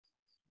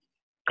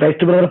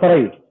Christ brother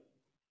പറയൂ.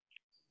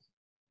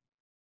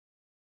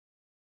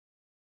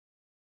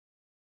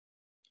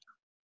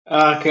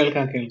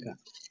 കേൾക്കാം.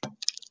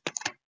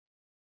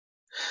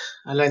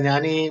 അല്ല,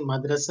 ഞാൻ ഈ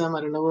മദ്രസ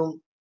മരണവും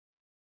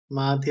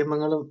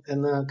മാധ്യമങ്ങളും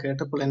എന്ന്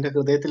കേട്ടപ്പോൾ എന്റെ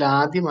ഹൃദയത്തിൽ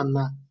ആദ്യം വന്ന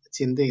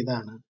ചിന്ത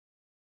ഇതാണ്.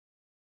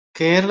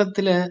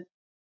 കേരളത്തിലെ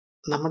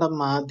നമ്മുടെ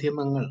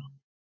മാധ്യമങ്ങൾ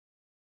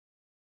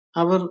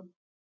അവർ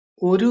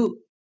ഒരു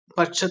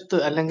പക്ഷത്ത്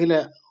അല്ലെങ്കിൽ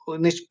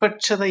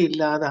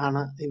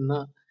നിഷ്പക്ഷതയില്ലാതാണ് ഇന്ന്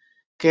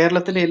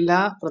കേരളത്തിലെ എല്ലാ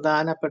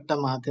പ്രധാനപ്പെട്ട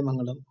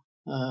മാധ്യമങ്ങളും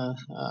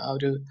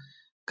ഒരു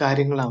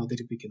കാര്യങ്ങൾ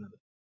അവതരിപ്പിക്കുന്നത്.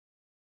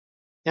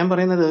 ഞാൻ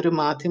പറയുന്നത് ഒരു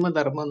മാധ്യമ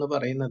ധർമ്മം എന്ന്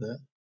പറയുന്നത്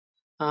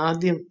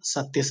ആദ്യം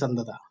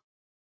സത്യസന്ധത,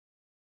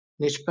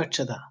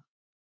 നിഷ്പക്ഷത,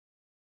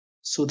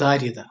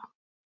 സുതാര്യത.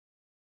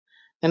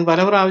 ഞാൻ പല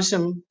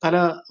പ്രാവശ്യം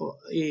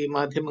ഈ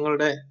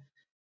മാധ്യമങ്ങളുടെ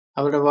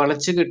അവരുടെ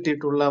വളച്ചു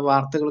കെട്ടിയിട്ടുള്ള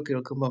വാർത്തകൾ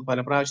കേൾക്കുമ്പോൾ പല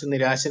പ്രാവശ്യം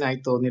നിരാശനായി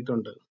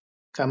തോന്നിയിട്ടുണ്ട്,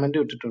 കമന്റ്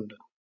ഇട്ടിട്ടുണ്ട്.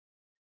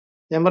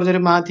 ഞാൻ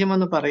പറഞ്ഞൊരു മാധ്യമം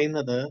എന്ന്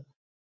പറയുന്നത്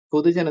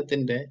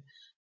പൊതുജനത്തിന്റെ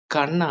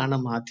കണ്ണാണ്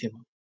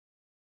മാധ്യമം.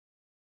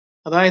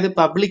 അതായത്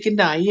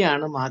പബ്ലിക്കിന്റെ ഐ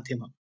ആണ്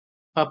മാധ്യമം.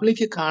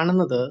 പബ്ലിക്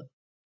കാണുന്നത്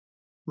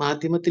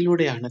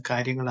മാധ്യമത്തിലൂടെയാണ്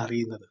കാര്യങ്ങൾ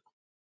അറിയുന്നത്.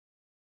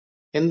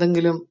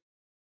 എന്തെങ്കിലും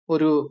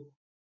ഒരു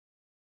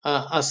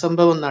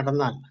അസംഭവം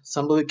നടന്നാൽ,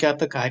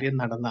 സംഭവിക്കാത്ത കാര്യം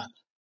നടന്നാൽ,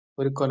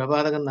 ഒരു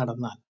കൊലപാതകം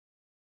നടന്നാൽ,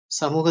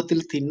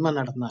 സമൂഹത്തിൽ തിന്മ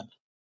നടന്നാൽ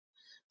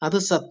അത്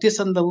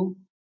സത്യസന്ധവും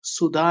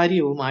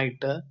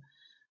സുതാര്യവുമായിട്ട്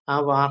ആ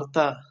വാർത്ത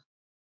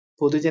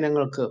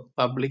പൊതുജനങ്ങൾക്ക്,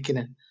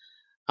 പബ്ലിക്കിന്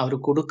അവർ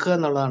കൊടുക്കുക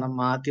എന്നുള്ളതാണ്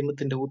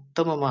മാധ്യമത്തിന്റെ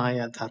ഉത്തമമായ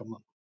ധർമ്മം.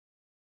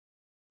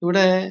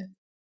 ഇവിടെ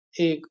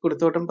ഈ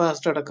കൊടുത്തോട്ടം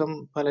പാസ്റ്റർ അടക്കം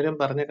പലരും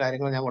പറഞ്ഞ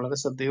കാര്യങ്ങൾ ഞാൻ വളരെ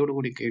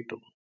ശ്രദ്ധയോടുകൂടി കേട്ടു.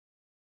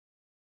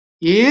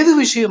 ഏത്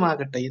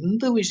വിഷയമാകട്ടെ,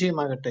 എന്ത്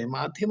വിഷയമാകട്ടെ,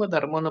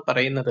 മാധ്യമധർമ്മം എന്ന്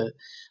പറയുന്നത്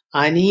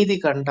അനീതി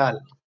കണ്ടാൽ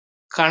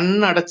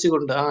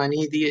കണ്ണടച്ചുകൊണ്ട് ആ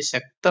അനീതിയെ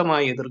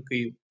ശക്തമായി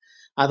എതിർക്കുകയും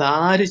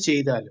അതാര്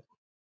ചെയ്താലും.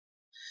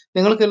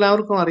 നിങ്ങൾക്ക്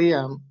എല്ലാവർക്കും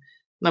അറിയാം,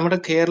 നമ്മുടെ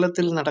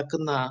കേരളത്തിൽ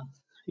നടക്കുന്ന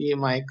ഈ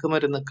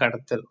മയക്കുമരുന്ന്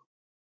കടത്തൽ,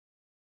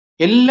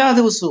 എല്ലാ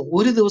ദിവസവും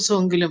ഒരു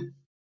ദിവസമെങ്കിലും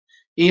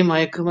ഈ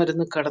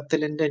മയക്കുമരുന്ന്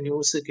കടത്തലിന്റെ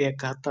ന്യൂസ്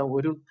കേൾക്കാത്ത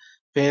ഒരു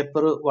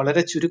പേപ്പർ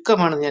വളരെ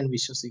ചുരുക്കമാണ് ഞാൻ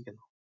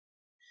വിശ്വസിക്കുന്നു.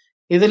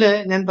 ഇതില്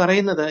ഞാൻ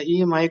പറയുന്നത് ഈ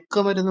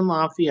മയക്കുമരുന്ന്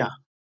മാഫിയ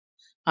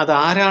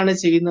അതാരാണ്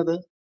ചെയ്യുന്നത്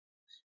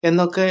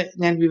എന്നൊക്കെ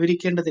ഞാൻ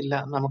വിവരിക്കേണ്ടതില്ല,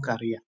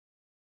 നമുക്കറിയാം.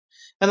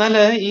 എന്നാൽ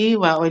ഈ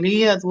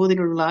വലിയ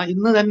തോതിലുള്ള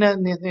ഇന്ന് തന്നെ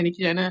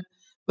ഞാൻ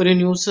ഒരു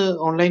ന്യൂസ്,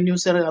 ഓൺലൈൻ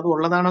ന്യൂസ്, അത്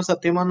ഉള്ളതാണോ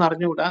സത്യമാണോ എന്ന്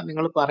അറിഞ്ഞുകൂടാ,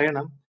 നിങ്ങൾ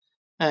പറയണം.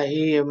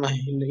 ഈ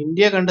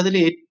ഇന്ത്യ കണ്ടതിൽ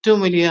ഏറ്റവും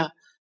വലിയ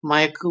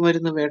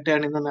മയക്കുമരുന്ന്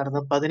വേട്ടയാണ് ഇന്ന്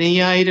നടന്നത്.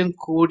 15,000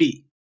 കോടി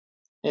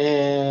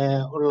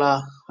ഉള്ള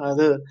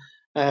അത്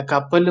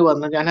കപ്പലിൽ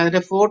വന്ന്, ഞാൻ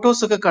അതിന്റെ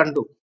ഫോട്ടോസ് ഒക്കെ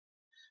കണ്ടു.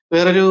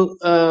 വേറൊരു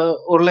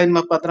ഓൺലൈൻ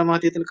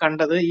പത്രമാധ്യമത്തിൽ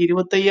കണ്ടത്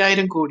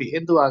 25,000 കോടി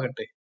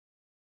എന്തുവാകട്ടെ.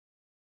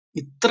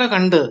 ഇത്ര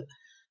കണ്ട്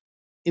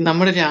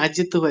നമ്മുടെ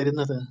രാജ്യത്ത്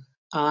വരുന്നത്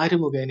ആര്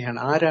മുഖേനയാണ്?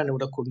 ആരാണ്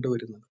ഇവിടെ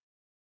കൊണ്ടുവരുന്നത്?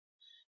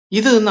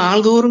 ഇത്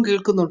നാൾതോറും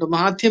കേൾക്കുന്നുണ്ട്.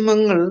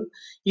 മാധ്യമങ്ങൾ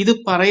ഇത്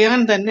പറയാൻ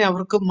തന്നെ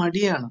അവർക്ക്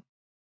മടിയാണ്.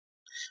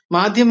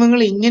 മാധ്യമങ്ങൾ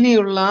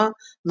ഇങ്ങനെയുള്ള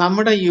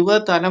നമ്മുടെ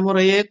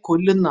യുവതലമുറയെ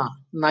കൊല്ലുന്ന,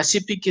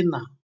 നശിപ്പിക്കുന്ന,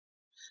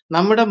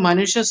 നമ്മുടെ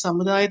മനുഷ്യ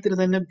സമുദായത്തിന്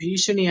തന്നെ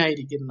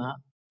ഭീഷണിയായിരിക്കുന്ന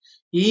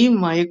ഈ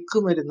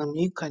മയക്കുമരുന്നും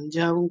ഈ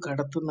കഞ്ചാവും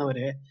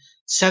കടത്തുന്നവരെ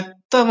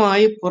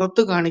ശക്തമായി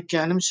പുറത്തു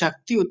കാണിക്കാനും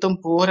ശക്തിയുക്തം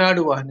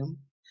പോരാടുവാനും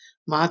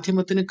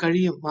മാധ്യമത്തിന്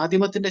കഴിയും.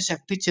 മാധ്യമത്തിന്റെ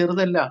ശക്തി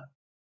ചെറുതല്ല,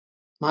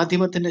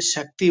 മാധ്യമത്തിന്റെ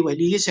ശക്തി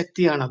വലിയ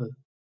ശക്തിയാണത്.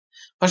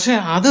 പക്ഷെ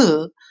അത്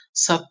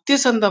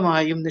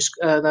സത്യസന്ധമായും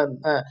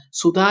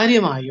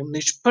സുതാര്യമായും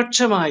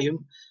നിഷ്പക്ഷമായും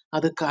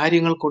അത്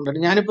കാര്യങ്ങൾ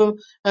കൊണ്ടുവരും. ഞാനിപ്പം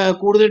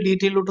കൂടുതൽ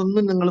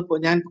ഡീറ്റെയിലോട്ടൊന്നും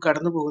ഞാൻ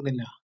കടന്നു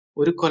പോകുന്നില്ല.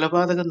 ഒരു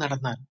കൊലപാതകം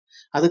നടന്നാൽ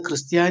അത്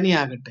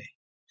ക്രിസ്ത്യാനിയാകട്ടെ,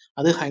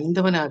 അത്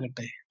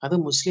ഹൈന്ദവനാകട്ടെ, അത്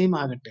മുസ്ലിം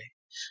ആകട്ടെ,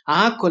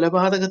 ആ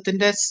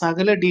കൊലപാതകത്തിന്റെ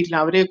സകല ഡീറ്റെയിൽ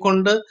അവരെ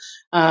കൊണ്ട്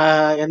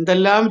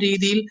എന്തെല്ലാം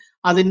രീതിയിൽ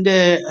അതിന്റെ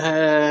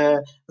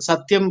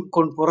സത്യം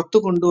പുറത്തു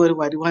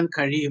വരുവാൻ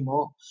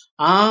കഴിയുമോ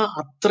ആ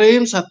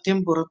അത്രയും സത്യം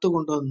പുറത്തു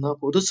കൊണ്ടുവന്ന്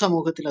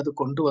പൊതുസമൂഹത്തിൽ അത്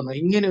കൊണ്ടുവന്ന്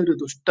ഇങ്ങനെ ഒരു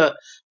ദുഷ്ട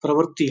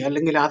പ്രവൃത്തി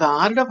അല്ലെങ്കിൽ അത്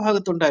ആരുടെ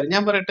ഭാഗത്തുണ്ടായിരുന്നു?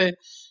 ഞാൻ പറയട്ടെ,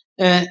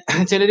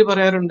 ചിലര്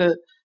പറയാറുണ്ട്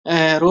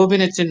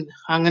റോബിൻ അച്ഛൻ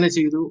അങ്ങനെ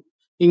ചെയ്തു,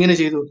 ഇങ്ങനെ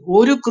ചെയ്തു.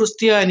 ഒരു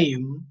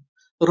ക്രിസ്ത്യാനിയും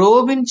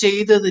റോബിൻ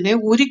ചെയ്തതിനെ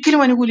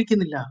ഒരിക്കലും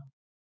അനുകൂലിക്കുന്നില്ല.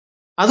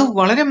 അത്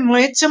വളരെ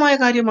മ്ലേച്ഛമായ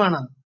കാര്യമാണ്.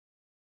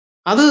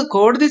 അത്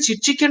കോടതി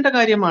ശിക്ഷിക്കേണ്ട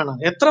കാര്യമാണ്.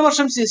 എത്ര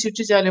വർഷം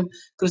ശിക്ഷിച്ചാലും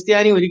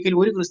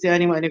ഒരു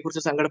ക്രിസ്ത്യാനിയും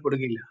അതിനെക്കുറിച്ച്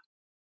സങ്കടപ്പെടുകയില്ല.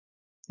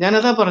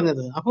 ഞാനതാ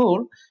പറഞ്ഞത്. അപ്പോൾ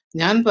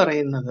ഞാൻ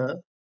പറയുന്നത്,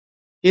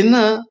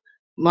 ഇന്ന്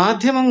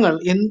മാധ്യമങ്ങൾ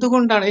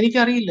എന്തുകൊണ്ടാണ്,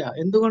 എനിക്കറിയില്ല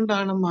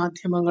എന്തുകൊണ്ടാണ്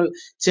മാധ്യമങ്ങൾ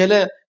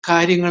ചില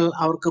കാര്യങ്ങൾ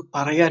അവർക്ക്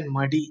പറയാൻ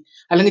മടി,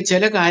 അല്ലെങ്കിൽ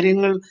ചില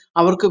കാര്യങ്ങൾ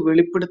അവർക്ക്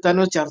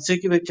വെളിപ്പെടുത്താനോ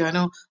ചർച്ചയ്ക്ക്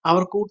വെക്കാനോ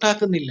അവർ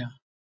കൂട്ടാക്കുന്നില്ല.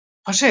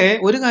 പക്ഷേ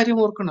ഒരു കാര്യം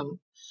ഓർക്കണം,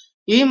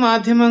 ഈ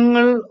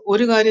മാധ്യമങ്ങൾ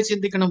ഒരു കാര്യം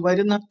ചിന്തിക്കണം,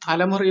 വരുന്ന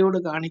തലമുറയോട്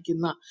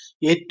കാണിക്കുന്ന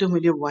ഏറ്റവും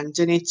വലിയ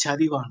വഞ്ചനയും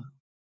ചതിവാണ്.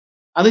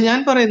 അത് ഞാൻ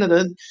പറയുന്നത്,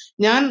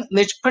 ഞാൻ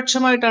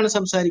നിഷ്പക്ഷമായിട്ടാണ്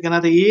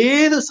സംസാരിക്കുന്നത്. അത്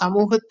ഏത്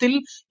സമൂഹത്തിൽ,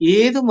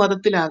 ഏത്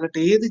മതത്തിലാകട്ടെ,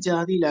 ഏത്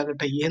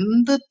ജാതിയിലാകട്ടെ,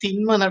 എന്ത്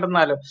തിന്മ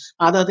നടന്നാലും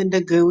അത്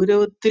അതിന്റെ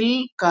ഗൗരവത്തിൽ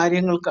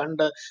കാര്യങ്ങൾ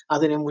കണ്ട്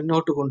അതിനെ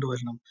മുന്നോട്ട്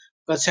കൊണ്ടുവരണം.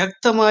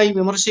 ശക്തമായി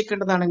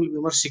വിമർശിക്കേണ്ടതാണെങ്കിൽ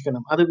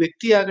വിമർശിക്കണം. അത്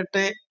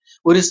വ്യക്തിയാകട്ടെ,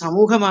 ഒരു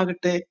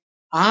സമൂഹമാകട്ടെ,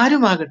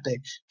 ആരുമാകട്ടെ,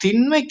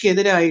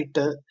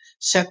 തിന്മയ്ക്കെതിരായിട്ട്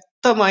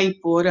ശക്തമായി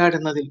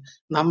പോരാടുന്നതിൽ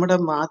നമ്മുടെ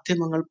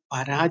മാധ്യമങ്ങൾ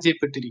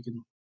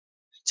പരാജയപ്പെട്ടിരിക്കുന്നു.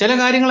 ചില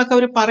കാര്യങ്ങളൊക്കെ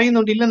അവർ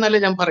പറയുന്നുണ്ട്, ഇല്ലെന്നല്ല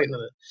ഞാൻ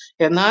പറയുന്നത്.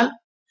 എന്നാൽ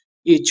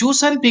ഈ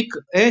ചൂസ് ആൻഡ് പിക്ക്,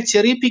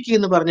 ചെറിയ പിക്ക്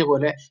എന്ന് പറഞ്ഞ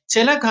പോലെ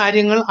ചില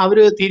കാര്യങ്ങൾ അവർ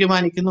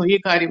തീരുമാനിക്കുന്നു, ഈ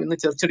കാര്യം ഇന്ന്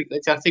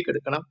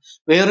ചർച്ചയ്ക്കെടുക്കണം.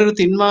 വേറൊരു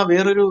തിന്മ,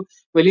 വേറൊരു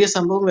വലിയ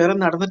സംഭവം വേറെ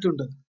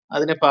നടന്നിട്ടുണ്ട്,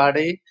 അതിനെ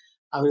പാടെ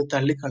അവർ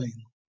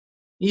തള്ളിക്കളയുന്നു.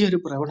 ഈ ഒരു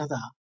പ്രവണത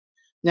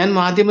ഞാൻ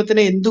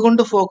മാധ്യമത്തിനെ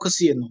എന്തുകൊണ്ട് ഫോക്കസ്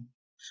ചെയ്യുന്നു?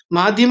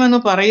 മാധ്യമം എന്ന്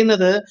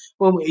പറയുന്നത്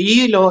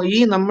ഈ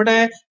നമ്മുടെ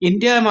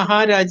ഇന്ത്യ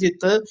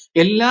മഹാരാജ്യത്ത്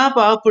എല്ലാ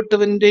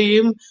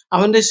പാവപ്പെട്ടവന്റെയും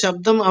അവന്റെ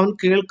ശബ്ദം അവൻ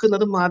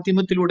കേൾക്കുന്നത്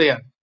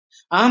മാധ്യമത്തിലൂടെയാണ്.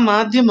 ആ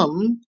മാധ്യമം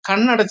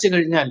കണ്ണടച്ചു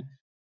കഴിഞ്ഞാൽ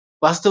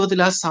വാസ്തവത്തിൽ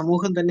ആ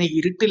സമൂഹം തന്നെ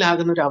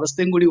ഇരുട്ടിലാകുന്ന ഒരു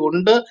അവസ്ഥയും കൂടി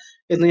ഉണ്ട്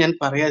എന്ന് ഞാൻ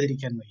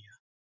പറയാതിരിക്കാൻ വയ്യ.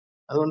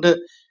 അതുകൊണ്ട്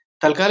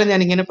തൽക്കാലം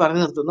ഞാൻ ഇങ്ങനെ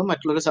പറഞ്ഞു നിർത്തുന്നു.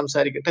 മറ്റുള്ളവർ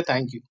സംസാരിക്കട്ടെ.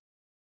 Thank you.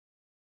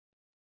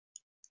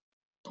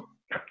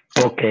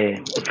 ഓക്കെ,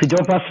 ഫിജോ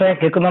പാസ്റ്ററെ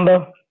കേൾക്കുന്നുണ്ടോ?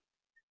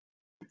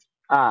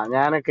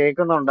 ഞാൻ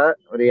കേൾക്കുന്നുണ്ട്.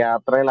 ഒരു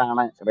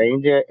യാത്രയിലാണ്,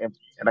 റേഞ്ച്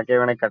ഇടയ്ക്ക്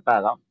വേണേൽ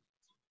കട്ടാകാം.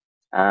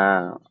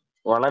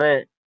 വളരെ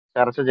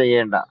ചർച്ച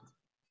ചെയ്യേണ്ട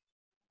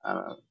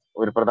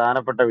ഒരു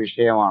പ്രധാനപ്പെട്ട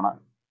വിഷയമാണ്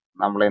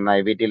നമ്മൾ ഇന്ന്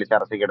IBT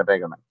ചർച്ചയ്ക്ക്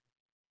എടുത്തേക്കുന്നത്.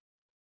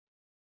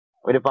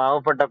 ഒരു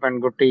പാവപ്പെട്ട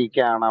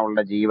പെൺകുട്ടിക്കാണ്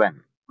അവളുടെ ജീവൻ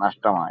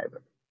നഷ്ടമായത്.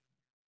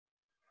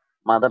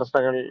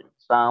 മദ്രസകൾ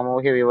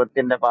സാമൂഹ്യ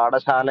വിപത്തിന്റെ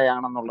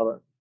പാഠശാലയാണെന്നുള്ളത്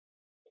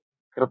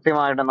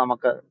കൃത്യമായിട്ട്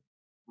നമുക്ക്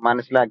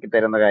മനസ്സിലാക്കി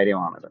തരുന്ന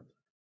കാര്യമാണിത്.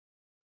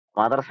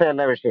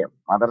 മദ്രസയല്ല വിഷയം,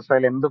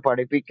 മദ്രസയിൽ എന്ത്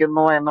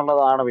പഠിപ്പിക്കുന്നു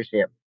എന്നുള്ളതാണ്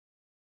വിഷയം.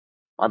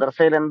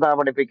 മദ്രസയിൽ എന്താ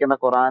പഠിപ്പിക്കുന്ന?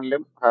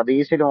 ഖുറാനിലും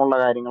ഹദീസിലുമുള്ള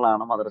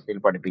കാര്യങ്ങളാണ് മദ്രസയിൽ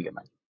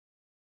പഠിപ്പിക്കുന്നത്.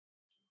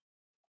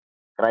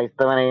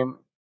 ക്രൈസ്തവനെയും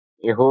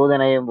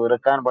യഹൂദനെയും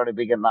വെറുക്കാൻ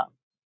പഠിപ്പിക്കുന്ന,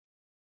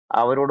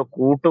 അവരോട്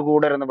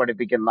കൂട്ടുകൂടരെന്ന്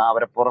പഠിപ്പിക്കുന്ന,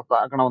 അവരെ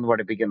പുറത്താക്കണമെന്ന്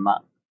പഠിപ്പിക്കുന്ന,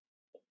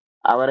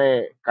 അവരെ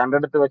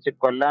കണ്ടെടുത്ത് വെച്ച്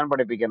കൊല്ലാൻ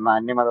പഠിപ്പിക്കുന്ന,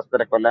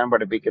 അന്യമതസ്ഥരെ കൊല്ലാൻ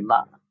പഠിപ്പിക്കുന്ന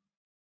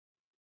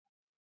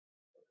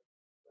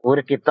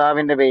ഒരു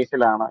കിതാബിന്റെ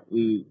ബേസിലാണ്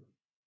ഈ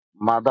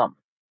മതം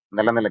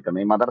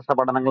നിലനിൽക്കുന്നത്, ഈ മദ്രസ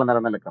പഠനങ്ങൾ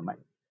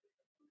നിലനിൽക്കുന്നത്.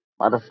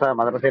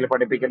 മദ്രസയിൽ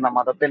പഠിപ്പിക്കുന്ന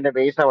മതത്തിന്റെ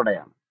ബേസ്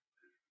അവിടെയാണ്.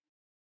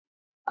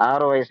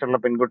 6 വയസ്സുള്ള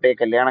പെൺകുട്ടിയെ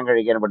കല്യാണം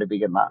കഴിക്കാൻ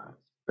പഠിപ്പിക്കുന്ന,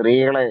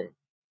 സ്ത്രീകളെ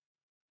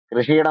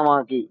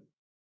കൃഷിയിടമാക്കി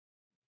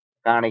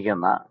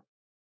കാണിക്കുന്ന,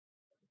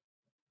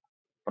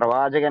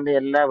 പ്രവാചകന്റെ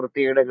എല്ലാ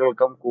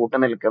വൃത്തികേടുകൾക്കും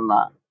കൂട്ടുനിൽക്കുന്ന,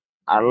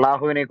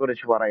 അള്ളാഹുവിനെ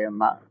കുറിച്ച്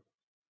പറയുന്ന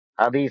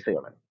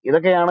ഹദീസുകൾ,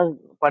 ഇതൊക്കെയാണ്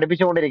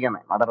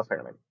പഠിപ്പിച്ചുകൊണ്ടിരിക്കുന്നത്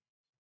മദ്രസകളിൽ.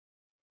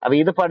 അപ്പൊ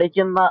ഇത്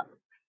പഠിക്കുന്ന,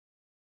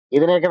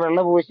 ഇതിനെയൊക്കെ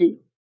വെള്ളപൂശി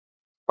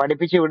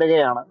പഠിപ്പിച്ചു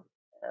വിടുകയാണ്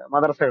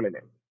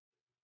മദ്രസകളില്.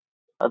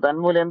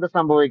 തന്മൂലം എന്ത്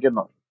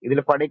സംഭവിക്കുന്നു? ഇതിൽ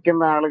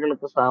പഠിക്കുന്ന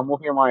ആളുകൾക്ക്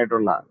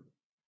സാമൂഹ്യമായിട്ടുള്ള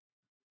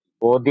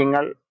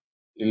ബോധ്യങ്ങൾ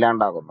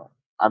ഇല്ലാണ്ടാകുന്നു,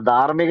 ആ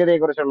ധാർമ്മികതയെ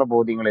കുറിച്ചുള്ള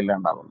ബോധ്യങ്ങൾ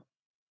ഇല്ലാണ്ടാകുന്നു,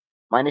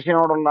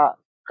 മനുഷ്യനോടുള്ള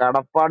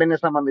കടപ്പാടിനെ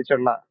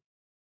സംബന്ധിച്ചുള്ള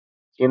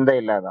ചിന്ത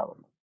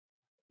ഇല്ലാതാകുന്നു.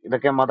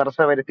 ഇതൊക്കെ മദ്രസ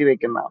വരുത്തി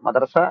വെക്കുന്ന,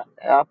 മദ്രസ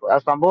ആ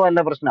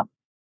സംഭവമല്ല പ്രശ്നം,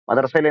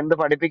 മദ്രസയിൽ എന്ത്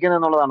പഠിപ്പിക്കുന്നു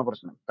എന്നുള്ളതാണ്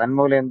പ്രശ്നം.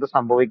 തന്മൂലം എന്ത്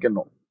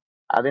സംഭവിക്കുന്നു,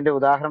 അതിന്റെ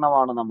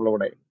ഉദാഹരണമാണ്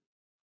നമ്മളിവിടെ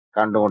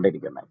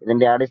കണ്ടുകൊണ്ടിരിക്കുന്നത്.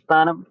 ഇതിന്റെ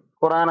അടിസ്ഥാനം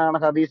ഖുറാനാണ്,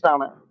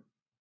 ഹദീസാണ്.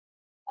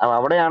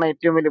 അവിടെയാണ്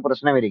ഏറ്റവും വലിയ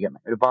പ്രശ്നം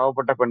ഇരിക്കുന്നത്. ഒരു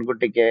പാവപ്പെട്ട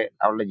പെൺകുട്ടിക്ക്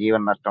അവളുടെ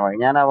ജീവൻ നഷ്ടമായി.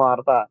 ഞാൻ ആ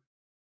വാർത്ത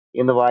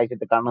ഇന്ന്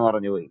വായിച്ചിട്ട് കണ്ണു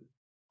നിറഞ്ഞുപോയി.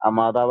 ആ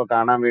മാതാവ്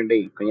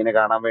കുഞ്ഞിനെ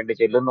കാണാൻ വേണ്ടി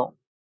ചെല്ലുന്നു.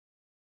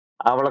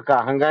 അവൾക്ക്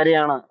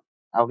അഹങ്കാരിയാണ്,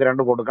 അവൾക്ക്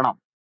 2 കൊടുക്കണം,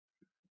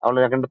 അവൾ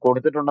 2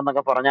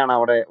 കൊടുത്തിട്ടുണ്ടെന്നൊക്കെ പറഞ്ഞാണ്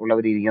അവിടെ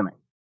ഉള്ളവർ ഇരിക്കുന്നത്.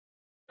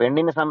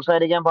 പെണ്ണിന്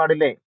സംസാരിക്കാൻ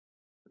പാടില്ലേ?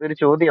 ഇതൊരു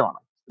ചോദ്യമാണ്.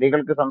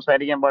 സ്ത്രീകൾക്ക്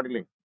സംസാരിക്കാൻ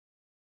പാടില്ലേ?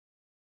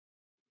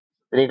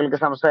 സ്ത്രീകൾക്ക്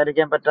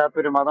സംസാരിക്കാൻ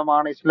പറ്റാത്തൊരു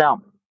മതമാണ് ഇസ്ലാം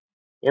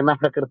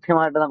എന്നവിടെ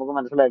കൃത്യമായിട്ട് നമുക്ക്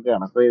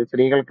മനസ്സിലാക്കുകയാണ്.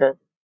 സ്ത്രീകൾക്ക്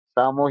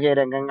സാമൂഹ്യ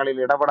രംഗങ്ങളിൽ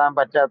ഇടപെടാൻ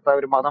പറ്റാത്ത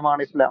ഒരു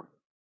മതമാണ് ഇസ്ലാം.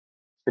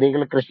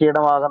 സ്ത്രീകൾ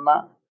കൃഷിയിടമാകുന്ന,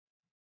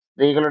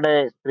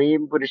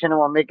 സ്ത്രീയും പുരുഷനും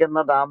ഒന്നിക്കുന്ന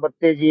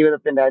ദാമ്പത്യ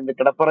ജീവിതത്തിന്റെ അതിന്റെ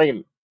കിടപ്പറയിൽ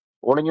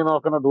ഒളിഞ്ഞു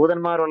നോക്കുന്ന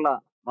ദൂതന്മാരുള്ള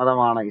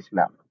മതമാണ്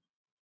ഇസ്ലാം.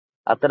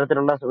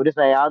 അത്തരത്തിലുള്ള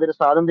യാതൊരു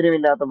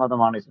സ്വാതന്ത്ര്യമില്ലാത്ത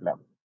മതമാണ് ഇസ്ലാം.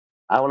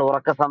 അവൾ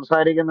ഉറക്കെ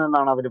സംസാരിക്കുന്നു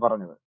എന്നാണ് അവർ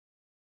പറഞ്ഞത്.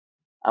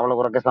 അവൾ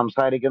ഉറക്കെ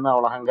സംസാരിക്കുന്നു,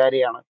 അവൾ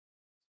അഹങ്കാരിയാണ്.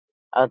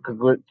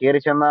 കയറി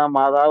ചെന്ന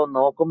മാതാവ്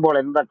നോക്കുമ്പോൾ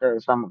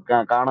എന്തൊക്കെ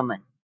കാണുന്നേ?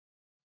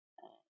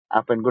 ആ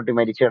പെൺകുട്ടി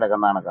മരിച്ചു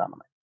കിടക്കുന്നതാണ്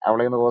കാണുന്നത്.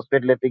 അവളെ ഇന്ന്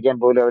ഹോസ്പിറ്റലിൽ എത്തിക്കാൻ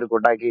പോലും അവർ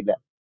കൊണ്ടാക്കിയില്ല.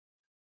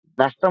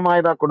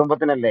 നഷ്ടമായത് ആ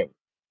കുടുംബത്തിനല്ലേ?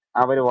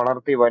 അവർ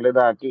വളർത്തി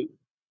വലുതാക്കി,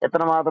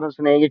 എത്രമാത്രം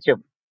സ്നേഹിച്ചും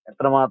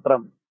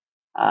എത്രമാത്രം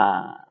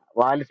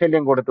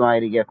വാത്സല്യം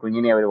കൊടുത്തുമായിരിക്കുക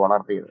കുഞ്ഞിനെ അവർ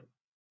വളർത്തിയത്.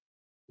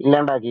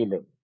 ഇല്ലാണ്ടാക്കിയില്ലേ?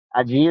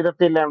 ആ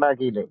ജീവിതത്തെ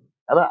ഇല്ലാണ്ടാക്കിയില്ലേ?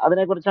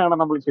 അതിനെക്കുറിച്ചാണ്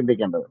നമ്മൾ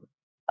ചിന്തിക്കേണ്ടത്,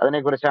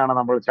 അതിനെക്കുറിച്ചാണ്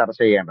നമ്മൾ ചർച്ച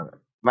ചെയ്യേണ്ടത്.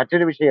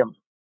 മറ്റൊരു വിഷയം,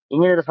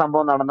 ഇങ്ങനൊരു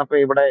സംഭവം നടന്നപ്പോ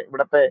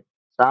ഇവിടുത്തെ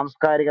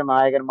സാംസ്കാരിക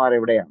നായകന്മാർ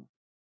എവിടെയാണ്?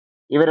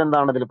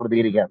 ഇവരെന്താണ് ഇതിൽ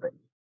പ്രതികരിക്കാത്തത്?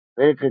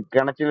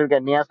 കിണറ്റിൽ ഒരു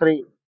കന്യാസ്ത്രീ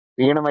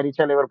വീണ്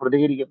മരിച്ചാൽ ഇവർ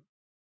പ്രതികരിക്കും?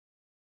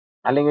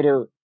 അല്ലെങ്കിൽ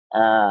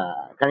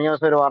കഴിഞ്ഞ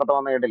ദിവസം ഒരു വാർത്ത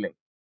വന്നു കേട്ടില്ലേ?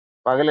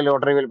 പകല്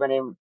ലോട്ടറി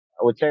വിൽപ്പനയും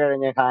ഉച്ച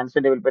കഴിഞ്ഞ്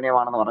ഹാൻസിന്റെ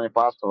വിൽപ്പനയുമാണെന്ന് പറഞ്ഞ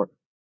പാസ്റ്റർ.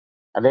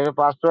 അദ്ദേഹം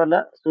പാസ്റ്ററും അല്ല,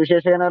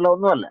 സുവിശേഷകനല്ല,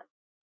 ഒന്നുമല്ല.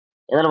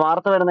 എന്നാൽ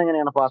വാർത്ത വരുന്നത്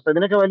എങ്ങനെയാണ്? പാസ്റ്റർ.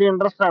 ഇതിനൊക്കെ വലിയ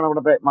ഇൻട്രസ്റ്റ് ആണ്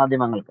ഇവിടുത്തെ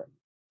മാധ്യമങ്ങൾക്ക്.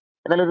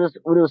 എന്നാൽ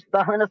ഒരു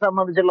ഉസ്താദിനെ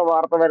സംബന്ധിച്ചുള്ള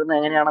വാർത്ത വരുന്നത്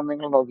എങ്ങനെയാണെന്ന്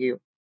നിങ്ങൾ നോക്കിയോ?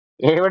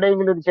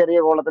 എവിടെയെങ്കിലും ഒരു ചെറിയ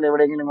കോളത്തിൽ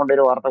എവിടെയെങ്കിലും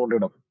കൊണ്ടൊരു വാർത്ത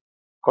കൊണ്ടിടും,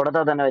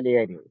 കൊടുത്താൽ തന്നെ വലിയ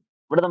കാര്യം.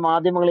 ഇവിടുത്തെ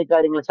മാധ്യമങ്ങൾ ഈ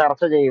കാര്യങ്ങൾ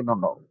ചർച്ച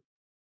ചെയ്യുന്നുണ്ടോ?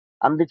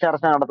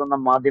 അന്തിച്ചർച്ച നടത്തുന്ന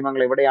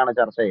മാധ്യമങ്ങൾ എവിടെയാണ്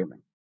ചർച്ച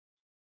ചെയ്യുന്നത്?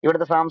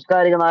 ഇവിടുത്തെ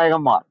സാംസ്കാരിക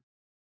നായകന്മാർ,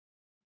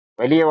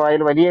 വലിയ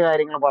വായിൽ വലിയ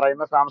കാര്യങ്ങൾ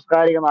പറയുന്ന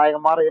സാംസ്കാരിക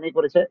നായകന്മാർ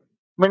ഇതിനെക്കുറിച്ച്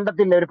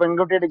മിണ്ടത്തില്ല. ഒരു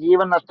പെൺകുട്ടിയുടെ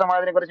ജീവൻ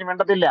നഷ്ടമായതിനെ കുറിച്ച്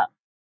മിണ്ടത്തില്ല.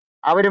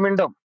 അവര്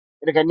മിണ്ടും.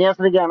 ഒരു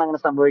കന്യാസ്ത്രീക്കാണ് അങ്ങനെ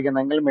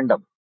സംഭവിക്കുന്നതെങ്കിൽ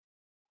മിണ്ടും.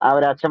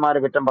 അവരെ അച്ഛന്മാര്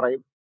കുറ്റം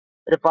പറയും.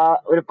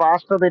 ഒരു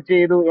പാസ്റ്റർ തെറ്റ്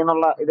ചെയ്തു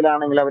എന്നുള്ള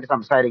ഇതിലാണെങ്കിൽ അവർ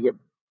സംസാരിക്കും.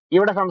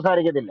 ഇവിടെ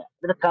സംസാരിക്കത്തില്ല.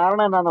 ഇതിന്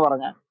കാരണം എന്താന്ന്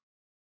പറഞ്ഞാൽ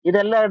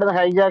ഇതെല്ലായിടത്തും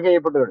ഹൈജാക്ക്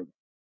ചെയ്യപ്പെട്ടു കഴിഞ്ഞു.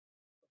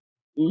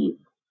 ഈ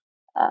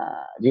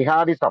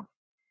ജിഹാദിസം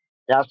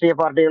രാഷ്ട്രീയ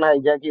പാർട്ടികൾ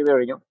ഹൈജാക്ക് ചെയ്ത്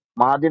കഴിഞ്ഞു,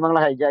 മാധ്യമങ്ങൾ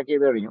ഹൈജാക്ക്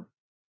ചെയ്ത് കഴിഞ്ഞു.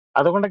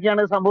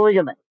 അതുകൊണ്ടൊക്കെയാണ് ഇത്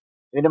സംഭവിക്കുന്നത്.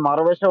 ഇതിന്റെ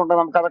മറുവശം ഉണ്ട്,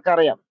 നമുക്ക് അതൊക്കെ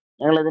അറിയാം.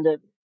 ഞങ്ങൾ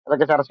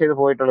അതൊക്കെ ചർച്ച ചെയ്ത്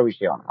പോയിട്ടുള്ള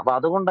വിഷയമാണ്. അപ്പൊ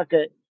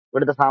അതുകൊണ്ടൊക്കെ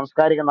ഇവിടുത്തെ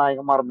സാംസ്കാരിക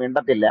നായകന്മാർ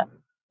മിണ്ടത്തില്ല,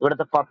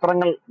 ഇവിടുത്തെ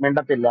പത്രങ്ങൾ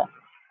മിണ്ടത്തില്ല,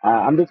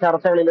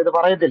 അന്തിച്ചർച്ചകളിൽ ഇത്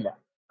പറയത്തില്ല.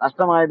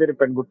 നഷ്ടമായത് ഒരു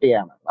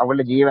പെൺകുട്ടിയാണ്,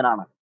 അവളുടെ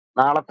ജീവനാണ്,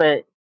 നാളത്തെ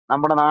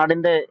നമ്മുടെ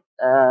നാടിന്റെ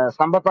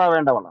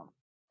സമ്പത്താവേണ്ടവളാണ്,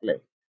 അല്ലെ?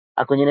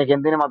 ആ കുഞ്ഞിനേക്ക്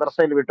എന്തിനു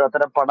മദ്രസയിൽ വിട്ടു?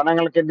 അത്തരം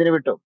പഠനങ്ങൾക്ക് എന്തിനു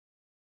വിട്ടു?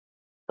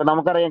 ഇപ്പൊ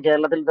നമുക്കറിയാം,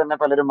 കേരളത്തിൽ തന്നെ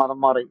പലരും മതം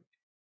മാറി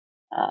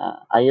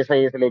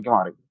ISIS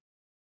മാറി.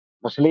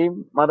 മുസ്ലിം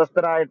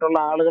മതസ്ഥരായിട്ടുള്ള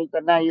ആളുകൾ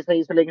തന്നെ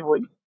ISIS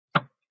പോയി.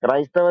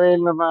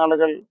 ക്രൈസ്തവതയിൽ നിന്ന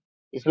ആളുകൾ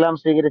ഇസ്ലാം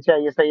സ്വീകരിച്ച്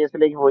ISIS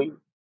പോയി.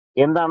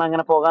 എന്താണ്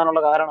അങ്ങനെ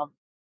പോകാനുള്ള കാരണം?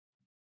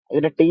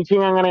 ഇതിന്റെ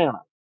ടീച്ചിങ്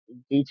അങ്ങനെയാണ്.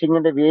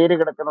 ടീച്ചിങ്ങിന്റെ വേര്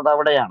കിടക്കുന്നത്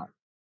അവിടെയാണ്.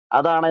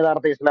 അതാണ്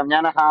യഥാർത്ഥ ഇസ്ലാം.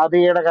 ഞാൻ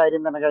ഹാദിയയുടെ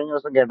കാര്യം തന്നെ കഴിഞ്ഞ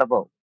ദിവസം കേട്ടപ്പോ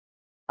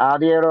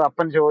ഹാദിയയുടെ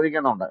അപ്പൻ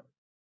ചോദിക്കുന്നുണ്ട്,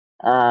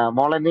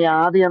 മോളെ നീ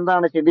ആദ്യം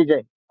എന്താണ് ചിന്തിച്ചേ?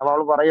 അപ്പൊ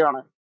അവള്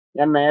പറയുവാണ്,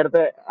 ഞാൻ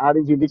നേരത്തെ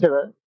ആദ്യം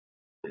ചിന്തിച്ചത്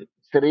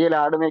സിറിയയിൽ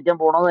ആട് മേയ്ക്കാൻ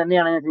പോണത്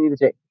തന്നെയാണ് ഞാൻ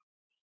ചിന്തിച്ചത്.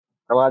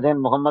 പ്രവാചകൻ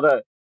മുഹമ്മദ്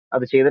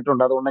അത്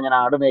ചെയ്തിട്ടുണ്ട്, അതുകൊണ്ട് ഞാൻ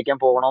ആട് മേയ്ക്കാൻ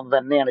പോകണമെന്ന്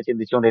തന്നെയാണ്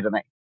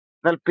ചിന്തിച്ചുകൊണ്ടിരുന്നത്.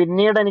 എന്നാൽ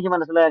പിന്നീട് എനിക്ക്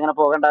മനസ്സിലായി അങ്ങനെ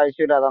പോകേണ്ട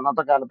ആവശ്യമില്ല, അത്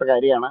അന്നത്തെ കാലത്തെ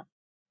കാര്യമാണ്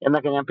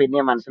എന്നൊക്കെ ഞാൻ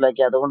പിന്നെയും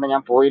മനസ്സിലാക്കി. അതുകൊണ്ട്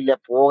ഞാൻ പോയില്ല,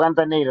 പോകാൻ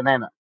തന്നെ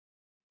ഇരുന്നേന്ന്.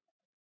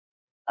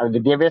 അത്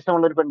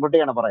വിദ്യാഭ്യാസമുള്ള ഒരു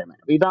പെൺകുട്ടിയാണ്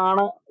പറയുന്നത്.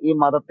 ഇതാണ് ഈ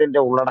മതത്തിന്റെ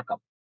ഉള്ളടക്കം.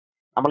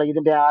 നമ്മൾ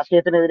ഇതിന്റെ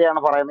ആശയത്തിനെതിരെയാണ്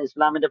പറയുന്നത്,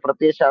 ഇസ്ലാമിന്റെ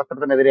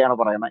പ്രത്യയശാസ്ത്രത്തിനെതിരെയാണ്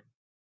പറയുന്നത്.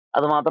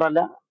 അത്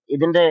മാത്രമല്ല,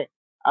 ഇതിന്റെ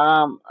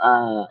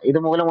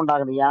ഇതുമൂലം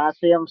ഉണ്ടാകുന്ന ഈ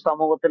ആശയം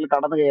സമൂഹത്തിൽ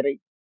കടന്നു കയറി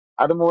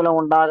അതുമൂലം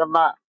ഉണ്ടാകുന്ന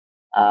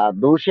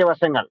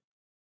ദൂഷ്യവശങ്ങൾ,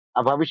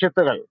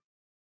 ഭവിഷ്യത്തുകൾ,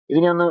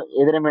 ഇതിനൊന്നും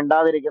എതിരെ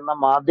മിണ്ടാതിരിക്കുന്ന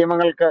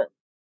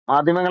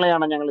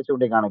മാധ്യമങ്ങളെയാണ് ഞങ്ങൾ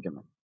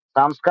ചൂണ്ടിക്കാണിക്കുന്നത്.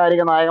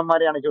 സാംസ്കാരിക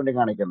നായകന്മാരെയാണ്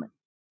ചൂണ്ടിക്കാണിക്കുന്നത്.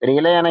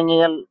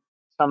 ഇലയണങ്ങിയാൽ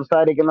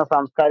സംസാരിക്കുന്ന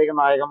സാംസ്കാരിക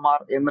നായകന്മാർ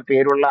എന്ന്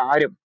പേരുള്ള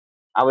ആരും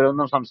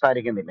അവരൊന്നും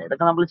സംസാരിക്കുന്നില്ല.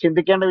 ഇതൊക്കെ നമ്മൾ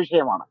ചിന്തിക്കേണ്ട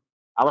വിഷയമാണ്.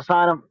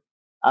 അവസാനം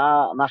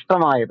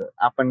നഷ്ടമായത്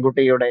ആ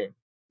പെൺകുട്ടിയുടെ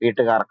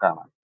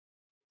വീട്ടുകാർക്കാണ്.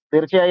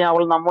 തീർച്ചയായും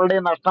അവൾ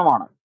നമ്മളുടെയും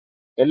നഷ്ടമാണ്,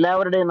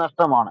 എല്ലാവരുടെയും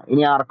നഷ്ടമാണ്.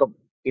 ഇനി ആർക്കും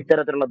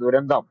ഇത്തരത്തിലുള്ള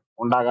ദുരന്തം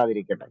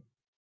ഉണ്ടാകാതിരിക്കട്ടെ.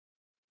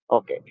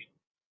 Okay,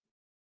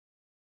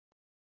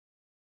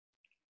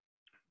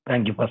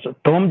 thank you pastor.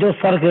 Tom Jose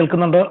sir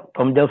കേൾക്കുന്നുണ്ടോ?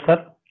 ടോം ജോസ് സാർ,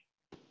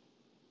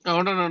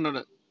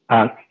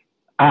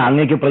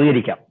 അങ്ങേക്ക്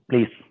പ്രതികരിക്കാം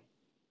പ്ലീസ്.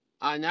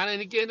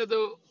 എനിക്ക് അതിനകത്ത്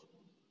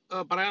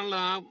പറയാനുള്ള,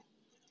 ആ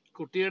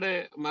കുട്ടിയുടെ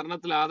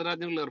മരണത്തിൽ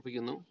ആദരാഞ്ജലികൾ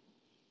അർപ്പിക്കുന്നു.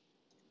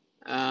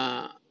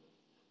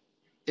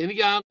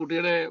 എനിക്ക് ആ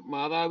കുട്ടിയുടെ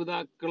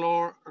മാതാപിതാക്കളോടാണ്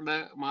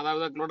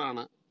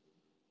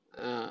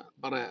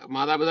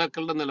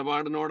മാതാപിതാക്കളുടെ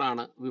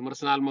നിലപാടിനോടാണ്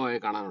വിമർശനാത്മകമായി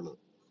കാണാനുള്ളത്.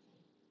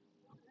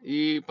 ഈ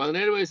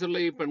 17 വയസ്സുള്ള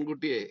ഈ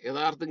പെൺകുട്ടിയെ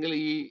യഥാർത്ഥത്തിൽ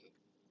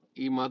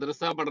ഈ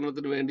മദ്രസ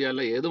പഠനത്തിന്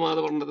വേണ്ടിയല്ല, ഏത്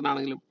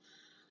മതപഠനത്തിനാണെങ്കിലും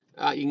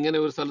ഇങ്ങനെ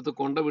ഒരു സ്ഥലത്ത്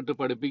കൊണ്ടുവിട്ട്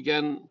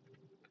പഠിപ്പിക്കാൻ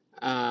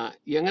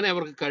എങ്ങനെ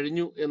അവർക്ക്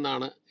കഴിഞ്ഞു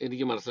എന്നാണ്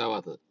എനിക്ക്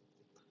മനസ്സിലാവാത്തത്.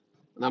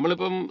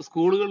 നമ്മളിപ്പം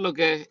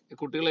സ്കൂളുകളിലൊക്കെ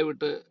കുട്ടികളെ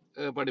വിട്ട്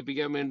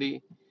പഠിപ്പിക്കാൻ വേണ്ടി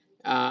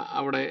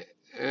അവിടെ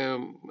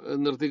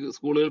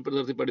സ്കൂളുകളിൽ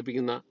നിർത്തി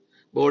പഠിപ്പിക്കുന്ന,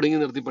 ബോർഡിങ്ങിൽ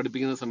നിർത്തി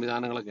പഠിപ്പിക്കുന്ന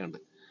സംവിധാനങ്ങളൊക്കെ ഉണ്ട്.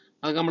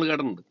 അതൊക്കെ നമ്മൾ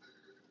കേട്ടിട്ടുണ്ട്.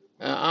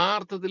 ആ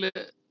അർത്ഥത്തിൽ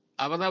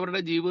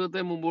അവരുടെ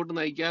ജീവിതത്തെ മുമ്പോട്ട്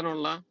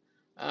നയിക്കാനുള്ള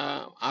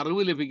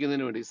അറിവ്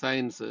ലഭിക്കുന്നതിന് വേണ്ടി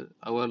സയൻസ്,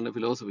 അതുപോലെ തന്നെ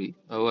ഫിലോസഫി,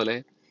 അതുപോലെ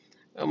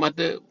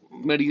മറ്റ്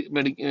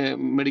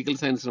മെഡിക്കൽ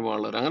സയൻസിന്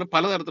പോകാനുള്ളവർ, അങ്ങനെ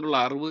പലതരത്തിലുള്ള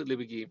അറിവ്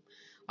ലഭിക്കുകയും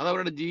അത്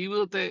അവരുടെ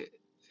ജീവിതത്തെ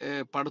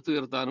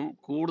പടുത്തുയർത്താനും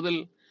കൂടുതൽ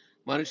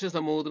മനുഷ്യ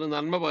സമൂഹത്തിന്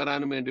നന്മ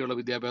പകരാനും വേണ്ടിയുള്ള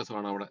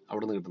വിദ്യാഭ്യാസമാണ്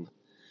അവിടെ നിന്ന് കിട്ടുന്നത്.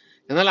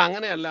 എന്നാൽ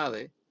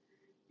അങ്ങനെയല്ലാതെ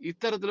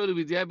ഇത്തരത്തിലൊരു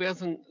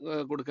വിദ്യാഭ്യാസം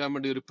കൊടുക്കാൻ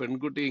വേണ്ടി ഒരു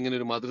പെൺകുട്ടി ഇങ്ങനെ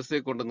ഒരു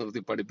മദ്രസയെ കൊണ്ട്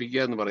നിർത്തി പഠിപ്പിക്കുക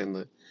എന്ന്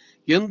പറയുന്നത്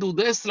എന്ത്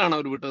ഉദ്ദേശത്തിലാണ്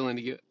അവർ വിട്ടതെന്ന്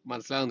എനിക്ക്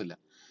മനസ്സിലാകുന്നില്ല.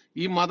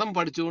 ഈ മതം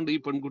പഠിച്ചുകൊണ്ട് ഈ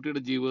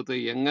പെൺകുട്ടിയുടെ ജീവിതത്തെ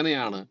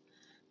എങ്ങനെയാണ്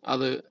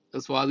അത്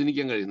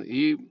സ്വാധീനിക്കാൻ കഴിയുന്നത്?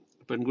 ഈ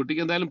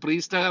പെൺകുട്ടിക്ക് എന്തായാലും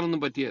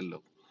പ്രീസ്റ്റാകാനൊന്നും പറ്റിയല്ലോ.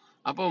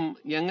 അപ്പം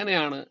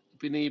എങ്ങനെയാണ്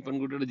പിന്നെ ഈ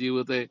പെൺകുട്ടിയുടെ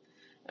ജീവിതത്തെ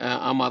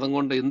ആ മതം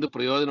കൊണ്ട് എന്ത്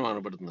പ്രയോജനമാണ്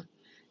പെടുത്തുന്നത്?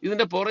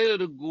 ഇതിന്റെ പുറകിൽ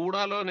ഒരു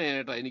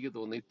ഗൂഢാലോചനയായിട്ടാണ് എനിക്ക്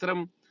തോന്നുന്നത്. ഇത്തരം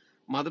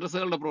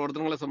മദ്രസകളുടെ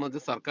പ്രവർത്തനങ്ങളെ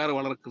സംബന്ധിച്ച് സർക്കാർ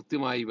വളരെ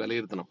കൃത്യമായി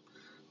വിലയിരുത്തണം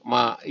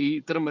ഈ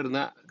ഇത്തരം വരുന്ന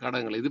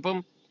ഘടകങ്ങൾ. ഇതിപ്പം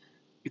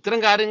ഇത്തരം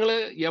കാര്യങ്ങൾ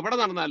എവിടെ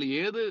നടന്നാലും,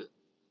 ഏത്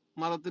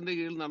മതത്തിന്റെ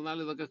കീഴിൽ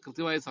നടന്നാലും ഇതൊക്കെ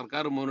കൃത്യമായി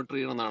സർക്കാർ മോണിറ്റർ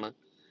ചെയ്യണമെന്നാണ്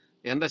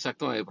എൻ്റെ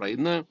ശക്തമായ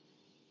അഭിപ്രായം.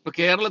 ഇപ്പൊ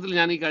കേരളത്തിൽ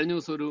ഞാൻ ഈ കഴിഞ്ഞ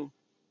ദിവസം ഒരു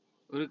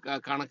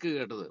കണക്ക്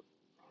കേട്ടത്,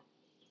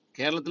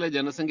 കേരളത്തിലെ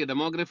ജനസംഖ്യ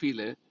ഡെമോഗ്രഫിയിൽ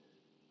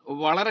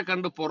വളരെ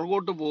കണ്ട്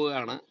പുറകോട്ട്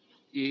പോവുകയാണ്.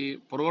 ഈ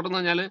പുറകോട്ടെന്ന്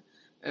പറഞ്ഞാൽ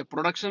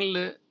പ്രൊഡക്ഷനിൽ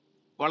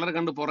വളരെ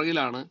കണ്ട്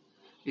പുറകിലാണ്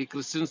ഈ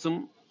ക്രിസ്ത്യൻസും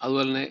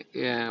അതുപോലെ തന്നെ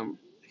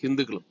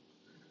ഹിന്ദുക്കളും.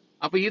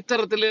 അപ്പൊ ഈ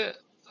തരത്തില്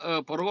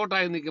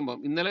പുറകോട്ടായി നിൽക്കുമ്പം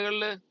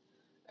ഇന്നലകളിൽ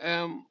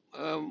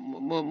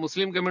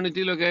മുസ്ലിം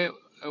കമ്മ്യൂണിറ്റിയിലൊക്കെ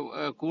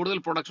കൂടുതൽ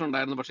പ്രൊഡക്ഷൻ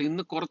ഉണ്ടായിരുന്നു. പക്ഷെ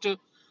ഇന്ന് കുറച്ച്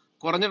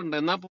കുറഞ്ഞിട്ടുണ്ട്.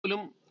 എന്നാൽ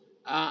പോലും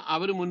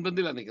അവർ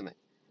മുൻപന്തിയിലാണ് നിൽക്കുന്നത്.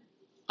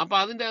 അപ്പൊ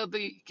അതിൻ്റെ അകത്ത്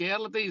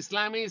കേരളത്തെ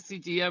ഇസ്ലാമൈസ്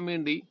ചെയ്യാൻ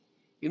വേണ്ടി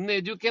ഇന്ന്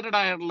എഡ്യൂക്കേറ്റഡ്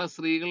ആയിട്ടുള്ള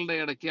സ്ത്രീകളുടെ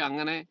ഇടയ്ക്ക്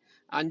അങ്ങനെ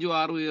 5,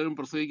 6, 7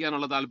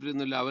 പ്രസവിക്കാനുള്ള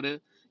താല്പര്യമൊന്നുമില്ല. അവര്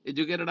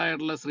എഡ്യൂക്കേറ്റഡ്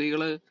ആയിട്ടുള്ള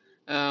സ്ത്രീകൾ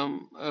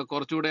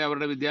കുറച്ചുകൂടെ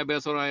അവരുടെ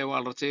വിദ്യാഭ്യാസപരമായ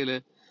വളർച്ചയിൽ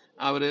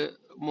അവർ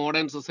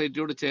മോഡേൺ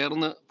സൊസൈറ്റിയോട്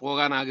ചേർന്ന്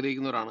പോകാൻ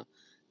ആഗ്രഹിക്കുന്നവരാണ്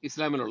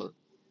ഇസ്ലാമിലുള്ളത്.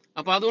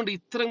 അപ്പൊ അതുകൊണ്ട്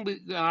ഇത്തരം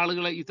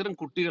ആളുകളെ, ഇത്തരം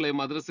കുട്ടികളെ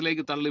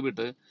മദ്രസയിലേക്ക്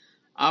തള്ളിവിട്ട്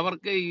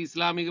അവർക്ക് ഈ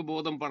ഇസ്ലാമിക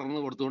ബോധം പടർന്നു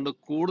കൊടുത്തുകൊണ്ട്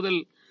കൂടുതൽ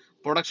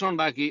പ്രൊഡക്ഷൻ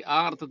ഉണ്ടാക്കി ആ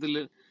അർത്ഥത്തിൽ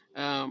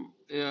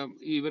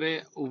ഇവരെ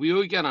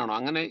ഉപയോഗിക്കാനാണോ,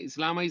 അങ്ങനെ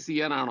ഇസ്ലാമൈസ്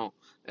ചെയ്യാനാണോ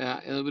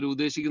ഇവർ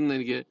ഉദ്ദേശിക്കുന്നത്?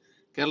 എനിക്ക്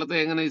കേരളത്തെ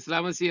എങ്ങനെ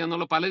ഇസ്ലാമൈസ്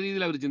ചെയ്യാന്നുള്ള പല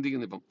രീതിയിൽ അവർ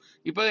ചിന്തിക്കുന്നു.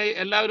 ഇപ്പൊ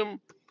എല്ലാവരും,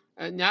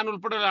 ഞാൻ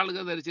ഉൾപ്പെടെയുള്ള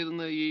ആളുകൾ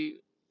ധരിച്ചിരുന്ന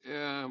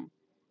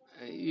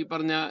ഈ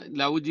പറഞ്ഞ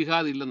ലവ്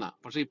ജിഹാദ് ഇല്ലെന്നാ.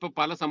 പക്ഷെ ഇപ്പൊ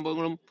പല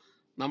സംഭവങ്ങളും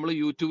നമ്മൾ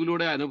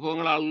യൂട്യൂബിലൂടെ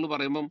അനുഭവങ്ങൾ ആളുകൾ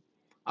പറയുമ്പം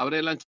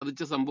അവരെല്ലാം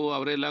ചതിച്ച സംഭവം,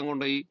 അവരെല്ലാം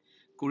കൊണ്ടുപോയി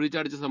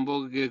കുഴിച്ചടിച്ച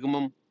സംഭവമൊക്കെ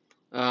കേൾക്കുമ്പം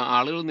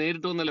ആളുകൾ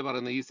നേരിട്ട് വന്നല്ലേ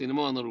പറയുന്നത് ഈ സിനിമ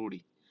വന്നതോടുകൂടി.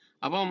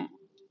 അപ്പം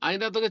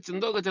അതിൻ്റെ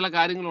അകത്തൊക്കെ ചില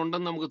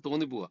കാര്യങ്ങളുണ്ടെന്ന് നമുക്ക്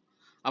തോന്നിപ്പോവുക.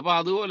 അപ്പൊ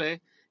അതുപോലെ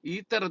ഈ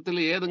തരത്തിൽ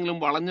ഏതെങ്കിലും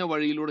വളഞ്ഞ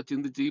വഴിയിലൂടെ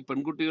ചിന്തിച്ച് ഈ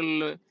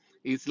പെൺകുട്ടികളിൽ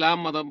ഇസ്ലാം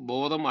മതം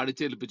ബോധം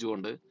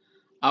അടിച്ചേൽപ്പിച്ചുകൊണ്ട്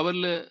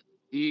അവരിൽ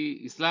ഈ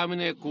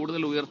ഇസ്ലാമിനെ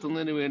കൂടുതൽ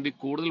ഉയർത്തുന്നതിന് വേണ്ടി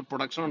കൂടുതൽ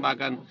പ്രൊഡക്ഷൻ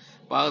ഉണ്ടാക്കാൻ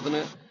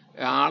പാകത്തിന്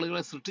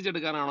ആളുകളെ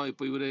സൃഷ്ടിച്ചെടുക്കാനാണോ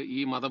ഇപ്പൊ ഇവര്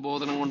ഈ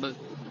മതബോധനം കൊണ്ട്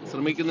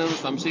ശ്രമിക്കുന്നതെന്ന്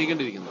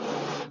സംശയിക്കേണ്ടിയിരിക്കുന്നു.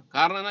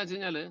 കാരണം എന്താ വെച്ച്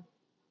കഴിഞ്ഞാല്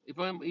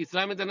ഇപ്പം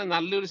ഇസ്ലാമിൽ തന്നെ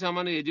നല്ലൊരു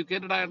ശതമാനം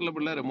എഡ്യൂക്കേറ്റഡ് ആയിട്ടുള്ള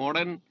പിള്ളേര്,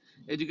 മോഡേൺ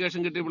എഡ്യൂക്കേഷൻ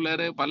കിട്ടിയ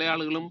പിള്ളേര് പല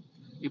ആളുകളും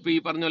ഇപ്പൊ ഈ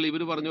പറഞ്ഞ പോലെ,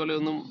 ഇവര് പറഞ്ഞ പോലെ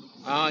ഒന്നും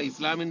ആ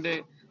ഇസ്ലാമിന്റെ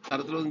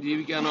തരത്തിലൊന്നും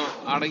ജീവിക്കാനോ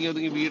അടങ്ങി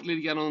ഒതുങ്ങി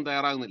വീട്ടിലിരിക്കാനോ ഒന്നും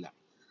തയ്യാറാകുന്നില്ല.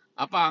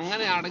 അപ്പൊ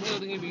അങ്ങനെ അടങ്ങി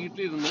ഒതുങ്ങി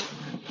വീട്ടിലിരുന്ന്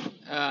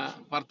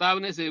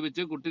ഭർത്താവിനെ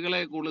സേവിച്ച് കുട്ടികളെ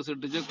കൂടുതൽ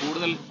സൃഷ്ടിച്ച്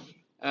കൂടുതൽ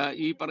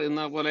ഈ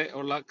പറയുന്ന പോലെ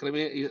ഉള്ള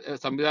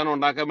സംവിധാനം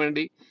ഉണ്ടാക്കാൻ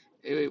വേണ്ടി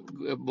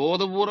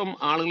ബോധപൂർവം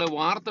ആളുകളെ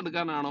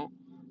വാർത്തെടുക്കാനാണോ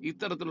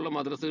ഇത്തരത്തിലുള്ള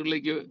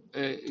മദ്രസകളിലേക്ക്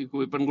ഈ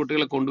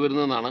പെൺകുട്ടികളെ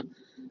കൊണ്ടുവരുന്നതെന്നാണ്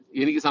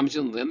എനിക്ക്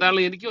സംശയം.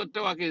 എന്തായാലും എനിക്ക് ഒറ്റ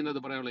വാക്കേ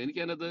ഇതിനകത്ത് പറയാനുള്ളൂ.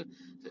 എനിക്ക് അതിനകത്ത്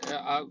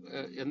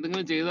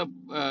എന്തെങ്കിലും ചെയ്ത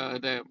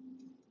മറ്റേ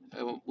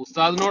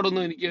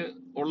ഉസ്താദിനോടൊന്നും എനിക്ക്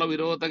ഉള്ള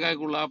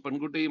വിരോധത്തെക്കാളുള്ള ആ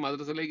പെൺകുട്ടി ഈ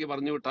മദ്രസയിലേക്ക്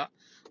പറഞ്ഞു വിട്ട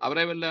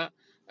അവരെ വല്ല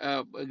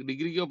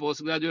ഡിഗ്രിക്കോ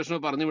പോസ്റ്റ് ഗ്രാജുവേഷനോ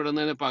പറഞ്ഞു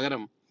വിടുന്നതിന്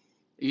പകരം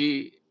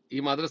ഈ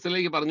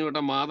മദ്രസയിലേക്ക് പറഞ്ഞു വിട്ട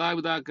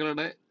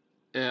മാതാപിതാക്കളുടെ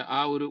ആ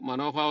ഒരു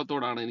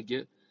മനോഭാവത്തോടാണ് എനിക്ക്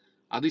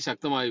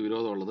അതിശക്തമായ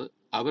വിരോധമുള്ളത്.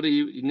 അവർ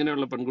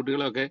ഇങ്ങനെയുള്ള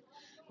പെൺകുട്ടികളെയൊക്കെ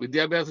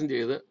വിദ്യാഭ്യാസം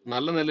ചെയ്ത്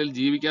നല്ല നിലയിൽ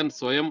ജീവിക്കാൻ,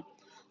 സ്വയം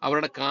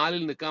അവരുടെ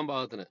കാലിൽ നിൽക്കാൻ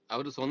പാകത്തിന്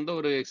അവർ സ്വന്തം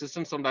ഒരു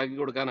എക്സിസ്റ്റൻസ് ഉണ്ടാക്കി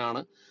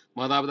കൊടുക്കാനാണ്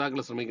മാതാപിതാക്കൾ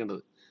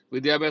ശ്രമിക്കേണ്ടത്.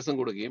 വിദ്യാഭ്യാസം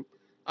കൊടുക്കുകയും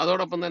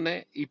അതോടൊപ്പം തന്നെ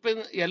ഇപ്പം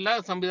എല്ലാ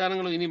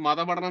സംവിധാനങ്ങളും, ഇനി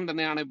മതപഠനം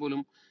തന്നെയാണെങ്കിൽ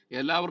പോലും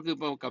എല്ലാവർക്കും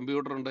ഇപ്പം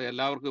കമ്പ്യൂട്ടർ ഉണ്ട്,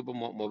 എല്ലാവർക്കും ഇപ്പം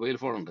മൊബൈൽ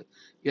ഫോൺ ഉണ്ട്.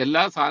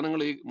 എല്ലാ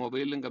സാധനങ്ങളും ഈ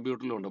മൊബൈലിലും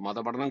കമ്പ്യൂട്ടറിലും ഉണ്ട്.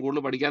 മതപഠനം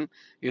കൂടുതൽ പഠിക്കാൻ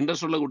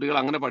ഇൻട്രസ്റ്റ് ഉള്ള കുട്ടികൾ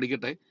അങ്ങനെ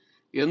പഠിക്കട്ടെ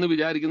എന്ന്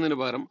വിചാരിക്കുന്നതിന്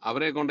പകരം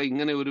അവരെ കൊണ്ട്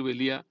ഇങ്ങനെ ഒരു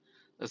വലിയ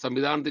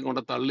സംവിധാനത്തിൽ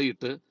കൊണ്ട്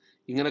തള്ളിയിട്ട്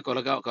ഇങ്ങനെ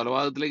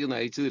കൊലപാതകത്തിലേക്ക്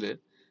നയിച്ചതിൽ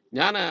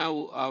ഞാൻ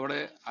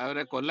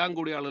അവരെ കൊല്ലാൻ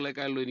കൂടിയ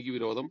ആളുകളെക്കാളും എനിക്ക്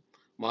വിരോധം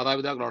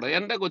മാതാപിതാക്കളോട്.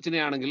 എൻ്റെ കൊച്ചിനെ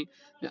ആണെങ്കിൽ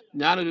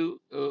ഞാനൊരു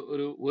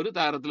ഒരു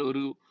താരത്തിൽ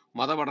ഒരു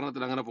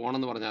മതപഠനത്തിൽ അങ്ങനെ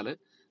പോകണമെന്ന് പറഞ്ഞാൽ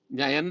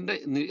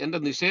എൻ്റെ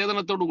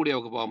നിഷേധനത്തോടു കൂടി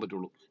അവർക്ക് പോകാൻ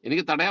പറ്റുള്ളൂ.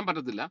 എനിക്ക് തടയാൻ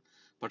പറ്റത്തില്ല,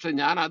 പക്ഷെ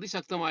ഞാൻ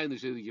അതിശക്തമായി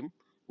നിഷേധിക്കും.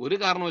 ഒരു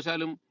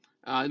കാരണവശാലും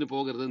അതിന്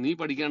പോകരുത്. നീ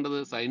പഠിക്കേണ്ടത്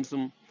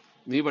സയൻസും,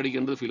 നീ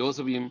പഠിക്കേണ്ടത്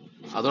ഫിലോസഫിയും,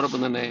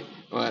 അതോടൊപ്പം തന്നെ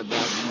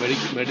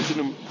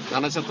മെഡിസിനും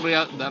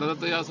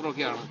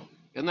ധനതത്വശാസ്ത്രമൊക്കെയാണ്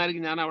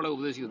എന്നായിരിക്കും ഞാൻ അവളെ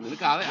ഉപദേശിക്കുന്നത്.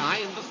 നിനക്ക് ആ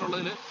ഇൻട്രസ്റ്റ്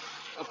ഉള്ളതിൽ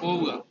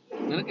പോവുക,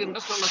 നിനക്ക്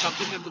ഇൻട്രസ്റ്റ് ഉള്ള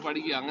സബ്ജക്റ്റ് എടുത്ത്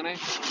പഠിക്കുക. അങ്ങനെ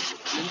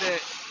നിന്റെ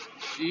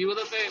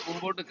ജീവിതത്തെ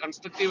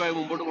കൺസ്ട്രക്റ്റീവായി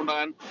മുമ്പോട്ട്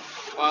കൊണ്ടുപോകാൻ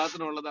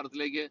പാകത്തിനുള്ള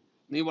തരത്തിലേക്ക്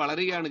നീ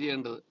വളരുകയാണ്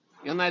ചെയ്യേണ്ടത്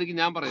എന്നായിരിക്കും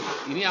ഞാൻ പറയുന്നത്.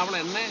 ഇനി അവൾ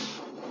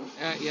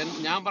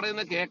ഞാൻ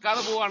പറയുന്നത്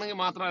കേൾക്കാതെ പോവുകയാണെങ്കിൽ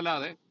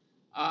മാത്രമല്ലാതെ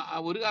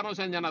ഒരു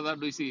കാരണവശാലും ഞാൻ അത്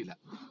അഡ്വൈസ് ചെയ്യില്ല.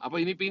 അപ്പൊ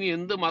ഇനി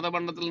എന്ത്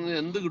മതപഠനത്തിൽ നിന്ന്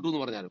എന്ത് കിട്ടുമെന്ന്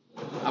പറഞ്ഞാലും,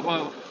 അപ്പൊ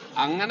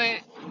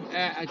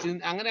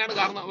അങ്ങനെയാണ്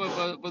കാരണം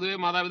പൊതുവെ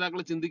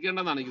മാതാപിതാക്കൾ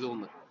ചിന്തിക്കേണ്ടതെന്നാണ് എനിക്ക്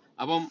തോന്നുന്നത്.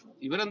 അപ്പം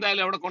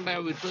ഇവരെന്തായാലും അവിടെ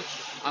വിട്ട്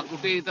ആ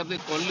കുട്ടിയെ ഈ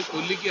തരത്തിൽ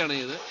കൊല്ലിക്കുകയാണ്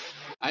ചെയ്ത്.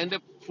 അതിന്റെ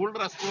full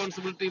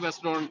responsibility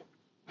west on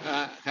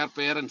her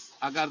parents.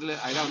 ആ കാര്യത്തിൽ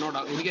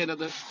എനിക്ക്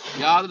അതിനകത്ത്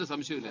യാതൊരു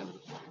സംശയമില്ല.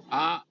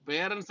 ആ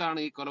പേരൻസ് ആണ്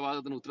ഈ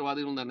കൊലപാതകത്തിന്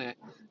ഉത്തരവാദികൾ തന്നെ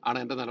ആണ്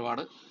എൻ്റെ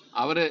നിലപാട്.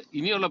 അവര്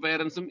ഇനിയുള്ള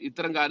പേരൻസും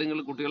ഇത്തരം കാര്യങ്ങൾ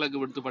കുട്ടികളൊക്കെ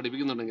എടുത്ത്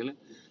പഠിപ്പിക്കുന്നുണ്ടെങ്കിൽ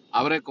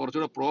അവരെ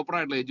കുറച്ചുകൂടെ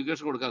പ്രോപ്പറായിട്ടുള്ള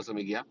എഡ്യൂക്കേഷൻ കൊടുക്കാൻ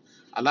ശ്രമിക്കുക.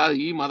 അല്ലാതെ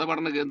ഈ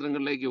മതപഠന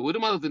കേന്ദ്രങ്ങളിലേക്ക് ഒരു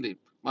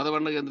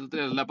മതപഠന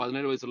കേന്ദ്രത്തിലല്ല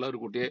 17 വയസ്സുള്ള ഒരു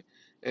കുട്ടിയെ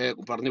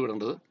പറഞ്ഞു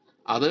വിടേണ്ടത്.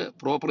 അത്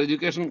പ്രോപ്പർ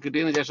എഡ്യൂക്കേഷൻ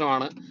കിട്ടിയതിന്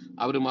ശേഷമാണ്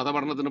അവർ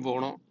മതപഠനത്തിന്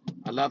പോകണോ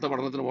അല്ലാത്ത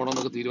പഠനത്തിന് പോകണോ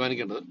എന്നൊക്കെ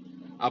തീരുമാനിക്കേണ്ടത്.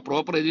 ആ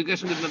പ്രോപ്പർ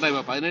എഡ്യൂക്കേഷൻ കിട്ടുന്ന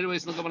ടൈമാണ് 17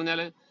 വയസ്സെന്നൊക്കെ പറഞ്ഞാൽ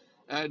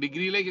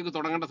ഡിഗ്രിയിലേക്കൊക്കെ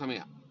തുടങ്ങേണ്ട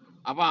സമയമാണ്.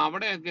 അപ്പൊ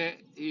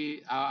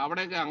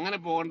അവിടെയൊക്കെ അങ്ങനെ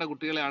പോകേണ്ട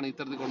കുട്ടികളെയാണ്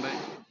ഇത്തരത്തിൽ കൊണ്ട്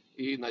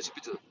ഈ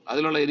നശിപ്പിച്ചത്.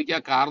 അതിലുള്ള എനിക്ക് ആ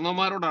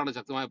കാരണവന്മാരോടാണ്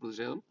ശക്തമായ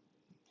പ്രതിഷേധം,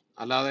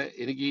 അല്ലാതെ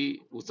എനിക്ക് ഈ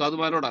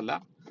ഉസ്താദുമാരോടല്ല.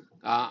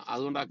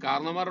 അതുകൊണ്ട് ആ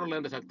കാരണവന്മാരോടുള്ള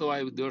എൻ്റെ ശക്തമായ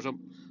വിദ്വേഷം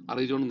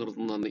അറിയിച്ചുകൊണ്ട്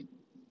നിർത്തുന്നു. നന്ദി.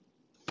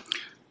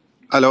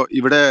 ഹലോ,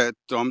 ഇവിടെ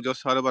ടോം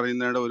ജോസ് സാറ്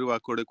പറയുന്നതിന്റെ ഒരു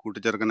വാക്കുകൂടി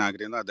കൂട്ടിച്ചേർക്കാൻ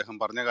ആഗ്രഹിക്കുന്നു. അദ്ദേഹം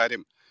പറഞ്ഞ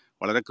കാര്യം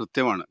വളരെ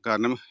കൃത്യമാണ്.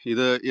 കാരണം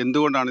ഇത്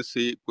എന്തുകൊണ്ടാണ്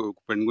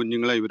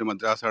പെൺകുഞ്ഞുങ്ങളെ ഇവർ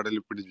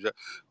മദ്രാസകളിൽ പിടിച്ച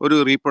ഒരു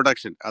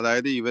റീപ്രൊഡക്ഷൻ,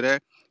 അതായത് ഇവരെ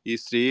ഈ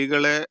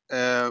സ്ത്രീകളെ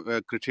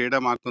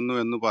കൃഷിയിടമാക്കുന്നു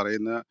എന്ന്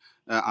പറയുന്ന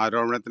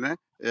ആരോപണത്തിന്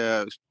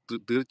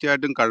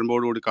തീർച്ചയായിട്ടും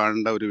കഴമ്പോടുകൂടി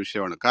കാണേണ്ട ഒരു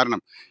വിഷയമാണ്.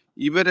 കാരണം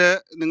ഇവര്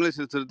നിങ്ങൾ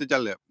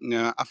ശ്രദ്ധിച്ചാൽ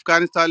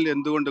അഫ്ഗാനിസ്ഥാനിൽ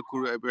എന്തുകൊണ്ട്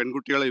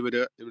പെൺകുട്ടികളെ ഇവർ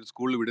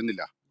സ്കൂളിൽ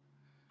വിടുന്നില്ല?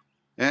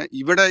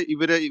 ഇവിടെ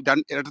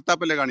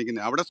ഇരട്ടത്താപ്പല്ലേ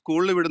കാണിക്കുന്നത്? അവിടെ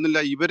സ്കൂളിൽ വിടുന്നില്ല,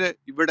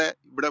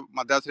 ഇവിടെ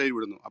മദ്രാസയിൽ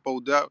വിടുന്നു. അപ്പോൾ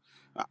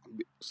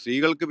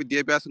സ്ത്രീകൾക്ക്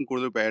വിദ്യാഭ്യാസം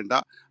കൂടുതൽ വേണ്ട,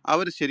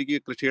 അവർ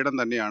ശരിക്കും കൃഷിയിടം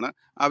തന്നെയാണ്,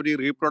 അവർ ഈ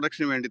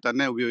റീപ്രൊഡക്ഷന് വേണ്ടി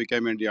തന്നെ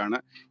ഉപയോഗിക്കാൻ വേണ്ടിയാണ്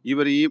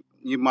ഇവർ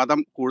ഈ മതം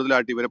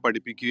കൂടുതലായിട്ട് ഇവരെ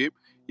പഠിപ്പിക്കുകയും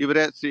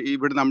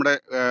ഇവിടെ നമ്മുടെ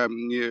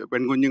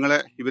പെൺകുഞ്ഞുങ്ങളെ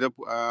ഇവരെ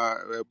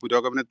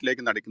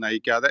പുരോഗമനത്തിലേക്ക്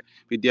നയിക്കാതെ,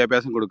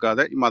 വിദ്യാഭ്യാസം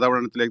കൊടുക്കാതെ ഈ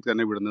മതപഠനത്തിലേക്ക്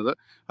തന്നെ വിടുന്നത്.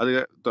 അത്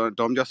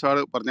ടോം ജോസ് സാർ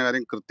പറഞ്ഞ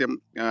കാര്യം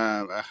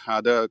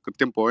അത്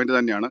കൃത്യം പോയിന്റ്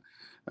തന്നെയാണ്.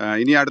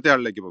 ഇനി അടുത്ത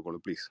ആളിലേക്ക് പോയിക്കോളൂ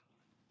പ്ലീസ്.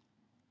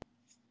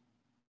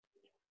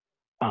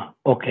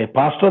 ഓക്കെ,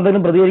 പാസ്റ്റർ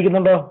എന്തെങ്കിലും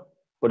പ്രതികരിക്കുന്നുണ്ടോ?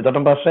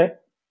 കൊടിത്തോട്ടം പാസ്റ്ററെ,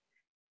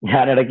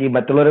 ഞാൻ ഇടയ്ക്ക്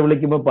മറ്റുള്ളവരെ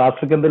വിളിക്കുമ്പോൾ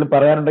പാസ്റ്റർക്ക് എന്തെങ്കിലും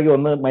പറയാനുണ്ടെങ്കിൽ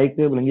ഒന്ന്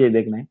മൈക്ക് ബ്ലിങ്ക്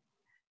ചെയ്തേക്കണേ.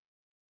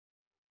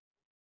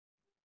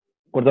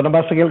 കൊടിത്തോട്ടം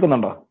പാസ്റ്റർ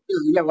കേൾക്കുന്നുണ്ടോ?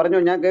 ഇല്ല, പറഞ്ഞു,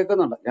 ഞാൻ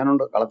കേൾക്കുന്നുണ്ട്,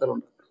 ഞാനുണ്ട്,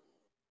 കളത്തിലുണ്ട്.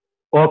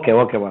 ഓക്കെ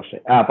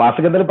പാസ്റ്റർ,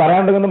 പാസ്റ്റർക്ക് എന്തെങ്കിലും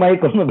പറയാനുണ്ടെങ്കിൽ ഒന്ന്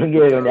മൈക്ക് ഒന്ന് ബ്ലിങ്ക്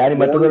ചെയ്തേക്കണം. ഞാൻ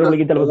മറ്റുള്ളവരെ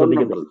വിളിക്കും ചിലപ്പോൾ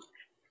ശ്രദ്ധിക്കത്തില്ല.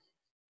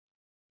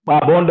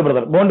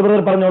 ബോണ്ട്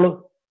ബ്രദർ പറഞ്ഞോളൂ.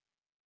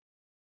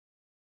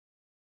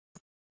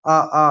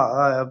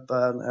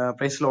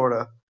 Praise Lord.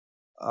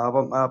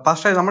 അപ്പം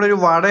പാസ്റ്റർ, നമ്മുടെ ഒരു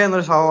വട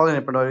എന്നൊരു സഹോദരൻ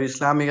ഇപ്പൊ ഒരു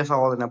ഇസ്ലാമിക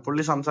സഹോദരൻ,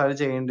 പുള്ളി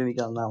സംസാരിച്ച് കഴിഞ്ഞിട്ട്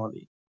എനിക്ക് തന്നാ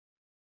മതി.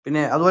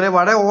 പിന്നെ അതുപോലെ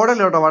വട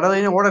ഓടല്ലേ കേട്ടോ, വട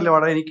കഴിഞ്ഞ് ഓടല്ലേ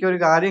വട, എനിക്ക് ഒരു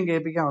കാര്യം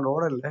കേൾപ്പിക്കാനുണ്ട്.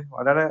 ഓടല്ലേ,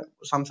 വടയുടെ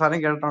സംസാരം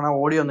കേട്ടിട്ടാണ്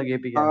ഓഡിയോ ഒന്ന്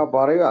കേൾപ്പിക്കാൻ.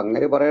 പറയൂ,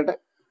 അങ്ങനെ പറയട്ടെ.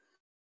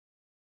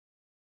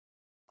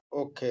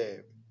 ഓക്കെ,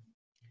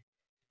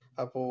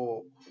 അപ്പോ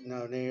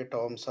ഞാൻ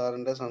ടോം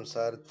സാറിന്റെ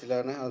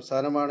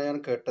അവസാനമാണ് ഞാൻ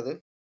കേട്ടത്,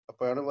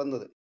 അപ്പോഴാണ്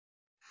വന്നത്.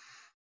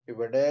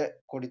 ഇവിടെ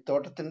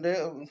കൊടിത്തോട്ടത്തിന്റെ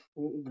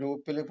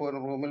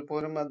റൂമിൽ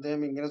പോലും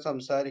അദ്ദേഹം ഇങ്ങനെ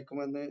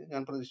സംസാരിക്കുമെന്ന്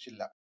ഞാൻ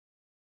പ്രതീക്ഷിച്ചില്ല.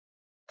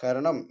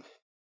 കാരണം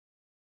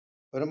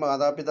ഒരു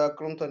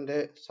മാതാപിതാക്കളും തന്റെ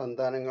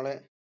സന്താനങ്ങളെ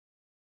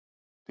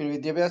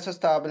വിദ്യാഭ്യാസ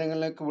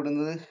സ്ഥാപനങ്ങളിലേക്ക്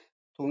വിടുന്നത്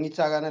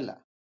തൂങ്ങിച്ചാകാനല്ല,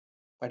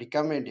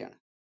 പഠിക്കാൻ വേണ്ടിയാണ്.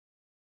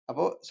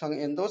 അപ്പോ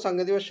എന്തോ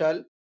സംഗതി വശാൽ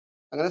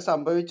അങ്ങനെ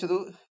സംഭവിച്ചത്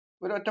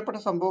ഒരു ഒറ്റപ്പെട്ട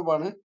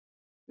സംഭവമാണ്.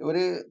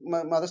 ഒരു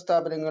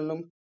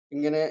മതസ്ഥാപനങ്ങളിലും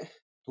ഇങ്ങനെ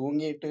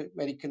തൂങ്ങിയിട്ട്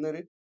മരിക്കുന്ന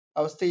ഒരു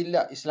അവസ്ഥയില്ല.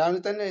 ഇസ്ലാം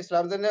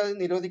തന്നെ അത്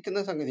നിരോധിക്കുന്ന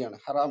സംഗതിയാണ്,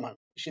 ഹറാമാണ്,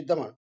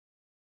 നിഷിദ്ധമാണ്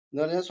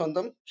എന്ന് പറഞ്ഞാൽ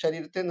സ്വന്തം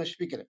ശരീരത്തെ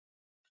നശിപ്പിക്കല്.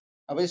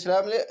 അപ്പൊ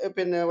ഇസ്ലാമില്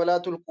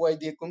വലാത്തുൽ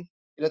ഖുവൈദിയക്കും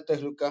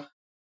ഇലത്തഹ്ലുക്ക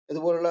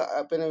ഇതുപോലുള്ള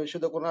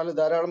വിശുദ്ധ ഖുർആനിൽ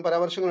ധാരാളം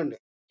പരാമർശങ്ങളുണ്ട്.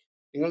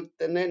 നിങ്ങൾ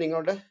തന്നെ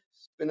നിങ്ങളുടെ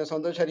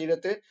സ്വന്തം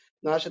ശരീരത്തെ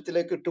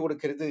നാശത്തിലേക്ക്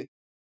ഇട്ടുകൊടുക്കരുത്,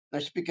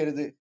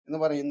 നശിപ്പിക്കരുത് എന്ന്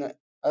പറയുന്ന,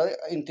 അത്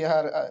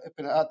ഇന്തിഹാർ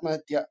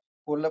ആത്മഹത്യ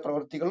പോലുള്ള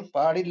പ്രവൃത്തികൾ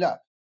പാടില്ല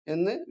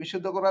എന്ന്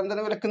വിശുദ്ധ ഖുർആൻ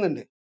തന്നെ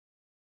വിലക്കുന്നുണ്ട്.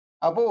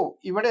 അപ്പോ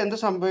ഇവിടെ എന്ത്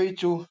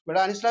സംഭവിച്ചു? ഇവിടെ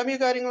അനിസ്ലാമിക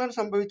കാര്യങ്ങളാണ്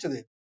സംഭവിച്ചത്.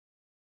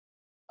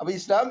 അപ്പൊ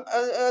ഇസ്ലാം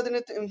അതിന്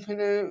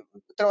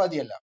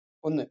ഉത്തരവാദിയല്ല,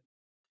 ഒന്ന്.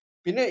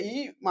 പിന്നെ ഈ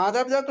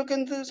മാതാപിതാക്കൾക്ക്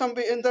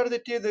എന്താണ്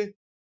തെറ്റിയത്?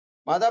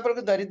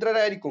 മാതാപിതാക്കൾ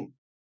ദരിദ്രരായിരിക്കും.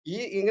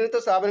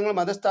 ഇങ്ങനത്തെ സ്ഥാപനങ്ങൾ,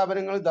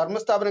 മതസ്ഥാപനങ്ങൾ,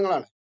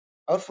 ധർമ്മസ്ഥാപനങ്ങളാണ്.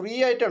 അവർ ഫ്രീ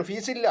ആയിട്ടാണ്,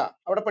 ഫീസ് ഇല്ല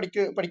അവിടെ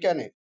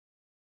പഠിക്കാന്.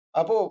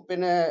 അപ്പോ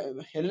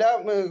എല്ലാം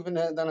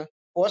എന്താണ്,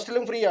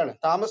 ഹോസ്റ്റലും ഫ്രീ ആണ്,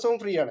 താമസവും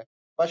ഫ്രീ ആണ്,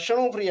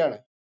 ഭക്ഷണവും ഫ്രീ ആണ്.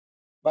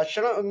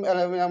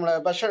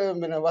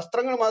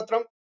 വസ്ത്രങ്ങൾ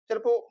മാത്രം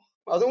ചിലപ്പോ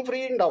അതും ഫ്രീ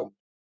ഉണ്ടാവും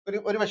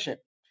ഒരു പക്ഷെ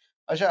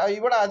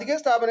ഇവിടെ അധിക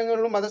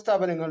സ്ഥാപനങ്ങളിലും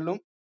മതസ്ഥാപനങ്ങളിലും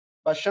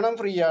ഭക്ഷണം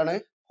ഫ്രീ ആണ്,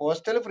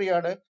 ഹോസ്റ്റൽ ഫ്രീ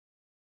ആണ്.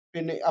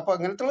 അപ്പൊ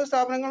അങ്ങനത്തെ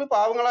സ്ഥാപനങ്ങൾ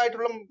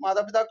പാവങ്ങളായിട്ടുള്ള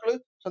മാതാപിതാക്കള്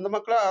സ്വന്തം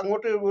മക്കളെ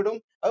അങ്ങോട്ട് വിടും.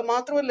 അത്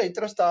മാത്രമല്ല,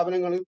 ഇത്തരം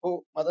സ്ഥാപനങ്ങൾ, ഇപ്പോ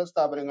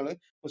മതസ്ഥാപനങ്ങള്,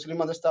 മുസ്ലിം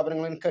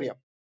മതസ്ഥാപനങ്ങൾ എനിക്കറിയാം,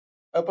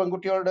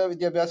 പെൺകുട്ടികളുടെ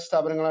വിദ്യാഭ്യാസ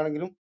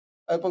സ്ഥാപനങ്ങളാണെങ്കിലും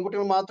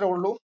പെൺകുട്ടികൾ മാത്രമേ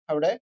ഉള്ളൂ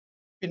അവിടെ.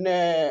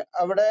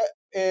 അവിടെ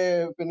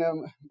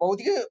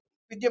ഭൗതിക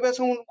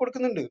വിദ്യാഭ്യാസം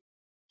കൊടുക്കുന്നുണ്ട്.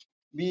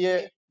 BA,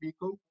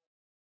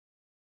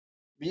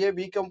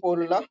 BCom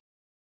പോലുള്ള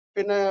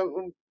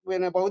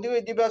ഭൗതിക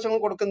വിദ്യാഭ്യാസങ്ങൾ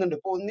കൊടുക്കുന്നുണ്ട്.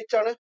 ഇപ്പൊ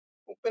ഒന്നിച്ചാണ്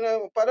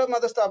പല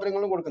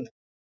മതസ്ഥാപനങ്ങളും കൊടുക്കുന്നത്.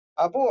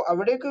 അപ്പോ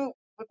അവിടേക്ക്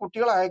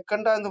കുട്ടികളെ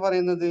അയക്കണ്ട എന്ന്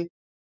പറയുന്നത്,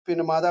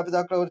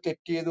 മാതാപിതാക്കൾ അവർ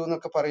തെറ്റ് ചെയ്തു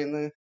എന്നൊക്കെ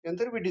പറയുന്നത്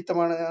എന്തൊരു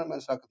വിഡിത്തമാണ് ഞാൻ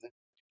മനസ്സിലാക്കുന്നത്.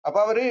 അപ്പൊ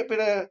അവര്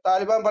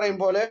താലിബാൻ പറയും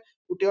പോലെ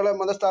കുട്ടികളെ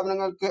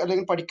മതസ്ഥാപനങ്ങൾക്ക്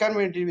അല്ലെങ്കിൽ പഠിക്കാൻ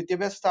വേണ്ടി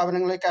വിദ്യാഭ്യാസ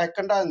സ്ഥാപനങ്ങളിലേക്ക്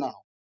അയക്കണ്ട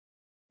എന്നാണോ?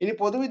 ഇനി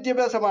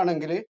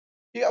പൊതുവിദ്യാഭ്യാസമാണെങ്കിൽ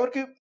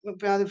അവർക്ക്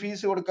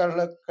ഫീസ്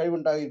കൊടുക്കാനുള്ള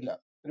കഴിവുണ്ടാകില്ല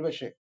ഒരു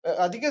പക്ഷേ.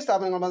 അധിക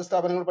സ്ഥാപനങ്ങൾ,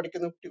 മതസ്ഥാപനങ്ങൾ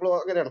പഠിക്കുന്ന കുട്ടികളോ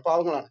അങ്ങനെയാണ്,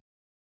 പാവങ്ങളാണ്.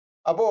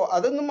 അപ്പോ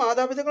അതൊന്നും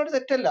മാതാപിതാക്കളുടെ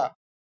തെറ്റല്ല.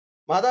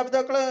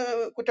 മാതാപിതാക്കളെ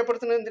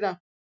കുറ്റപ്പെടുത്തുന്നത് എന്തിനാ?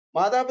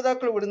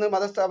 മാതാപിതാക്കൾ വിടുന്നത്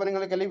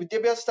മതസ്ഥാപനങ്ങളിലേക്ക് അല്ലെങ്കിൽ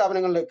വിദ്യാഭ്യാസ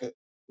സ്ഥാപനങ്ങളിലേക്ക്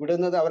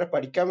വിടുന്നത് അവരെ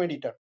പഠിക്കാൻ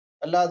വേണ്ടിയിട്ടാണ്,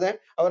 അല്ലാതെ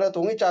അവരെ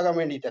തൂങ്ങിച്ചാകാൻ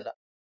വേണ്ടിയിട്ടല്ല.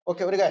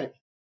 ഓക്കെ, ഒരു കാര്യം.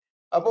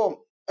 അപ്പോ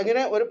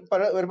അങ്ങനെ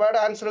ഒരുപാട്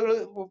ആൻസറുകൾ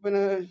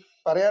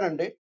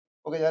പറയാനുണ്ട്.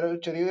 ഓക്കെ,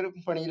 ഞാനൊരു ചെറിയൊരു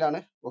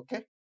പണിയിലാണ്. ഓക്കെ,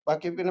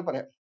 ബാക്കി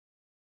പറയാം.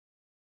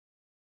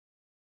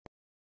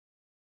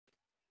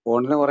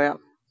 ഫോണിന് പറയാം.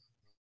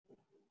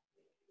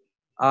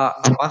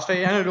 പാസ്റ്റർ,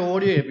 ഞാനൊരു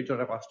ഓഡിയോ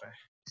കേൾപ്പിച്ചോട്ടെ പാസ്റ്റർ,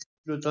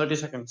 ഒരു 30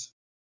 seconds.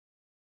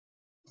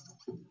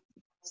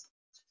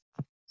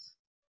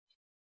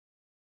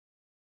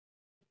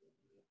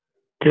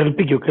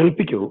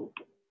 കേൾപ്പിക്കൂ.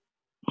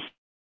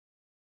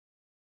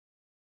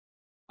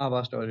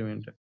 പാസ്റ്റർ ഒരു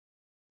മിനിറ്റ്.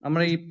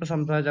 നമ്മൾ ഇപ്പൊ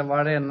സംസാരിച്ച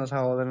വട എന്ന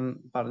സഹോദരൻ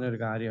പറഞ്ഞൊരു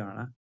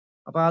കാര്യമാണ്.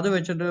 അപ്പൊ അത്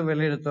വെച്ചിട്ട്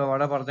വിലയിരുത്തുക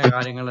വട പറഞ്ഞ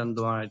കാര്യങ്ങൾ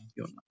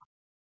എന്തുവായിരിക്കും.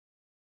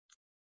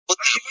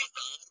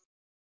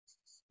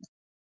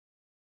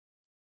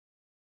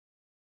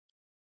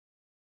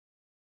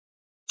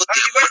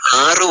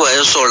 ആറ്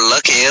വയസ്സുള്ള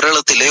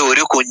കേരളത്തിലെ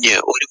ഒരു കുഞ്ഞ്,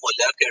 ഒരു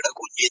മുല്ലാക്കയുടെ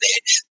കുഞ്ഞിനെ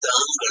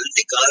താങ്കൾ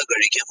നിക്കാഹ്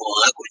കഴിക്കുമോ?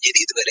 ആ കുഞ്ഞിന്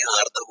ഇതുവരെ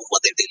ആർത്തവം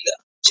വന്നിട്ടില്ല,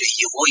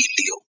 ചെയ്യുമോ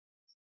ഇല്ലയോ?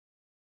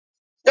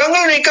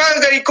 ഞങ്ങൾ നിക്കാഹ്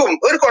കഴിക്കും,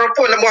 ഒരു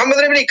കുഴപ്പമില്ല.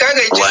 മുഹമ്മദ് നബി നിക്കാഹ്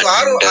കഴിച്ചു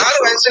 6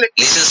 വയസ്സിൽ.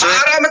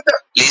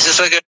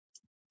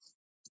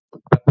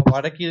 അപ്പൊ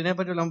വടക്ക് ഇതിനെ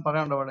പറ്റി വല്ലതും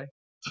പറയാനുണ്ടോ?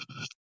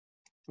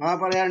 വട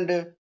പറയാനുണ്ട്,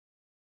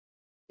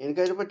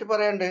 എനിക്കതിനെ പറ്റി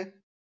പറയാനുണ്ട്.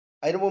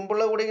 അതിന്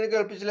മുമ്പുള്ള കൂടി ഇങ്ങനെ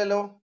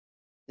കേൾപ്പിച്ചില്ലല്ലോ.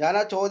 ഞാൻ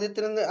ആ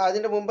ചോദ്യത്തിന്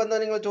അതിന്റെ മുമ്പ് എന്താ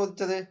നിങ്ങൾ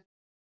ചോദിച്ചത്?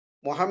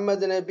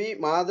 മുഹമ്മദ് നബി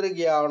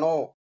മാതൃകയാണോ,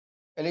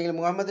 അല്ലെങ്കിൽ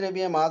മുഹമ്മദ്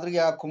നബിയെ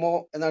മാതൃകയാക്കുമോ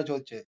എന്നാണ്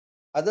ചോദിച്ചത്.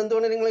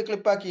 അതെന്തുകൊണ്ട് നിങ്ങൾ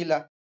ക്ലിപ്പാക്കിയില്ല?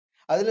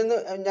 അതിൽ നിന്ന്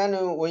ഞാൻ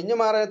ഒഴിഞ്ഞു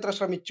മാറാൻ എത്ര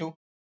ശ്രമിച്ചു.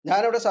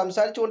 ഞാനിവിടെ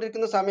സംസാരിച്ചു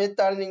കൊണ്ടിരിക്കുന്ന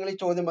സമയത്താണ് നിങ്ങൾ ഈ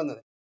ചോദ്യം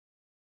വന്നത്.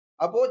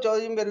 അപ്പോൾ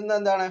ചോദ്യം വരുന്നത്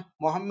എന്താണ്?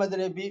 മുഹമ്മദ്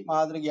നബി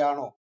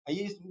മാതൃകയാണോ?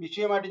 ഈ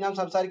വിഷയമായിട്ട് ഞാൻ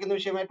സംസാരിക്കുന്ന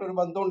വിഷയമായിട്ട് ഒരു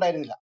ബന്ധം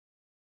ഉണ്ടായിരുന്നില്ല.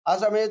 ആ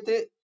സമയത്ത്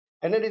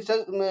എന്നെ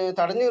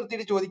തടഞ്ഞു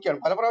നിർത്തിയിട്ട് ചോദിക്കുകയാണ്.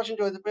 പല പ്രാവശ്യം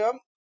ചോദിച്ചപ്പോൾ ഞാൻ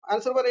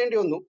ആൻസർ പറയേണ്ടി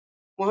വന്നു.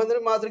 മുഹമ്മദ്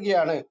നബി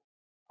മാതൃകയാണ്,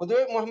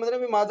 പൊതുവെ മുഹമ്മദ്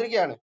നബി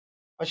മാതൃകയാണ്.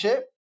 പക്ഷെ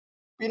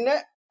പിന്നെ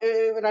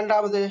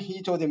രണ്ടാമത് ഈ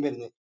ചോദ്യം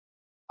വരുന്നത്.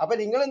 അപ്പൊ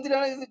നിങ്ങൾ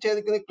എന്തിനാണ് ഇത്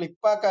ചോദിക്കുന്നത്?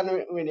 ക്ലിപ്പാക്കാൻ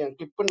വേണ്ടിയാണ്,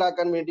 ക്ലിപ്പ്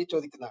ഉണ്ടാക്കാൻ വേണ്ടി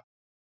ചോദിക്കുന്നതാണ്.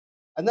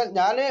 എന്നാൽ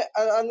ഞാന്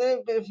അന്ന്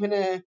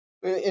പിന്നെ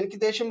എനിക്ക്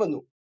ദേഷ്യം വന്നു.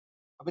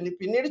 അപ്പൊ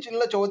പിന്നീട്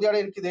ഉള്ള ചോദ്യമാണ്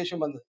എനിക്ക് ദേഷ്യം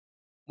വന്നത്.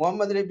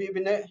 മുഹമ്മദ് നബി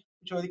പിന്നെ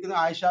ചോദിക്കുന്നത്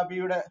ആയിഷ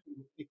ബിയുടെ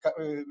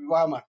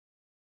വിവാഹമാണ്.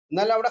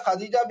 എന്നാൽ അവിടെ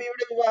ഖദീജ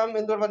ബിയുടെ വിവാഹം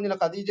എന്തുകൊണ്ട് പറഞ്ഞില്ല?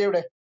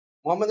 ഖദീജയുടെ,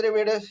 മുഹമ്മദ്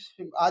നബിയുടെ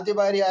ആദ്യ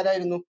ഭാര്യ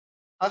ആരായിരുന്നു?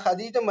 ആ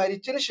ഖദീജ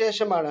മരിച്ചതിന്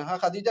ശേഷമാണ്. ആ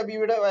ഖദീജ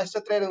ബിയുടെ വയസ്സ്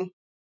എത്രയായിരുന്നു?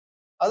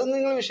 അതൊന്നും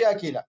നിങ്ങൾ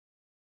വിഷയാക്കിയില്ല.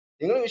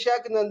 നിങ്ങൾ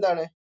വിഷയാക്കുന്നത്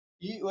എന്താണ്?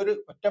 ഈ ഒരു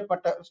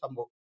ഒറ്റപ്പെട്ട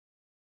സംഭവം.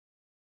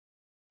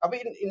 അപ്പൊ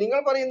നിങ്ങൾ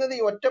പറയുന്നത് ഈ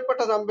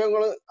ഒറ്റപ്പെട്ട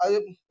സംഭവങ്ങൾ അത്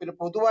പിന്നെ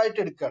പൊതുവായിട്ട്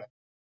എടുക്കുകയാണ്.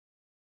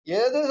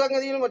 ഏത്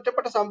സംഗതിയിലും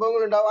ഒറ്റപ്പെട്ട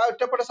സംഭവങ്ങൾ ഉണ്ടാവും. ആ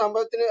ഒറ്റപ്പെട്ട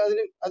സംഭവത്തിന്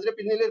അതിന്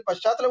പിന്നിൽ ഒരു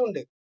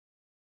പശ്ചാത്തലമുണ്ട്.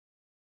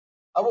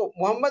 അപ്പൊ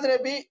മുഹമ്മദ്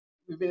നബി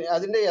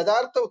അതിന്റെ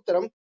യഥാർത്ഥ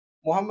ഉത്തരം,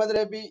 മുഹമ്മദ്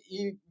നബി ഈ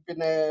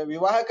പിന്നെ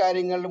വിവാഹ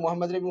കാര്യങ്ങളിൽ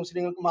മുഹമ്മദ് നബി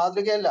മുസ്ലിങ്ങൾക്ക്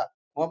മാതൃകയല്ല.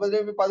 മുഹമ്മദ്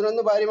നബി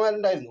 11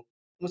 ഭാര്യമാരുണ്ടായിരുന്നു.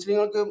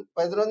 മുസ്ലിങ്ങൾക്ക്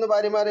 11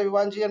 ഭാര്യമാരെ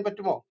വിവാഹം ചെയ്യാൻ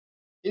പറ്റുമോ?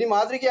 ഇനി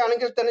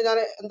മാതൃകയാണെങ്കിൽ തന്നെ ഞാൻ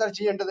എന്താ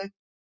ചെയ്യേണ്ടത്?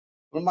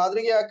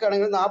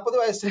 മാതൃകയാക്കുകയാണെങ്കിൽ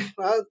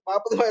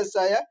 40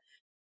 വയസ്സായ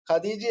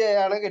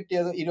ഖദീജയെയാണ്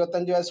കെട്ടിയത്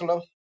 25 വയസ്സുള്ള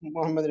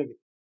മുഹമ്മദ് നബി.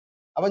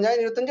 അപ്പൊ ഞാൻ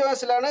 25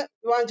 വയസ്സിലാണ്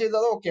വിവാഹം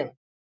ചെയ്തത്, ഓക്കെയാണ്.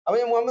 അപ്പൊ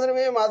ഈ മുഹമ്മദ്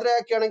നബിയെ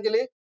മാതൃകയാക്കുകയാണെങ്കിൽ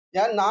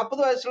ഞാൻ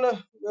 40 വയസ്സുള്ള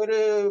ഒരു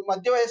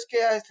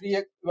മധ്യവയസ്കയായ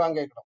സ്ത്രീയെ വിവാഹം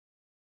കഴിക്കണം.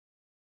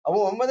 അപ്പൊ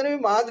മുഹമ്മദ് നബി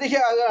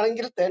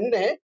മാതൃകയാകുകയാണെങ്കിൽ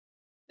തന്നെ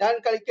ഞാൻ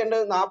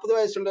കഴിക്കേണ്ടത് 40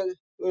 വയസ്സുള്ള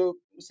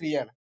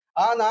സ്ത്രീയാണ്.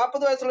 ആ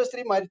 40 വയസ്സുള്ള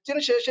സ്ത്രീ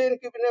മരിച്ചതിന് ശേഷം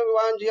എനിക്ക് പിന്നെ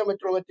വിവാഹം ചെയ്യാൻ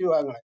പറ്റുള്ളൂ മറ്റു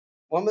വിവാഹങ്ങളെ.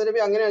 മുഹമ്മദ് നബി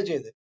അങ്ങനെയാണ്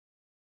ചെയ്തത്.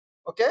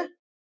 ഓക്കെ,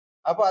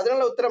 അപ്പൊ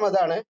അതിനുള്ള ഉത്തരം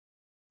അതാണ്.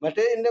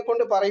 മറ്റേ എന്നെ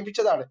കൊണ്ട്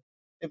പറയിപ്പിച്ചതാണ്.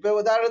 ഇപ്പൊ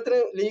ഉദാഹരണത്തിന്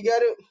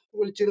ലീഗുകാർ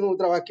വിളിച്ചിരുന്നു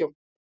മുദ്രാവാക്യം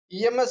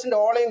EMS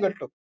ഓളയും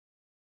കെട്ടും.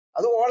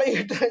 അത് ഓളയും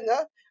കെട്ടു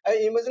കഴിഞ്ഞാൽ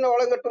EMS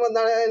ഓളയും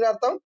കെട്ടുമെന്നാണ് അതിന്റെ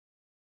അർത്ഥം.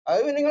 അത്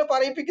നിങ്ങൾ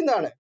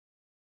പറയിപ്പിക്കുന്നതാണ്.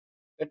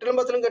 8ലും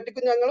 10ലും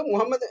കെട്ടിക്കും ഞങ്ങൾ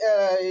മുഹമ്മദ്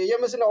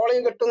EMS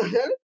ഓളയും കെട്ടും എന്ന്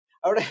പറഞ്ഞാൽ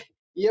അവിടെ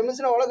EMS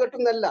ഓള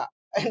കെട്ടുന്നല്ല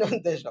അതിന്റെ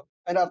ഉദ്ദേശം,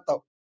 അതിന്റെ അർത്ഥം.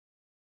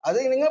 അത്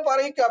നിങ്ങൾ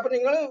പറയിക്കുക. അപ്പൊ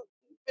നിങ്ങൾ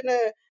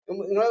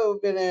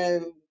പിന്നെ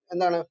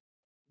എന്താണ്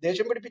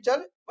ദേഷ്യം പിടിപ്പിച്ചാൽ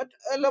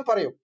എല്ലാം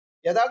പറയും.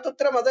 യഥാർത്ഥ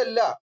ഉത്തരം അതല്ല.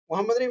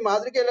 മുഹമ്മദ് നബി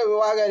മാതൃകയല്ല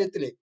വിവാഹ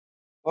കാര്യത്തില്.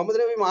 മുഹമ്മദ്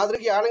നബി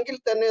മാതൃകയാണെങ്കിൽ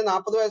തന്നെ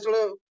 40 വയസ്സുള്ള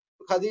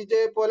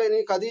ഖദീജയെ പോലെ ഇനി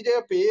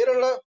ഖദീജയെ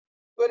പേരുള്ള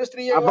ഒരു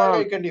സ്ത്രീയെ വിവാഹം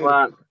കഴിക്കേണ്ടി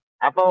വരും.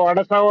 അപ്പൊ വട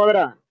സഹോദര,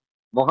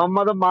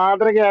 മുഹമ്മദ്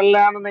മാതൃകയല്ല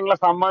എന്ന് നിങ്ങൾ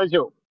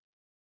സമ്മതിച്ചു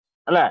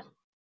അല്ലെ?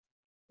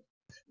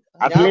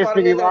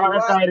 അറ്റ്ലീസ്റ്റ്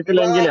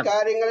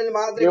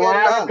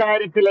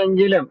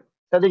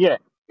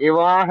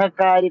വിവാഹ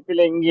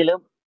കാര്യത്തിലെങ്കിലും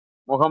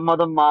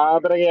മുഹമ്മദ്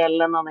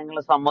മാതൃകയല്ലെന്ന് നിങ്ങൾ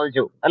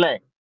സമ്മതിച്ചു അല്ലെ?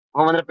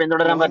 മുഹമ്മദിനെ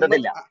പിന്തുടരാൻ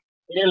പറ്റത്തില്ല,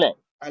 ശരിയല്ലേ?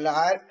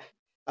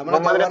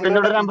 മുഹമ്മദിനെ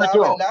പിന്തുടരാൻ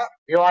പറ്റുമോ?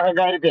 വിവാഹ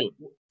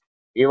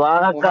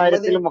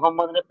കാര്യത്തിൽ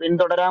മുഹമ്മദിനെ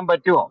പിന്തുടരാൻ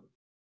പറ്റുമോ?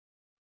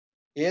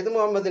 ഏത്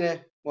മുഹമ്മദിനെ?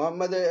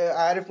 മുഹമ്മദ്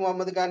ആരിഫ്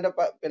മുഹമ്മദ് ഖാന്റെ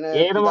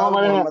ഏത്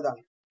മുഹമ്മദിനെ?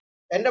 മുഹമ്മദാണ്.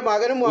 എന്റെ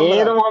മകനും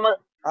ഏത് മുഹമ്മദ്.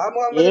 ആ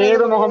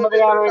ഏത്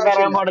മുഹമ്മദിനാണെന്ന് എനിക്ക്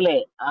അറിയാൻ പാടില്ലേ?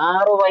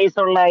 6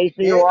 വയസ്സുള്ള ഐഷ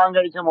വിവാഹം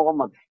കഴിച്ച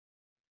മുഹമ്മദ്.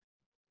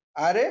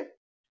 ആര്?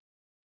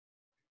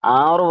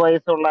 6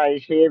 വയസ്സുള്ള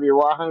ഐഷയെ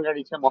വിവാഹം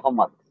കഴിച്ച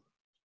മുഹമ്മദ്.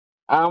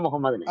 ആ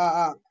മുഹമ്മദിനെ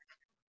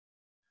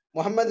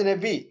മുഹമ്മദ്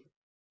നബി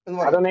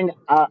അത്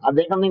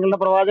അദ്ദേഹം നിങ്ങളുടെ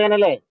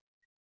പ്രവാചകനല്ലേ?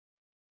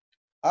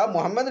 ആ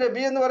മുഹമ്മദ്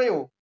നബി എന്ന് പറയൂ.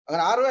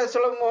 അങ്ങനെ 6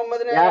 വയസ്സുള്ള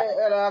മുഹമ്മദിനെ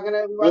അങ്ങനെ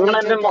നിങ്ങൾ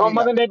എന്റെ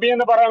മുഹമ്മദ് നബി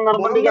എന്ന് പറയാൻ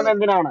നിർബന്ധിക്കുന്നത്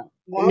എന്തിനാണ്?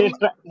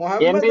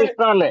 എന്റെ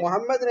ഇഷ്ടമല്ലേ?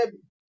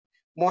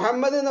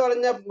 മുഹമ്മദ് എന്ന്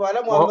പറഞ്ഞ പല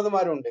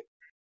മുഹമ്മദ്മാരുണ്ട്.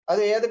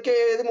 അത് ഏത്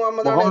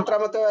മുഹമ്മദാണ്?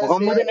 എത്രാമത്തെ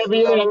മുഹമ്മദ്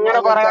നബിയെ എങ്ങനെ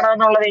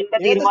പറയണമെന്നുള്ളത് എന്റെ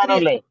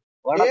തീരുമാനമല്ലേ?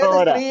 ഏത്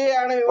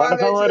സ്ത്രീയെയാണ് വിവാഹം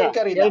കഴിച്ചത്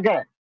എനിക്കറിയില്ല.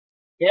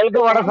 കേൾക്ക്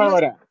വട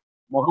സഹോദര,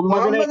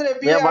 മുഹമ്മദ്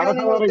നബിയാണ്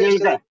നിങ്ങൾ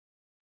ഉദ്ദേശിച്ചത്.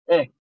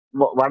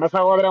 വട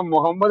സഹോദരൻ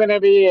മുഹമ്മദ്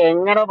നബി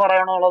എങ്ങനെ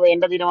പറയണമെന്നുള്ളത്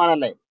എന്റെ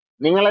തീരുമാനമല്ലേ?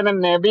 നിങ്ങൾ എന്നെ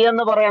നബി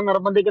എന്ന് പറയാൻ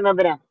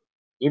നിർബന്ധിക്കുന്നതിനാ?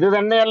 ഇത്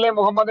തന്നെയല്ലേ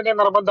മുഹമ്മദിന്റെ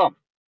നിർബന്ധം?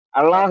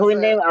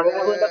 അള്ളാഹുവിന്റെ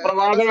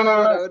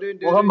പ്രവാചകനാണ്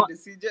മുഹമ്മദ്.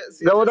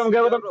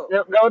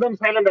 ഗൗതം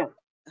സൈലന്റ്.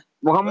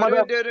 മുഹമ്മദ്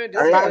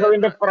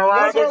അള്ളാഹുവിന്റെ നോ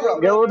പ്രവാചക.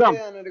 പ്രോബ്ലം.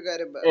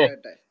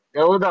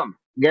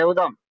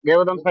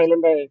 ഗൗതം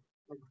സൈലന്റ്.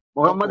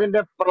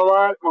 മുഹമ്മദിന്റെ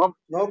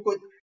നോക്കൂ,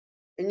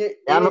 ഇനി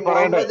ഞാൻ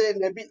പറയട്ടെ, മുഹമ്മദ്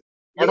നബി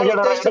നിങ്ങൾ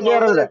ഉദ്ദേശിച്ച ഇടയ്ക്ക് മുഹമ്മദ്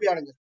കയറരുത്. നബി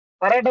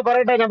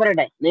ആണെങ്കിൽ ഞാൻ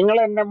പറയട്ടെ. നിങ്ങൾ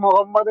എന്നെ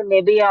മുഹമ്മദ്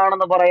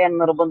നബിയാണെന്ന് പറയാൻ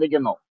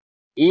നിർബന്ധിക്കുന്നു.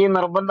 ഈ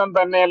നിർബന്ധം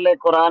തന്നെയല്ലേ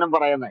ഖുറാനും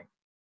പറയുന്നത്,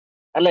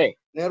 അല്ലേ?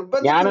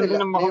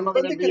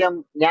 നിർബന്ധിക്കുന്നില്ല,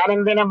 ഞാൻ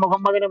എന്തിനാ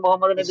മുഹമ്മദ്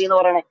നബി എന്ന്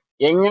പറയണേ?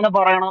 എങ്ങനെ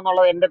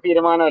പറയണമെന്നുള്ളത് എന്റെ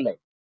തീരുമാനമല്ലേ?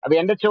 അത്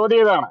എന്റെ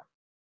ചോദ്യം ഇതാണ്.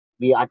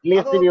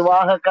 അറ്റ്ലീസ്റ്റ് അതോക്കെ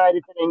വിവാഹ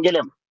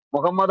കാര്യത്തിലെങ്കിലും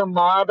മുഹമ്മദ്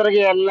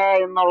മാതൃകയല്ല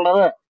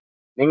എന്നുള്ളത്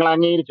നിങ്ങൾ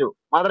അംഗീകരിച്ചു.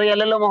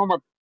 മാതൃകയല്ലല്ലോ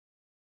മുഹമ്മദ്.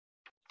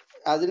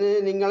 അതിന്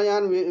നിങ്ങളെ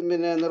ഞാൻ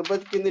പിന്നെ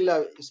നിർബന്ധിക്കുന്നില്ല.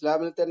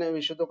 ഇസ്ലാമിൽ തന്നെ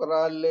വിശുദ്ധ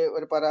ഖുർആനില്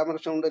ഒരു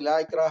പരാമർശമുണ്ട്, ലാ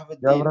ഇക്രാഹ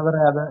ഫിദ്ദീൻ,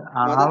 ബ്രദറെ, അത്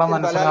ആളെ മതത്തിൽ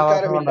മനസ്സിലാവാത്തത്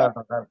ബലാത്കാരമില്ല. കൊണ്ടാണ്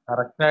കേട്ടോ.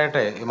 കറക്റ്റ്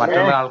ആയിട്ടേ ഈ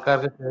മറ്റുള്ള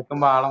ആൾക്കാർക്ക്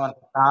കേൾക്കുമ്പോ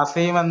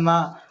കാസിം എന്ന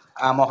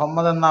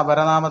മുഹമ്മദ് എന്ന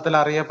അപരനാമത്തിൽ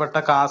അറിയപ്പെട്ട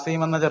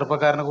കാസിം എന്ന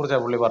ചെറുപ്പക്കാരനെ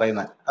കുറിച്ചാണ് പുള്ളി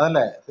പറയുന്നത്,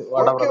 അതല്ലേ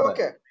വട ഓക്കെ ബ്രദറെ?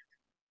 ഓക്കെ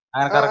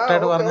അങ്ങനെ ആ കറക്റ്റ്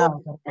ആയിട്ട് ഓക്കെ പറഞ്ഞാൽ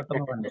ആൾക്കാർ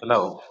പെട്ടെന്ന്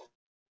മനസ്സിലാവും.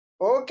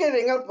 ഓക്കെ,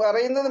 നിങ്ങൾ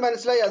പറയുന്നത്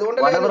മനസ്സിലായി.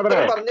 അതുകൊണ്ടല്ലേ ഞാൻ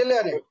ഉത്തരം പറഞ്ഞില്ല.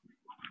 ഞാന്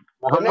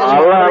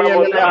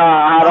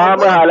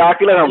ഹറാമ്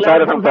ഹലാക്കിലെ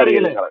സംസാരം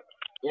സംസാരിക്കില്ല.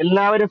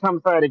 എല്ലാവരും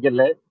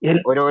സംസാരിക്കല്ലേ?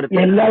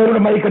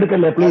 എല്ലാവരുടെ മൈക്ക്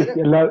എടുക്കല്ലേ പ്ലീസ്.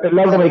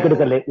 എല്ലാവരുടെ മൈക്ക്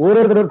എടുക്കല്ലേ,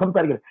 ഓരോരുത്തരും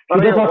സംസാരിക്കല്ലേ.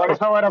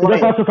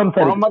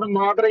 മുഹമ്മദ്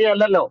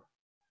മാതൃകയല്ലല്ലോ.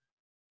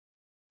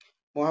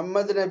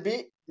 മുഹമ്മദ് നബി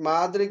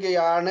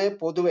മാതൃകയാണ്.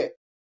 പൊതുവെ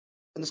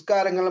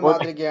നിസ്കാരങ്ങൾ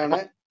മാതൃകയാണ്.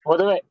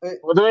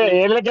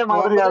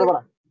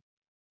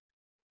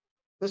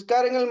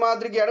 നിസ്കാരങ്ങൾ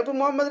മാതൃകയാണ്. ഇപ്പൊ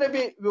മുഹമ്മദ്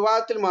നബി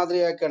വിവാഹത്തിൽ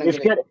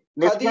മാതൃകയാക്കുകയാണെങ്കിൽ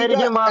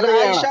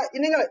ആയിഷ,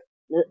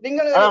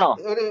 നിങ്ങൾ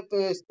ഒരു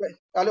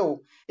ഹലോ,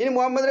 ഇനി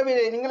മുഹമ്മദ് നബി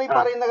നിങ്ങൾ ഈ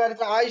പറയുന്ന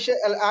കാര്യത്തിൽ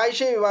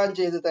ആയിഷയെ വിവാഹം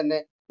ചെയ്ത് തന്നെ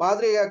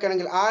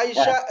മാതൃകയാക്കുകയാണെങ്കിൽ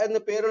ആയിഷ എന്ന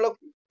പേരുള്ള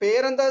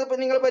പേരെന്താ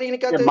നിങ്ങൾ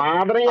പരിഗണിക്കാത്തത്?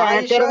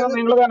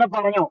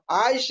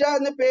 ആയിഷ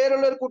എന്ന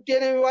പേരുള്ള ഒരു കുട്ടിയെ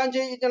വിവാഹം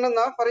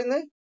ചെയ്യണമെന്നാ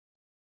പറയുന്നത്?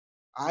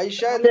 ആയിഷ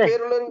എന്ന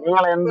പേരുള്ള ഒരു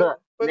വിവാഹം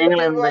ചെയ്യണമെന്നാണ്. നിങ്ങൾ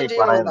വയസ്സ്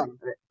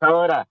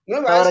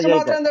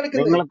മാത്രം എന്താ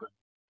എടുക്കുന്നത്?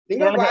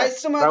 നിങ്ങൾ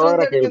വയസ്സ് മാത്രം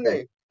എന്താ എടുക്കുന്നത്?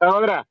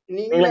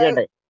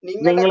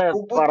 നിങ്ങളുടെ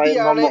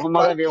കുബുദ്ധിയാണ്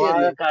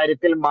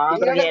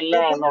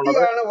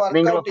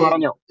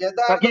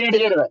വർക്ക്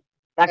ചെയ്യുന്നത്.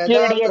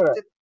 യഥാർത്ഥത്തിൽ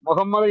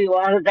മുഹമ്മദ്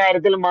വിവാഹ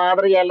കാര്യത്തിൽ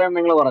മാതൃകയല്ല എന്ന്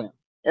നിങ്ങൾ പറഞ്ഞു.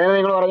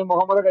 നിങ്ങൾ പറഞ്ഞു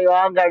മുഹമ്മദ്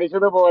വിവാഹം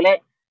കഴിച്ചതുപോലെ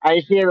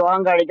ഐഷയെ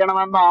വിവാഹം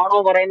കഴിക്കണമെന്നാണോ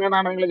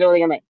പറയുന്നതെന്നാണ് നിങ്ങൾ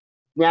ചോദിക്കുന്നത്.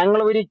 ഞങ്ങൾ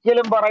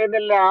ഒരിക്കലും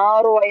പറയുന്നില്ല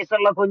 6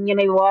 വയസ്സുള്ള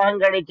കുഞ്ഞിനെ വിവാഹം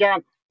കഴിക്കാൻ.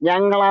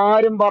 ഞങ്ങൾ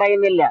ആരും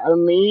പറയുന്നില്ല. അത്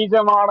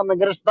നീചമാണ്,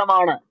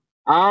 നികൃഷ്ടമാണ്.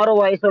 6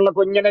 വയസ്സുള്ള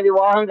കുഞ്ഞിനെ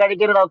വിവാഹം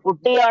കഴിക്കരുത്.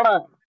 കുട്ടിയാണ്.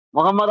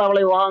 മുഹമ്മദ്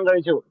അവളെ വിവാഹം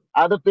കഴിച്ചു.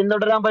 അത്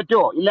പിന്തുടരാൻ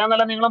പറ്റുമോ?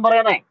 ഇല്ലാന്നല്ല നിങ്ങളും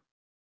പറയുന്നേ.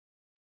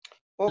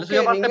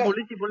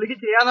 പുള്ളിക്ക്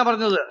ചെയ്യാന്നാ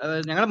പറഞ്ഞത്.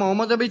 ഞങ്ങൾ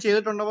മുഹമ്മദ് നബി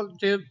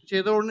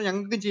ചെയ്തതുകൊണ്ട്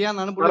ഞങ്ങൾക്ക്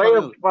ചെയ്യാന്നാണ് പുള്ളി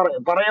പറഞ്ഞത്.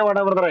 പറയോ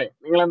ബ്രദറെ,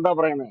 നിങ്ങൾ എന്താ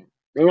പറയുന്നത്?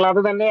 നിങ്ങൾ അത്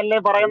തന്നെയല്ലേ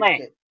പറയുന്നേ?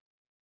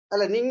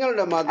 അല്ല,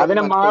 നിങ്ങളുടെ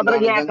അതിനെ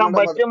മാതൃകയാക്കാൻ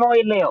പറ്റുമോ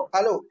ഇല്ലയോ?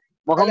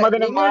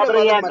 മുഹമ്മദിനെ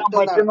മാതൃകയാക്കാൻ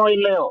പറ്റുമോ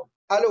ഇല്ലയോ?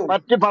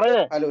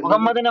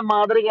 മുഹമ്മദിനെ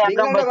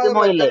മാതൃകയാക്കാൻ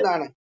പറ്റുമോ ഇല്ലയോ?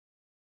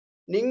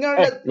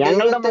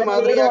 ഞങ്ങളുടെ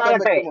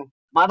മതമാകട്ടെ,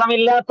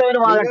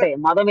 മതമില്ലാത്തവനുമാകട്ടെ,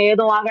 മതം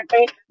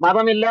ഏതുമാകട്ടെ,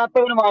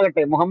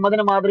 മതമില്ലാത്തവനുമാകട്ടെ,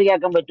 മുഹമ്മദിനെ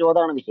മാതൃകയാക്കാൻ പറ്റുമോ?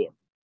 അതാണ് വിഷയം.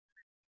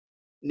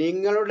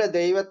 നിങ്ങളുടെ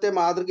ദൈവത്തെ ഇത്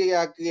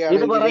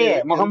മാതൃകയാക്കുകയാണെങ്കിൽ പറയേ,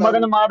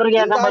 മുഹമ്മദിനെ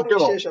മാതൃകയാക്കാൻ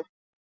പറ്റുമോ?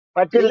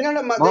 പറ്റില്ല.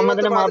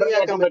 മുഹമ്മദിനെ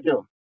മാതൃകയാക്കാൻ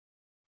പറ്റുമോ?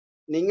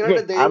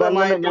 നിങ്ങളുടെ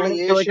അതല്ലല്ലോ ഞാൻ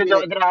ചോദിച്ച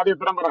ചോദ്യത്തിന് ആദ്യം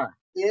ഉത്തരം പറ.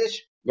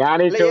 ഞാൻ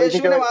ഈ ചോദിച്ച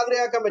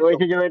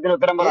ചോദ്യത്തിന്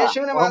ഉത്തരം പറ.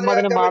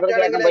 മുഹമ്മദിനെ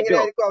മാതൃകയാക്കാൻ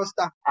പറ്റുമോ?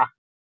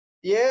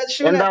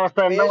 എന്താ അവസ്ഥ?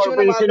 എന്താ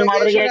കുഴപ്പം? യേശുവിനെ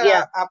മാതൃകയാക്കിയ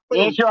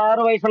യേശു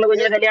 6 വയസ്സുള്ള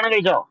കുഞ്ഞിനെ കല്യാണം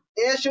കഴിച്ചോ?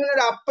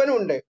 യേശുവിനൊരു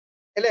അപ്പനുണ്ട്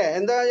അല്ലേ?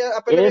 എന്താ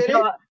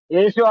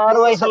യേശു 6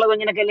 വയസ്സുള്ള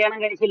കുഞ്ഞിനെ കല്യാണം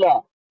കഴിച്ചില്ല.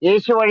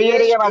 യേശു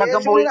വഴിയേറിയ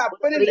നടക്കുമ്പോൾ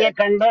സ്ത്രീയെ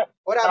കണ്ട്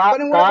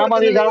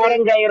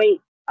കാമവികാരം കയറി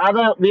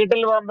അത്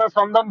വീട്ടിൽ വന്ന്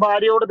സ്വന്തം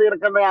ഭാര്യയോട്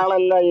തീർക്കേണ്ട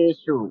ആളല്ല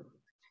യേശു.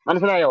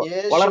 മനസ്സിലായോ?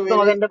 വളർത്തു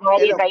മകന്റെ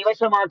ഭാര്യയെ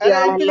കൈവശമാക്കിയ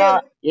ആളല്ല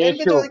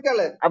യേശു.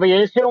 അപ്പൊ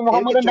യേശു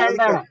മുഹമ്മദിന്റെ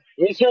അണ്ണാണ്.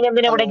 യേശുവിനെ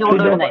എന്തിനാ ഇവിടേക്ക്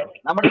കൊണ്ടുവരുന്നത്?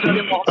 നമ്മുടെ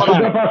ചോദ്യം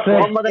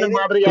മുഹമ്മദിന്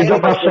മാതൃകയാക്കാൻ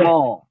പറ്റുമോ?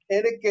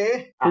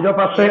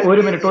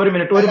 ഒരു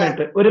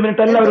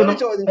മിനിറ്റ് എല്ലാവരും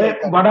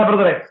വട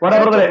ബ്രദറെ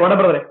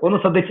ഒന്ന്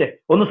ശ്രദ്ധിക്കേ.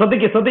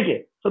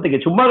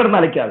 ചുമ്മാ കിടന്ന്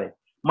അലക്കാതെ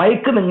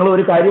മൈക്ക് നിങ്ങൾ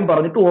ഒരു കാര്യം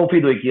പറഞ്ഞിട്ട് ഓഫ്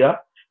ചെയ്ത് വെക്കുക.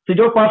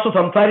 സിജോ പാസ്റ്റർ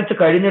സംസാരിച്ച്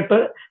കഴിഞ്ഞിട്ട്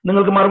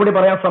നിങ്ങൾക്ക് മറുപടി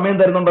പറയാൻ സമയം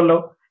തരുന്നുണ്ടല്ലോ.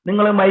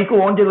 നിങ്ങൾ മൈക്ക്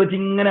ഓൺ ചെയ്ത് വെച്ച്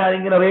ഇങ്ങനെ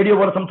റേഡിയോ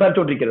പോലെ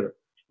സംസാരിച്ചോണ്ടിരിക്കരുത്.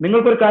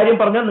 നിങ്ങൾക്കൊരു കാര്യം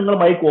പറഞ്ഞാൽ നിങ്ങൾ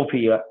മൈക്ക് ഓഫ്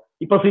ചെയ്യുക.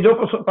 ഇപ്പൊ സിജോ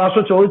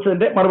പാസ്റ്റർ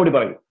ചോദിച്ചതിന്റെ മറുപടി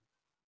പറയും.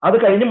 അത്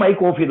കഴിഞ്ഞ്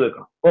മൈക്ക് ഓഫ് ചെയ്ത്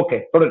വെക്കണം. ഓക്കെ,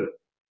 തുടരും.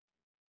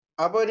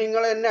 അപ്പൊ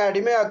നിങ്ങൾ എന്നെ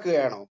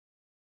അടിമയാക്കുകയാണോ?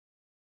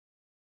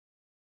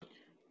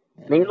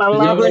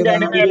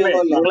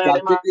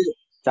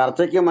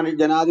 ചർച്ചയ്ക്ക്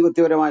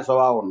ജനാധിപത്യപരമായ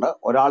സ്വഭാവമുണ്ട്.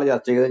 ഒരാൾ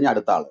ചർച്ച ചെയ്ത് കഴിഞ്ഞാൽ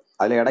അടുത്ത ആള്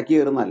അതിൽ ഇടയ്ക്ക്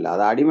കയറുന്നല്ല.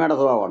 അത് അടിമയുടെ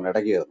സ്വഭാവമാണ്,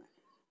 ഇടയ്ക്ക് കയറുന്നത്.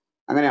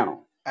 അങ്ങനെയാണോ?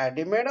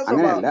 അടിമയുടെ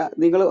അങ്ങനെയല്ല.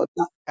 സ്വഭാവം നിങ്ങൾ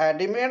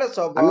അടിമയുടെ അങ്ങ്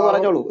സ്വഭാവം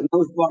പറഞ്ഞോളൂ.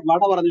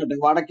 വട പറഞ്ഞോട്ടെ,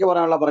 വടക്ക്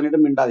പറയാനുള്ള പറഞ്ഞിട്ട്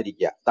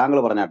മിണ്ടാതിരിക്കുക. താങ്കൾ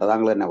പറഞ്ഞാട്ടെ,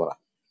 താങ്കൾ തന്നെ പറ.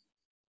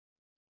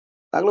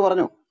 താങ്കൾ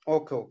പറഞ്ഞോ.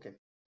 Okay okay.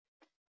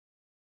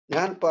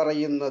 ഞാൻ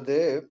പറയുന്നത്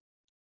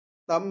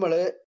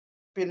നമ്മള്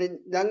പിന്നെ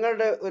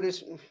ഞങ്ങളുടെ ഒരു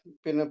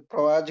പിന്നെ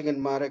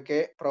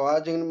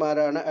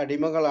പ്രവാചകന്മാരാണ്,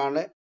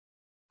 അടിമകളാണ്,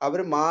 അവർ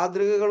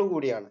മാതൃകകൾ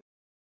കൂടിയാണ്.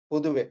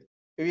 പൊതുവെ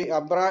ഈ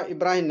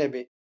ഇബ്രാഹിം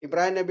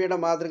നബിയുടെ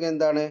മാതൃക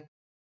എന്താണ്?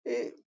 ഈ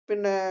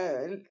പിന്നെ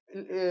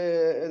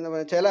എന്താ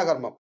പറയുക,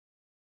 ചേലാകർമ്മം,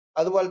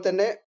 അതുപോലെ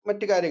തന്നെ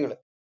മറ്റു കാര്യങ്ങൾ.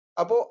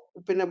 അപ്പോ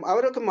പിന്നെ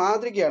അവരൊക്കെ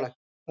മാതൃകയാണ്.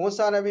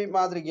 മൂസാ നബി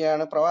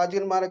മാതൃകയാണ്,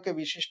 പ്രവാചകന്മാരൊക്കെ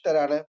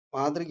വിശിഷ്ടരാണ്,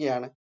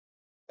 മാതൃകയാണ്.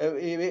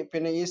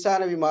 പിന്നെ ഈസാ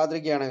നബി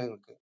മാതൃകയാണ്,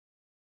 ഞങ്ങൾക്ക്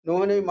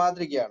നൂഹ് നബി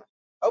മാതൃകയാണ്.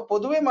 അത്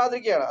പൊതുവെ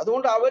മാതൃകയാണ്.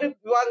 അതുകൊണ്ട് അവർ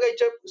വിവാഹം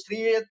കഴിച്ച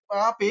സ്ത്രീയെ,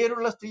 ആ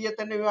പേരുള്ള സ്ത്രീയെ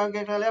തന്നെ വിവാഹം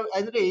കഴിച്ചാൽ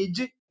അതിന്റെ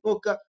ഏജ്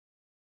നോക്കുക.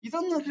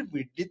 ഇതൊന്നും ഒരു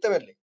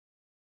വിഡിത്തമല്ലേ?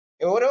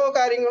 ഓരോ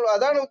കാര്യങ്ങളും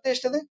അതാണ്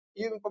ഉദ്ദേശിച്ചത്.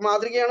 ഈ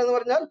മാതൃകയാണെന്ന്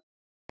പറഞ്ഞാൽ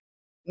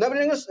എന്നാ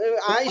പിന്നെ നിങ്ങൾ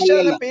ആയിഷ എന്ന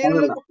അല്ലല്ല,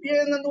 പേരുള്ള അതല്ല, കുട്ടിയെ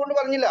എന്തുകൊണ്ട്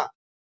പറഞ്ഞില്ല?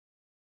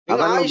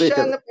 നിങ്ങൾ അതല്ല ആയിഷ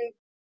ഉദ്ദേശിച്ചത്. എന്ന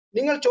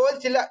നിങ്ങൾ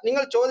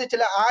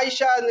ചോദിച്ചില്ല ആയിഷ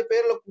എന്ന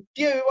പേരുള്ള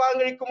കുട്ടിയെ വിവാഹം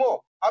കഴിക്കുമോ,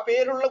 ആ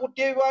പേരുള്ള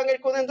കുട്ടിയെ വിവാഹം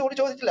കഴിക്കുമോ എന്ന് എന്തുകൊണ്ട്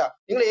ചോദിച്ചില്ല?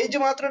 നിങ്ങൾ ഏജ്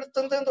മാത്രം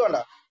എടുത്തത് എന്തുകൊണ്ട?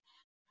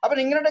 അപ്പൊ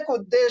നിങ്ങളുടെയൊക്കെ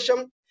ഉദ്ദേശം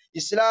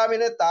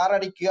ഇസ്ലാമിനെ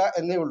താറടിക്കുക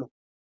എന്നേ ഉള്ളൂ,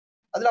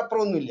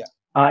 അതിലപ്പുറമൊന്നുമില്ല.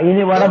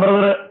 ഇനി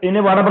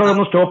വട ബ്രദർ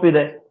ഒന്ന് സ്റ്റോപ്പ്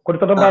ചെയ്തേ.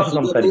 കൊടുത്തോട്ടം പാസ് സിജോ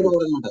ബ്രദർ സംസാരിക്കും.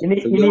 പറഞ്ഞോട്ടെ, ഇനി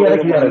സിജോ ബ്രദർ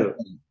ഇടയ്ക്ക് കയറരുത്.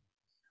 പറഞ്ഞോട്ടെ.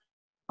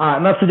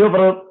 എന്നാ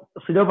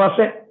സിജോ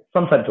പാസ്റ്റേ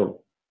സംസാരിച്ചോളൂ.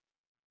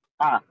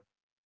 ആ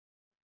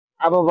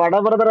അപ്പൊ വട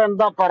ബ്രദർ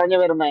എന്താ പറഞ്ഞു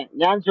വരുന്നത്?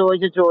 ഞാൻ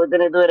ചോദിച്ച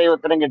ചോദ്യത്തിന് ഇതുവരെ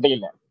ഉത്തരം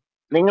കിട്ടിയില്ല.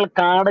 നിങ്ങൾ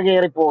കാട്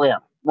കയറി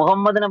പോവുകയാണ്.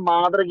 മുഹമ്മദിനെ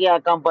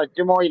മാതൃകയാക്കാൻ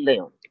പറ്റുമോ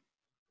ഇല്ലയോ?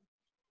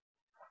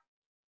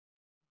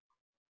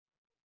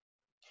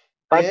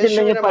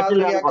 പറ്റില്ലെങ്കിൽ യേശുവിനെ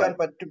പറ്റില്ല എന്ന് മാതൃകയാക്കാൻ പറയും.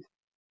 പറ്റും.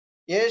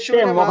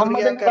 യേശുവിനെ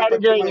മുഹമ്മദിന്റെ മാതൃകയാക്കാൻ കാര്യം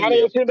പറ്റുമോ ഞാൻ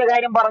ഇല്ലയോ? യേശുവിന്റെ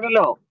കാര്യം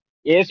പറഞ്ഞല്ലോ.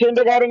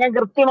 യേശുവിന്റെ കാര്യം ഞാൻ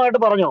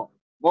കൃത്യമായിട്ട് പറഞ്ഞു.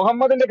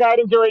 മുഹമ്മദിന്റെ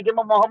കാര്യം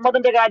ചോദിക്കുമ്പോൾ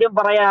മുഹമ്മദിന്റെ കാര്യം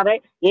പറയാതെ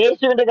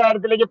യേശുവിന്റെ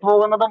കാര്യത്തിലേക്ക്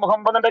പോകുന്നത്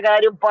മുഹമ്മദിന്റെ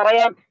കാര്യം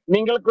പറയാൻ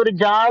നിങ്ങൾക്കൊരു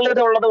ജാള്യത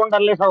ഉള്ളത്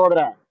കൊണ്ടല്ലേ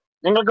സഹോദര?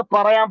 നിങ്ങൾക്ക്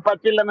പറയാൻ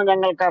പറ്റില്ലെന്ന്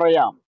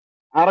ഞങ്ങൾക്കറിയാം.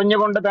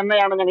 അറിഞ്ഞുകൊണ്ട്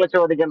തന്നെയാണ് ഞങ്ങൾ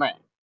ചോദിക്കുന്നത്.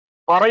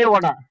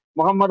 പറയൂട,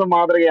 മുഹമ്മദ്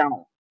മാതൃകയാണോ?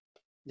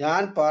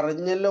 ഞാൻ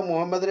പറഞ്ഞല്ലോ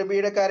മുഹമ്മദ്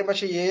നബിയുടെ കാര്യം,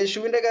 പക്ഷെ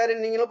യേശുവിന്റെ കാര്യം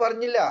നിങ്ങൾ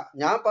പറഞ്ഞില്ല.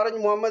 ഞാൻ പറഞ്ഞു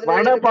മുഹമ്മദ് വട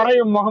നബിയുടെ കാര്യം.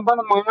 പറയും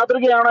മുഹമ്മദ്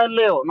മാതൃകയാണോ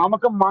അല്ലയോ?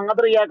 നമുക്ക്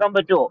മാതൃകയാക്കാൻ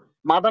പറ്റുമോ?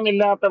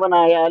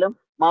 മതമില്ലാത്തവനായാലും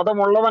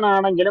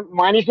മതമുള്ളവനാണെങ്കിലും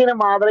മനുഷ്യന്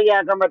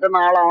മാതൃകയാക്കാൻ പറ്റുന്ന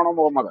ആളാണോ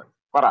മുഹമ്മദ്?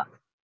 പറ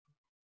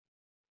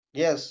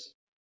യെസ്.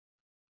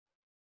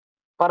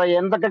 പറ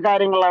എന്തൊക്കെ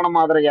കാര്യങ്ങളാണ്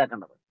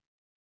മാതൃകയാക്കേണ്ടത്?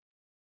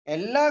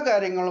 എല്ലാ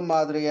കാര്യങ്ങളും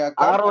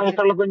മാതൃകയാക്കാം. 6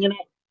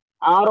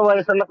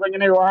 വയസ്സുള്ള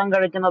കുഞ്ഞിനെ വിവാഹം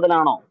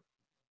കഴിക്കുന്നതിലാണോ?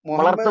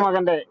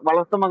 മുഹമ്മദ്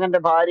വളർത്തുമകന്റെ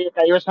ഭാര്യയെ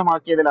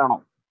കൈവശമാക്കിയതിലാണോ?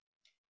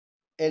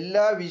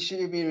 എല്ലാ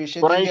കുറേശ്ശികളെ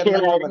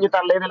വിശദീകരണങ്ങളും അരിഞ്ഞു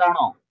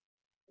തള്ളിയതിലാണോ?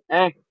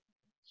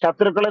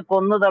 ശത്രുക്കളെ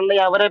കൊന്നു തള്ളി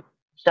അവരെ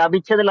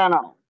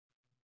ശപിച്ചതിലാണോ?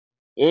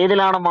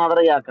 ഏതിലാണ്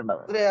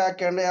മാതൃകയാക്കേണ്ടത്?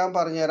 മാതൃകയാക്കേണ്ട ഞാൻ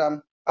പറഞ്ഞുതരാം.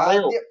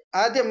 പറയൂ.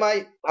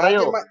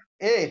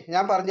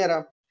 ഞാൻ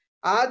പറഞ്ഞുതരാം.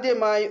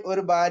 ആദ്യമായി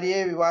ഒരു ഭാര്യയെ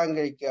വിവാഹം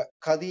കഴിക്കുക,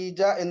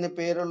 ഖദീജ എന്ന്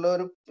പേരുള്ള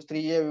ഒരു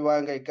സ്ത്രീയെ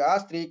വിവാഹം കഴിക്കുക. ആ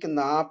സ്ത്രീക്ക്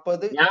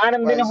 40 ഞാൻ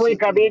എന്തിനു പോയി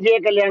ഖദീജയെ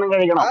കല്യാണം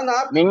കഴിക്കണം? ആ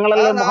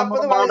നിങ്ങളല്ലേ 40 മുഹമ്മദ്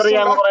വയസ്സുള്ള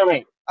മാതൃകയാണെന്ന് പറയുന്നേ.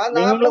 ആ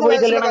നിങ്ങൾ 40 പോയി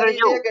വയസ്സുള്ള കല്യാണം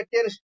കഴിക്കൂ. ഖദീജയെ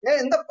കെട്ടിയതിന്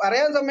എന്താ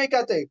പറയാൻ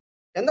സമ്മതിക്കാത്തേ?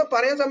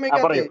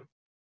 പറയൂ.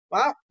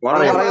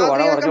 ഞാൻ പറയൂ, വട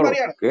മാതൃകയാക്കാൻ പറഞ്ഞോളൂ,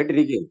 പറയാണ്.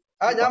 കേട്ടിരിക്കും.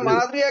 ഞാൻ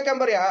മാതൃകയാക്കാൻ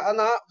പറയാ.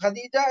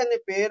 ഖദീജ എന്ന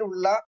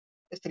പേരുള്ള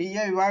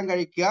സ്ത്രീയെ വിവാഹം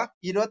കഴിക്കുക.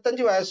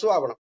 25 വയസ്സും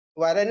ആവണം.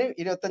 വരന്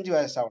 25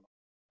 വയസ്സാവണം.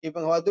 ഇപ്പൊ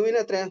വധുവിന്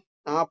എത്രയാണ്?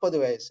 40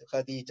 വയസ്സ്.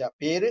 ഖദീജ,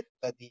 പേര്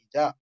ഖദീജ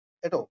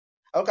കേട്ടോ.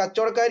 അവൾ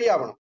കച്ചവടക്കാരി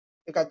ആവണം.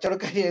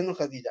 കച്ചവടക്കാരിയായിരുന്നു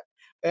ഖദീജ.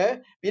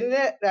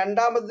 പിന്നെ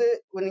രണ്ടാമത്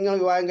നിങ്ങൾ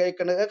വിവാഹം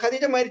കഴിക്കേണ്ടത്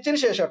ഖദീജ മരിച്ചതിന്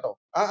ശേഷം കേട്ടോ.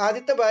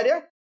 ആദ്യത്തെ ഭാര്യ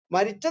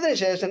മരിച്ചതിന്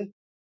ശേഷം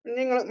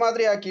നിങ്ങൾ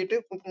മാതൃകയാക്കിയിട്ട്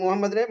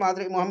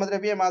മുഹമ്മദ്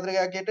നബിയെ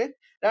മാതൃകയാക്കിയിട്ട്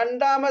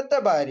രണ്ടാമത്തെ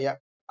ഭാര്യ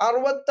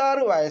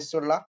 66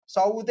 വയസ്സുള്ള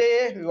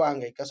സൗദയെ വിവാഹം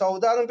കഴിക്കുക.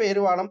 സൗദ എന്ന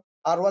പേര് വേണം.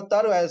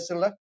 66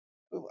 വയസ്സുള്ള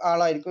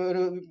ആളായിരിക്കും.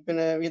 ഒരു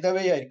പിന്നെ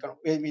വിധവയായിരിക്കണം.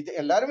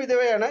 എല്ലാവരും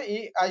വിധവയാണ്, ഈ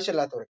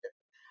ആവശ്യമില്ലാത്തവരൊക്കെ.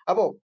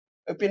 അപ്പോ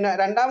പിന്നെ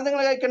രണ്ടാമത്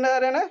നിങ്ങൾ കഴിക്കേണ്ടത്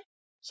ആരാണ്?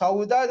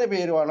 സൗദ എന്ന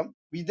പേര് വേണം,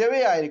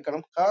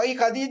 വിധവയായിരിക്കണം. ഈ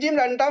ഖദീജയും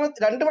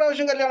 2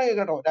 പ്രാവശ്യം കല്യാണം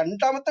കഴിക്കട്ടോ.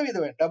 രണ്ടാമത്തെ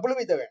വിധവയാണ്, ഡബിൾ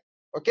വിധവയാണ്.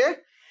 ഓക്കെ.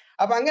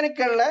 അപ്പൊ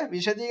അങ്ങനെയൊക്കെയുള്ള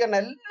വിശദീകരണം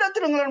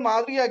എല്ലാത്തിനും നിങ്ങൾ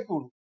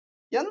മാതൃകയാക്കിക്കോളൂ.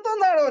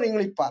 എന്തെന്നാണോ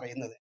നിങ്ങൾ ഈ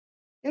പറയുന്നത്?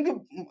 നിങ്ങൾക്ക്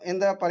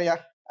എന്താ പറയാ,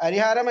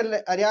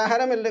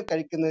 അരിയാഹാരമല്ലേ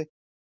കഴിക്കുന്നത്?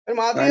 ഒരു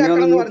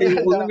മാതൃകയാക്കണം എന്ന് പറഞ്ഞാൽ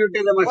എന്താണ്?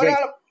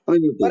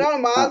 ഒരാൾ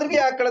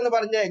മാതൃകയാക്കണം എന്ന്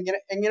പറഞ്ഞാൽ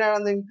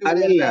എങ്ങനെയാണെന്ന് നിങ്ങൾക്ക്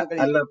വിലയിരുത്താൻ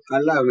കഴിയും?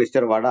 അല്ല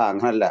മിസ്റ്റർ വട,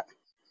 അങ്ങനല്ല.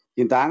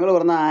 ഈ താങ്കൾ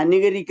പറഞ്ഞ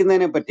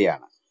അനുകരിക്കുന്നതിനെ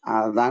പറ്റിയാണ്.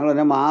 താങ്കൾ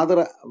തന്നെ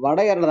വട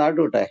കയറേണ്ട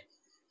നാട്ടു വിട്ടെ,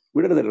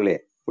 വിടരുത് പുള്ളിയെ.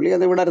 പുള്ളി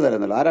അത്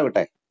വിടരുതായിരുന്നല്ലോ. ആരാ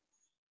വിട്ടെ?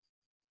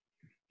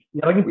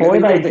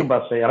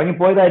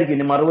 ഇറങ്ങിപ്പോയതായിരിക്കും.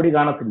 ഇനി മറുപടി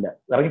കാണത്തില്ല.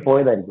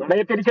 ഇറങ്ങിപ്പോയതായിരിക്കും.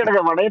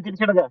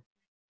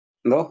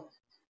 എന്തോ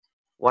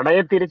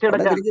വടയെ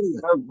തിരിച്ചെടുക്കാം.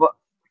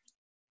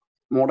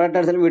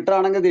 മോഡറേറ്റേഴ്സിൽ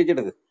വിട്ടാണെങ്കിൽ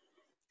തിരിച്ചെടുക്ക്.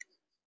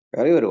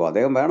 കയറി വരുമോ?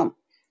 അദ്ദേഹം വേണം.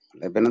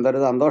 അല്ലെ പിന്നെന്താ ഒരു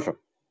സന്തോഷം.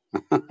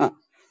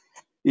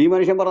 ഈ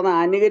മനുഷ്യൻ പറഞ്ഞ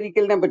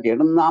അനുകരിക്കലിനെ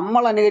പറ്റിയാണ്.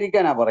 നമ്മൾ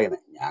അനുകരിക്കാനാ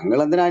പറയുന്നത്. ഞങ്ങൾ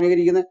എന്തിനാ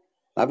അനുകരിക്കുന്നത്?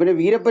 ആ പിന്നെ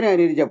വീരപ്പനെ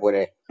അനുകരിച്ചാൽ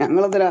പോരെ?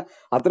 ഞങ്ങളെന്തിനാ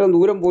അത്രയും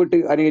ദൂരം പോയിട്ട്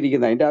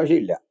അനുകരിക്കുന്നത്? അതിന്റെ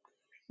ആവശ്യമില്ല.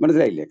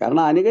 മനസ്സിലായില്ലേ?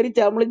 കാരണം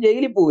അനുകരിച്ചാൽ നമ്മൾ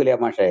ജയിലിൽ പോകില്ലേ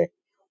മാഷേ?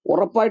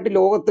 ഉറപ്പായിട്ട്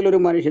ലോകത്തിലൊരു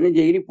മനുഷ്യന്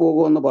ജയിലിൽ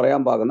പോകുമെന്ന്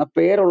പറയാൻ പാകുന്ന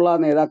പേരുള്ള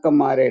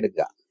നേതാക്കന്മാരെ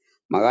എടുക്കുക.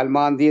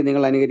 മഹാത്മാഗാന്ധിയെ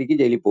നിങ്ങൾ അനുകരിക്ക്,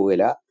 ജയിലിൽ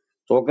പോകില്ല.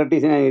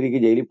 സോക്രട്ടീസിനെ അനുകരിക്ക്,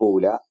 ജയിലിൽ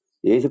പോകില്ല.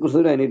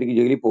 യേശുക്രിസ്തുവിനെ അനുകരിക്ക്,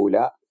 ജയിലിൽ പോകില്ല.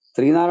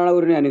 ശ്രീനാരായണ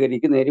ഗുരുവിനെ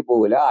അനുകരിക്ക്, നേരിൽ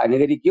പോകില്ല.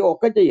 അനുകരിക്കുകയോ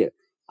ഒക്കെ ചെയ്യുക.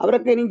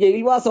 അവരൊക്കെ ഇനി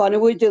ജയിൽവാസം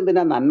അനുഭവിച്ചത്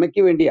എന്തിനാ?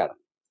 നന്മയ്ക്ക് വേണ്ടിയാണ്.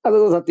 അത്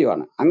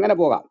സത്യമാണ്. അങ്ങനെ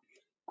പോകാം.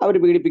 അവർ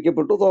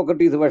പീഡിപ്പിക്കപ്പെട്ടു,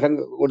 സോക്രട്ടീസ് വിഷം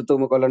കൊടുത്തു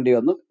കൊല്ലേണ്ടി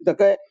വന്നു.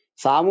 ഇതൊക്കെ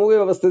സാമൂഹ്യ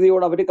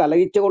വ്യവസ്ഥിതിയോട് അവർ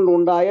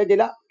കലഹിച്ചുകൊണ്ടുണ്ടായ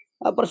ചില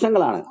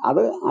പ്രശ്നങ്ങളാണ്.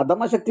 അത്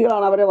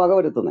അധമശക്തികളാണ് അവരെ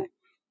വകവരുത്തുന്നത്.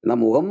 എന്നാൽ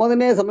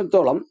മുഹമ്മദിനെ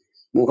സംബന്ധിച്ചോളം,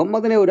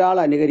 മുഹമ്മദിനെ ഒരാൾ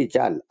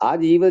അനുകരിച്ചാൽ, ആ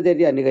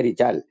ജീവിതചര്യ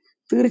അനുകരിച്ചാൽ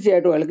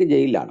തീർച്ചയായിട്ടും അയാൾക്ക്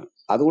ജയിലിലാണ്.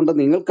 അതുകൊണ്ട്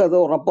നിങ്ങൾക്കത്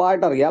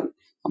ഉറപ്പായിട്ട് അറിയാം,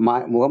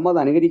 മുഹമ്മദ്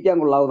അനുകരിക്കാൻ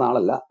കൊള്ളാവുന്ന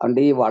ആളല്ല.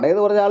 അതുകൊണ്ട് ഈ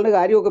വടയെന്ന് പറഞ്ഞ ആളുടെ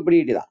കാര്യമൊക്കെ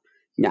പിടികിട്ടിയതാ.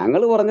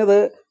 ഞങ്ങൾ പറഞ്ഞത്,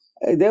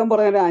 ഇദ്ദേഹം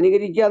പറഞ്ഞ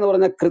അനുകരിക്കുക എന്ന്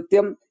പറഞ്ഞ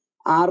കൃത്യം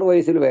 6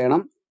 വയസ്സിൽ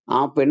വേണം, ആ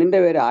പെണ്ണിന്റെ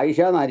പേര് ആയിഷ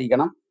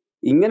എന്നായിരിക്കണം,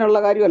 ഇങ്ങനെയുള്ള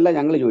കാര്യമല്ല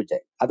ഞങ്ങൾ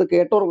ചോദിച്ചത്. അത്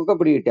കേട്ടവർക്കൊക്കെ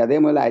പിടികിട്ടി.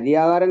 അതേപോലെ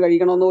അരിയാഹാരം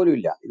കഴിക്കണമെന്ന് പോലും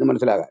ഇല്ല. ഇത്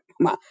മനസ്സിലാകാൻ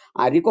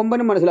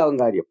അരിക്കൊമ്പനും മനസ്സിലാവും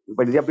കാര്യം.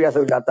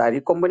 വിദ്യാഭ്യാസം ഇല്ലാത്ത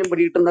അരിക്കൊമ്പനും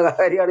പിടികിട്ടുന്ന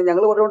കാര്യമാണ്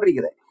ഞങ്ങൾ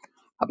പറഞ്ഞുകൊണ്ടിരിക്കുന്നത്.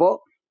 അപ്പോ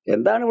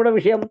എന്താണ് ഇവിടെ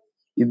വിഷയം?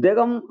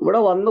 ഇദ്ദേഹം ഇവിടെ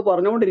വന്ന്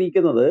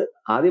പറഞ്ഞുകൊണ്ടിരിക്കുന്നത്,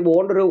 ആദ്യം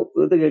ബോണ്ടൊരു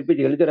ഇത്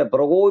കേൾപ്പിച്ചൊരു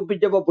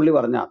പ്രകോപിപ്പിച്ചപ്പോ പുള്ളി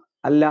പറഞ്ഞാണ്.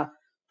 അല്ല,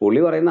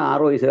 പുള്ളി പറയുന്ന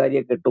 6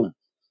 വയസ്സുകാരിയെ കിട്ടും,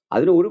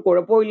 അതിന് ഒരു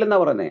കുഴപ്പവും ഇല്ലെന്നാ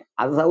പറയുന്നത്.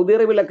 അത് സൗദി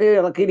അറേബ്യയിലൊക്കെ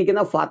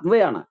ഇറക്കിയിരിക്കുന്ന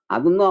ഫത്വയാണ്.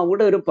 അതൊന്നും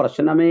അവിടെ ഒരു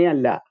പ്രശ്നമേ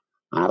അല്ല.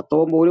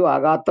 ആർത്തവം പോലും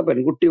ആകാത്ത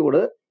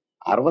പെൺകുട്ടിയോട്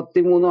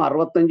 63,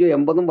 65,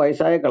 80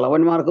 വയസ്സായ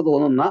കിളവന്മാർക്ക്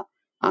തോന്നുന്ന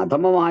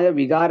അധമമായ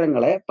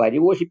വികാരങ്ങളെ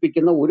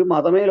പരിപോഷിപ്പിക്കുന്ന ഒരു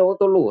മതമേ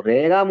ലോകത്തുള്ളൂ,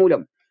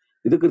 രേഖാമൂലം.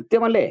 ഇത്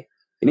കൃത്യമല്ലേ?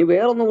 ഇനി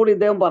വേറൊന്നും കൂടി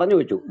ഇദ്ദേഹം പറഞ്ഞു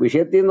വെച്ചു,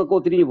 വിഷയത്തിൽ നിന്നൊക്കെ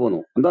ഒത്തിരിഞ്ഞു പോന്നു.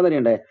 എന്താ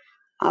അറിയണ്ടേ?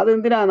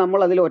 അതെന്തിനാ നമ്മൾ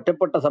അതിൽ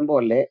ഒറ്റപ്പെട്ട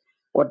സംഭവമല്ലേ?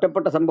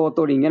 ഒറ്റപ്പെട്ട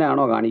സംഭവത്തോട്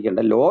ഇങ്ങനെയാണോ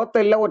കാണിക്കേണ്ടത്?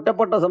 ലോകത്തെല്ലാം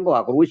ഒറ്റപ്പെട്ട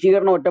സംഭവമാണ്.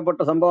 ക്രൂശീകരണം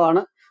ഒറ്റപ്പെട്ട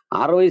സംഭവമാണ്.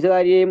 6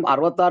 വയസ്സുകാരിയെയും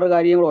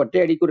 66കാരിയെയും കൂടെ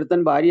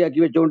ഒറ്റയടിക്കുരുത്തൻ ഭാര്യയാക്കി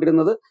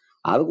വെച്ചുകൊണ്ടിരുന്നത്.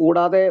 അത്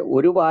കൂടാതെ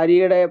ഒരു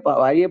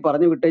ഭാര്യയെ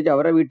പറഞ്ഞു വിട്ടേച്ച്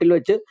അവരുടെ വീട്ടിൽ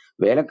വെച്ച്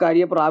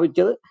വേലക്കാരിയെ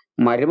പ്രാപിച്ചത്,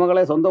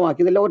 മരുമകളെ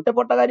സ്വന്തമാക്കിയതെല്ലാം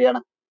ഒറ്റപ്പെട്ട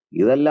കാര്യമാണ്.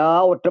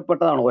 ഇതെല്ലാം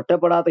ഒറ്റപ്പെട്ടതാണ്.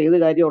 ഒറ്റപ്പെടാത്ത ഏത്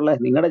കാര്യമുള്ളത്?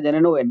 നിങ്ങളുടെ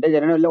ജനനവും എന്റെ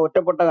ജനനവും എല്ലാം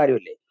ഒറ്റപ്പെട്ട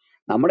കാര്യമല്ലേ?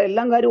 നമ്മുടെ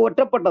എല്ലാം കാര്യം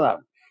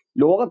ഒറ്റപ്പെട്ടതാണ്.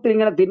 ലോകത്തിൽ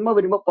ഇങ്ങനെ തിന്മ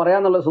വരുമ്പോൾ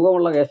പറയാന്നുള്ള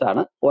സുഖമുള്ള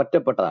കേസാണ്,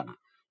 ഒറ്റപ്പെട്ടതാണ്.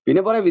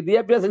 പിന്നെ പറയാം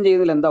വിദ്യാഭ്യാസം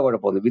ചെയ്യുന്നതിൽ എന്താ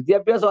കുഴപ്പമൊന്നും?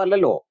 വിദ്യാഭ്യാസം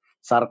അല്ലല്ലോ,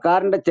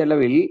 സർക്കാരിന്റെ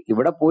ചെലവിൽ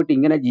ഇവിടെ പോയിട്ട്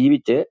ഇങ്ങനെ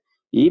ജീവിച്ച്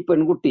ഈ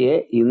പെൺകുട്ടിയെ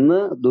ഇന്ന്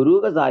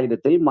ദുരൂഹ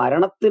സാഹചര്യത്തിൽ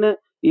മരണത്തിന്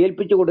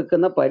ഏൽപ്പിച്ചു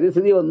കൊടുക്കുന്ന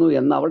പരിസ്ഥിതി വന്നു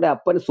എന്ന് അവളുടെ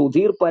അപ്പൻ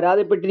സുധീർ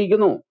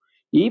പരാതിപ്പെട്ടിരിക്കുന്നു.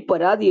 ഈ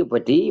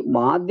പരാതിയെപ്പറ്റി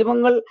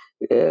മാധ്യമങ്ങൾ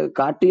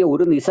കാട്ടിയ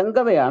ഒരു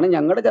നിസ്സംഗതയാണ്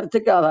ഞങ്ങളുടെ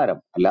ചർച്ചയ്ക്ക് ആധാരം.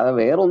 അല്ലാതെ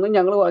വേറൊന്നും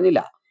ഞങ്ങൾ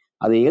പറഞ്ഞില്ല.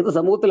 അത് ഏത്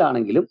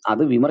സമൂഹത്തിലാണെങ്കിലും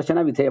അത് വിമർശന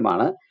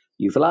വിധേയമാണ്.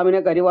 ഇസ്ലാമിനെ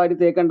കരിവാരി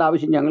തേക്കേണ്ട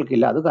ആവശ്യം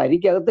ഞങ്ങൾക്കില്ല. അത്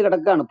കരിക്കകത്ത്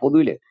കിടക്കാണ്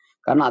പൊതുവില്.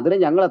 കാരണം അതിന്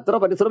ഞങ്ങൾ എത്ര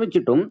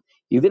പരിശ്രമിച്ചിട്ടും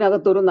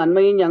ഇതിനകത്തൊരു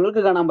നന്മയും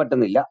ഞങ്ങൾക്ക് കാണാൻ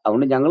പറ്റുന്നില്ല.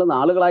 അതുകൊണ്ട് ഞങ്ങൾ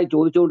നാളുകളായി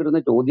ചോദിച്ചുകൊണ്ടിരുന്ന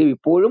ചോദ്യം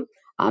ഇപ്പോഴും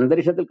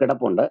അന്തരീക്ഷത്തിൽ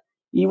കിടപ്പുണ്ട്.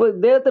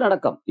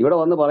 ഇദ്ദേഹത്തിനടക്കം ഇവിടെ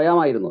വന്ന്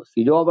പറയാമായിരുന്നു.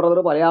 സിജോ ബ്രദർ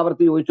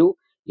പലയാവർത്തി ചോദിച്ചു,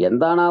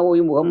 എന്താണാവോ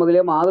ഈ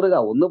മുഹമ്മദിലെ മാതൃക,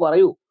 ഒന്ന്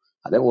പറയൂ.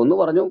 അദ്ദേഹം ഒന്ന്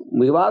പറഞ്ഞു,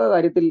 വിവാഹ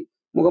കാര്യത്തിൽ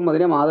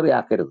മുഹമ്മദിനെ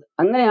മാതൃകയാക്കരുത്.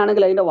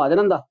 അങ്ങനെയാണെങ്കിൽ അതിന്റെ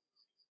വചനം എന്താ?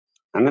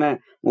 അങ്ങനെ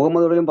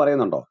മുഹമ്മദ് എവിടെയും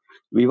പറയുന്നുണ്ടോ?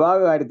 വിവാഹ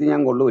കാര്യത്തിൽ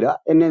ഞാൻ കൊള്ളൂല,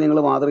 എന്നെ നിങ്ങൾ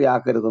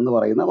മാതൃകയാക്കരുതെന്ന്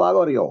പറയുന്ന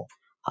ഭാഗം അറിയോ?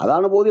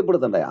 അതാണ്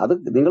ബോധ്യപ്പെടുത്തേണ്ടത്. അത്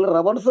നിങ്ങൾ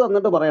റെഫറൻസ്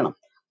തന്നിട്ട് പറയണം.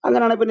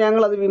 അങ്ങനെയാണെങ്കിൽ പിന്നെ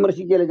ഞങ്ങൾ അത്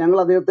വിമർശിക്കുകയല്ലേ. ഞങ്ങൾ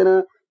അദ്ദേഹത്തിന്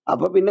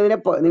അപ്പൊ പിന്നെ ഇതിനെ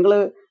നിങ്ങൾ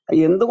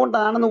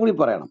എന്തുകൊണ്ടാണെന്ന് കൂടി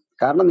പറയണം.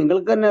 കാരണം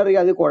നിങ്ങൾക്ക് തന്നെ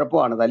അറിയാം അത്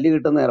കുഴപ്പമാണ്, തല്ല്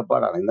കിട്ടുന്ന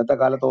ഏർപ്പാടാണ്. ഇന്നത്തെ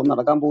കാലത്തൊന്നും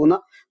നടക്കാൻ പോകുന്ന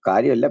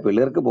കാര്യമല്ല.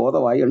 പിള്ളേർക്ക്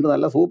ബോധമായി ഉണ്ട്,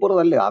 നല്ല സൂപ്പർ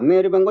തല്ല്. അന്നേ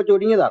ഒരു പെങ്കൊച്ച്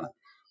ഒഴിഞ്ഞതാണ്.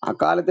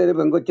 അക്കാലത്തെ ഒരു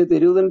പെങ്കൊച്ച്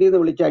തെരുവുതണ്ടി എന്ന്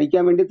വിളിച്ച്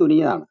അടിക്കാൻ വേണ്ടി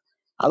തുനിഞ്ഞതാണ്.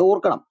 അത്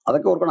ഓർക്കണം,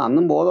 അതൊക്കെ ഓർക്കണം.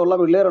 അന്നും ബോധമുള്ള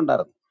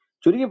പിള്ളേരുണ്ടായിരുന്നു.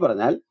 ചുരുക്കി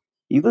പറഞ്ഞാൽ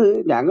ഇത്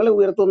ഞങ്ങൾ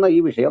ഉയർത്തുന്ന ഈ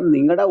വിഷയം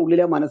നിങ്ങളുടെ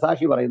ഉള്ളിലെ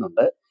മനസാക്ഷി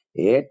പറയുന്നുണ്ട്,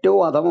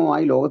 ഏറ്റവും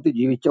അധമമായി ലോകത്ത്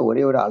ജീവിച്ച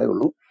ഒരേ ഒരാളേ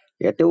ഉള്ളൂ,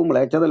 ഏറ്റവും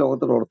മ്ലേച്ഛത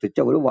ലോകത്ത് പ്രവർത്തിച്ച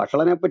ഒരു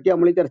വഷളനെ പറ്റി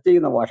നമ്മൾ ഈ ചർച്ച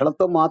ചെയ്യുന്ന,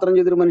 വഷളത്വം മാത്രം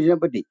ചെയ്തൊരു മനുഷ്യനെ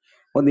പറ്റി.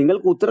 അപ്പൊ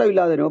നിങ്ങൾക്ക്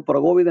ഉത്തരവില്ലാതെ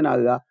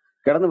പ്രകോപിതനാകുക,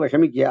 കിടന്ന്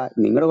വിഷമിക്കുക,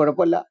 നിങ്ങളുടെ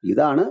കുഴപ്പമല്ല.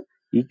 ഇതാണ്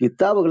ഈ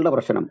കിതാബുകളുടെ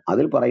പ്രശ്നം,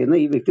 അതിൽ പറയുന്ന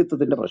ഈ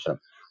വ്യക്തിത്വത്തിന്റെ പ്രശ്നം.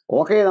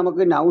 ഓക്കെ,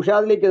 നമുക്ക്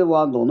നൗഷാദിലേക്ക് ഇത്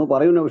പോകാൻ തോന്നുന്നു.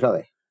 പറയൂ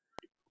നൗഷാദെ.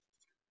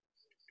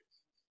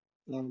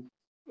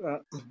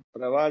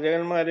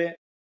 പ്രവാചകന്മാരെ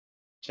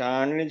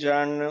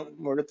ചാണിന്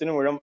മുഴത്തിന്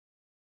മുഴം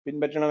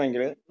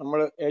പിൻപറ്റണമെങ്കിൽ നമ്മൾ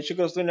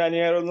യേശുക്രിസ്തുവിന്റെ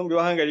അനുയായികളൊന്നും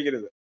വിവാഹം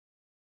കഴിക്കരുത്.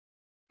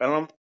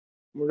 കാരണം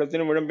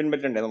മുഴത്തിന് മുഴം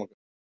പിൻപറ്റണ്ടേ നമുക്ക്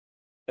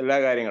എല്ലാ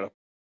കാര്യങ്ങളും.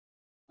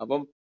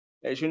 അപ്പം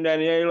യേശുവിന്റെ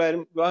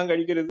അനുയായികളാരും വിവാഹം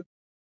കഴിക്കരുത്.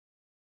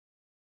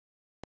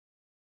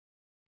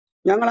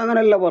 ഞങ്ങൾ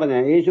അങ്ങനെയല്ല പറഞ്ഞ,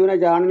 യേശുവിനെ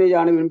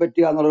ചാണി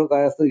പിൻപറ്റുക എന്നുള്ളൊരു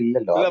കേസ്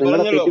ഇല്ലല്ലോ. അല്ല, അത്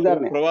നിങ്ങളുടെ പറഞ്ഞല്ലോ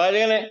തെറ്റിദ്ധാരണ.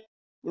 പ്രവാചകനെ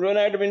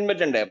മുഴുവനായിട്ട്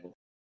പിൻപറ്റണ്ടേ? അപ്പൊ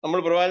നമ്മൾ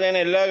പ്രവാചകനെ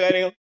എല്ലാ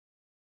കാര്യങ്ങളും,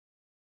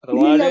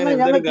 ഇല്ലില്ല, പ്രവാചകൻ അങ്ങനെ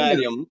എന്തൊരു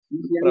കാര്യം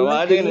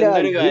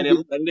ഞങ്ങൾക്കില്ല.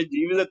 തന്റെ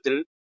ജീവിതത്തിൽ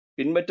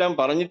പിൻപറ്റാൻ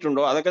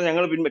പറഞ്ഞിട്ടുണ്ടോ അതൊക്കെ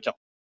ഞങ്ങൾ പിൻപറ്റാം.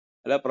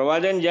 അല്ല,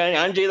 പ്രവാചകൻ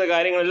ഞാൻ ചെയ്ത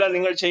കാര്യങ്ങളെല്ലാം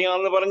നിങ്ങൾ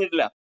ചെയ്യാമെന്ന്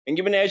പറഞ്ഞിട്ടില്ല.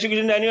 എങ്കിൽ പിന്നെ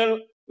യേശുക്രിസ്തുവിന്റെ അനുയായികൾ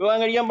വിവാഹം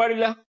കഴിക്കാൻ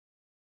പാടില്ല.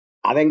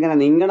 അതെങ്ങനെ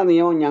നിങ്ങളുടെ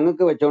നിയമം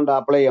ഞങ്ങൾക്ക് വെച്ചോണ്ട്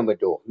അപ്ലൈ ചെയ്യാൻ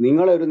പറ്റുമോ?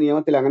 നിങ്ങളെ ഒരു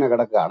നിയമത്തിൽ അങ്ങനെ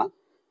കിടക്കുകയാണ്.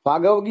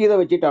 ഭഗവത്ഗീത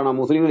വെച്ചിട്ടാണോ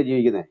മുസ്ലിങ്ങൾ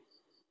ജീവിക്കുന്നത്?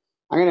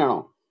 അങ്ങനെയാണോ?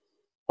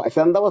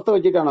 സന്തവസ്ഥ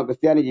വെച്ചിട്ടാണോ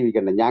ക്രിസ്ത്യാനി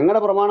ജീവിക്കേണ്ടത്?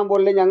 ഞങ്ങളുടെ പ്രമാണം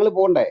പോലെ ഞങ്ങൾ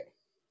പോകണ്ടേ?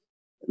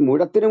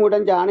 മുഴത്തിന്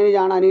മുഴം ചാണിന്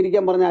ചാണ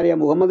അനുകരിക്കാൻ പറഞ്ഞ അറിയാം,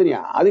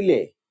 മുഹമ്മദിനെയാ?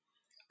 അതില്ലേ?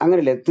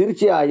 അങ്ങനല്ലേ?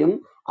 തീർച്ചയായും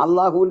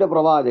അള്ളാഹുവിന്റെ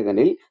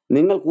പ്രവാചകനിൽ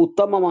നിങ്ങൾക്ക്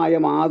ഉത്തമമായ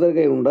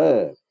മാതൃകയുണ്ട്.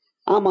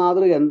 ആ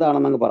മാതൃക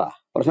എന്താണെന്ന് അങ്ങ് പറ,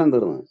 പ്രശ്നം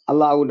തീർന്നു.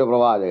 അള്ളാഹുവിന്റെ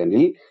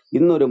പ്രവാചകനിൽ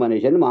ഇന്നൊരു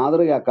മനുഷ്യൻ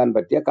മാതൃകയാക്കാൻ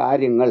പറ്റിയ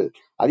കാര്യങ്ങൾ,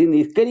 അത് ഈ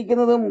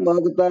നിസ്കരിക്കുന്നതും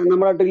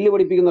നമ്മുടെ ഡ്രില്ല്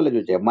പഠിപ്പിക്കുന്നല്ലോ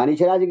ചോദിച്ചേ.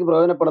 മനുഷ്യരാശിക്ക്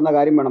പ്രയോജനപ്പെടുന്ന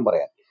കാര്യം വേണം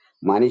പറയാൻ.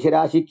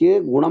 മനുഷ്യരാശിക്ക്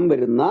ഗുണം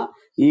വരുന്ന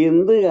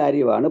എന്ത്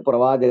കാര്യമാണ്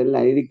പ്രവാചകനിൽ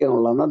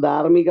അനുകരിക്കാനുള്ളതെന്ന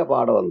ധാർമ്മിക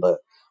പാഠമുണ്ട്.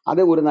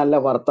 അത് ഒരു നല്ല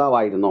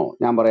ഭർത്താവായിരുന്നോ?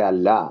 ഞാൻ പറയാം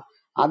അല്ല.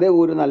 അതേ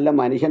ഒരു നല്ല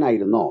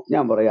മനുഷ്യനായിരുന്നോ?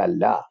 ഞാൻ പറയാം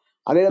അല്ല.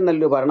 അദ്ദേഹം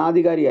നല്ലൊരു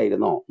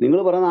ഭരണാധികാരിയായിരുന്നോ? നിങ്ങൾ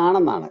പറയുന്നത്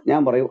ആണെന്നാണ്.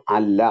 ഞാൻ പറയും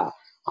അല്ല.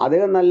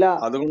 അദ്ദേഹം നല്ല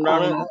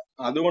അതുകൊണ്ടാണ്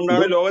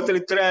ലോകത്തിൽ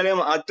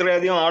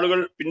അത്രയധികം ആളുകൾ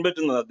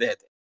പിൻപറ്റുന്നത്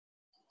അദ്ദേഹത്തെ.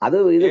 അത്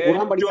ഇത് ഖുർആൻ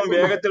ഏറ്റവും പഠിക്കാൻ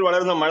വേഗത്തിൽ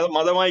വളരുന്ന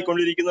മതമായി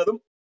കൊണ്ടിരിക്കുന്നതും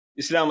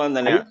ഇസ്ലാം മതം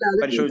തന്നെയാണ്.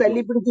 പരിശോധിച്ചു,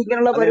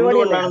 തല്ലിപ്പിടിച്ചിരിക്കാനുള്ള അത്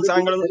പരിപാടിയല്ലേ?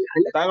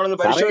 താങ്കളൊന്ന്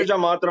പരിശോധിച്ചാൽ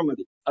മാത്രം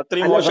മതി.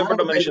 അത്രയും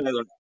മോശപ്പെട്ട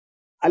മനുഷ്യനായതുകൊണ്ട്.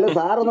 അല്ല,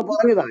 സാറൊന്ന്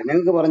പറഞ്ഞതാ,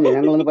 ഞങ്ങൾക്ക് പറഞ്ഞു,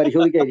 ഞങ്ങളൊന്ന്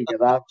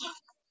പരിശോധിക്കാതിരിക്കാ.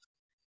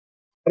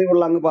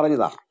 അറിവുള്ള അങ്ങ്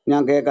പറഞ്ഞതാ,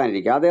 ഞാൻ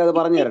കേൾക്കാനിരിക്കാം. അതേ അത്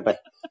പറഞ്ഞു തരട്ടെ.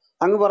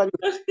 അങ്ങ് പറഞ്ഞു,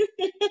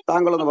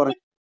 താങ്കളൊന്ന് പറഞ്ഞു,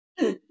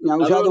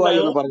 നൗഷാദ് ഭായി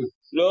ഒന്ന് പറഞ്ഞു.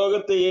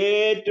 ലോകത്തെ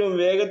ഏറ്റവും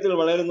വേഗത്തിൽ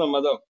വളരുന്ന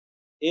മതം,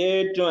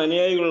 ഏറ്റവും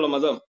അനുയായികളുള്ള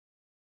മതം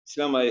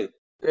ഇസ്ലാമായത്.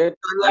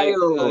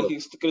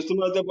 ക്രിസ്തു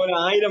മതത്തെ പോലെ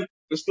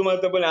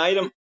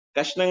ആയിരം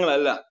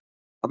കഷ്ണങ്ങളല്ല.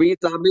 അപ്പൊ ഈ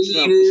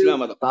ഇസ്ലാം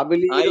മതം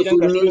 1000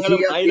 കഷ്ണങ്ങളും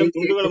 1000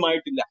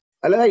 തുണ്ടുകളുമായിട്ടില്ല.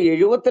 അല്ല,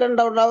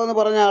 72 ഉണ്ടാവുമെന്ന്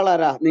പറഞ്ഞ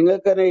ആളാരാ?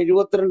 നിങ്ങൾക്ക് തന്നെ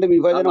 72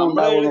 വിഭജനം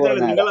ഉണ്ടാവുമെന്ന്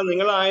പറഞ്ഞ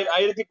നിങ്ങൾ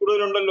 1000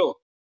 കൂടുതലുണ്ടല്ലോ.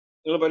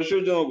 നിങ്ങൾ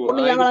പരിശോധിച്ച് നോക്കൂ.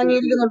 ഞങ്ങൾ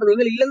അംഗീകരിക്കുന്നുണ്ട്.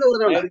 നിങ്ങൾ ഇല്ലെന്ന്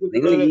പറഞ്ഞോണ്ടാ,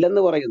 നിങ്ങൾ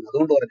ഇല്ലെന്ന് പറയുന്നു,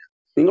 അതുകൊണ്ട് പറഞ്ഞു.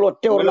 നിങ്ങൾ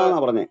ഒറ്റ ഒരെണ്ണാന്നാ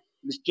പറഞ്ഞേ.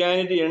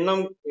 ക്രിസ്ത്യാനിറ്റി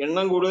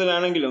എണ്ണം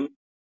കൂടുതലാണെങ്കിലും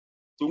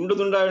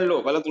തുണ്ടായല്ലോ,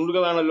 പല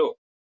തുണ്ടുകളാണല്ലോ.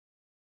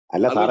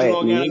 അല്ല സാറേ,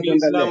 നോക്കുകയാണെങ്കിൽ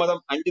ഇസ്ലാം മതം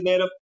 5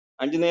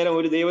 നേരം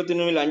ഒരു ദൈവത്തിന്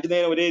മുന്നിൽ 5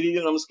 നേരം ഒരേ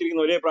രീതിയിൽ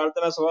നമസ്കരിക്കുന്ന ഒരേ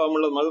പ്രാർത്ഥനാ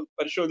സ്വഭാവമുള്ള മതം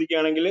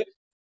പരിശോധിക്കുകയാണെങ്കിൽ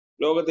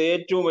ലോകത്തെ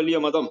ഏറ്റവും വലിയ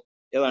മതം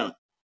ഏതാണ്?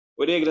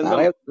 ഒരേ ഗ്രന്ഥം.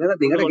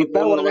 നിങ്ങളുടെ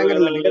കിതാബ് പറഞ്ഞ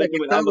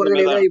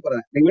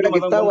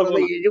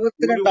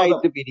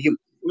 72 പിരിയും.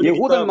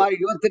 യഹൂദന്മാർ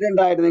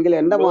 22 ആയിരുന്നെങ്കിൽ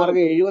എന്റെ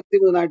മാർഗം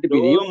 73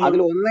 പിരിയും. അതിൽ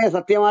ഒന്നേ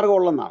സത്യമാർഗം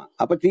ഉള്ളെന്നാണ്.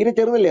 അപ്പൊ തീരെ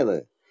ചെറുതല്ലേ അത്?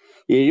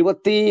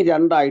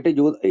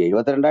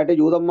 72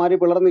 ജൂതന്മാര്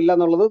പിളർന്നില്ല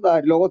എന്നുള്ളത്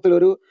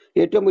ലോകത്തിലൊരു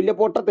ഏറ്റവും വലിയ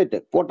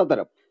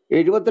പൊട്ടത്തരം.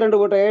 72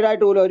 പോയിട്ട്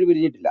 7 പോലും അവർ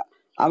പിരിഞ്ഞിട്ടില്ല.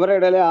 അവരുടെ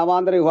ഇടയിലെ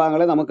അവാന്തര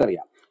വിഭാഗങ്ങളെ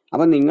നമുക്കറിയാം.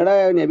 അപ്പൊ നിങ്ങളുടെ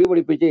നബി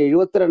പഠിപ്പിച്ച്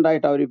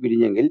 72 അവർ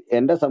പിരിഞ്ഞെങ്കിൽ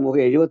എന്റെ സമൂഹം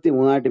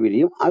 73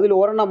 പിരിയും. അതിൽ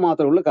ഒരെണ്ണം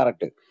മാത്രമേ ഉള്ളൂ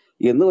കറക്റ്റ്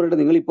എന്ന് പറഞ്ഞിട്ട്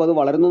നിങ്ങൾ ഇപ്പൊ അത്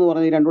വളരുന്നു എന്ന്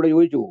പറഞ്ഞ് രണ്ടുകൂടെ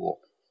യോജിച്ചു പോകുമോ?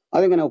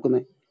 അതെങ്ങനെ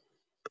നോക്കുന്നേ?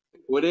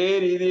 ഒരേ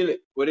രീതിയിൽ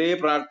ഒരേ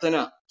പ്രാർത്ഥന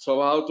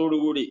സ്വഭാവത്തോടു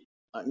കൂടി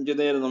 5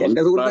 നേരം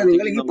എന്റെ സുഹൃത്തെ,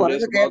 നിങ്ങൾ ഈ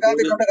പറയുന്നത്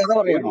കേൾക്കാതെ കഥ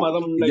പറയണോ?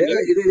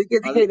 ഇത്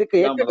കേട്ടിട്ട്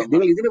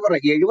നിങ്ങൾ ഇതിന്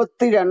പറയാം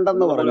 72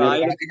 എന്ന് പറഞ്ഞു.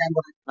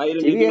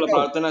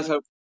 പ്രാർത്ഥനാ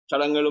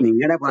ചടങ്ങുകളും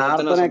നിങ്ങളുടെ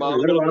പ്രാർത്ഥന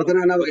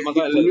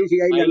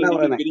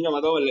പിരിഞ്ഞ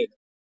മതമല്ലേ?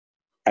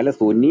 അല്ല,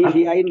 സുന്നി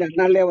ഷിയായിന്റെ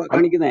എണ്ണല്ലേ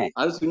കാണിക്കുന്നേ?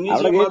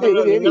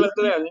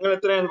 നിങ്ങൾ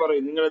എത്രയാന്ന്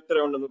പറയും? നിങ്ങൾ എത്ര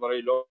ഉണ്ടെന്ന്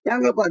പറയല്ലോ?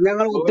 ഞങ്ങൾ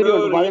ഒത്തിരി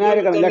ഉണ്ട്,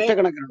 10,000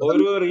 ലക്ഷക്കണക്കിനുണ്ട്.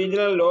 ഒരു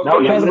റീജിയണൽ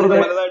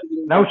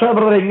നൗഷാദ്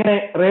ബ്രദർ ഇങ്ങനെ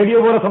റേഡിയോ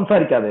പോലെ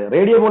സംസാരിക്കാതെ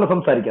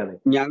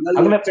ഞങ്ങൾ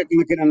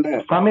ലക്ഷക്കണക്കിനുണ്ട്.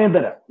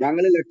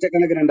 ഞങ്ങൾ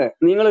ലക്ഷക്കണക്കിനുണ്ട്.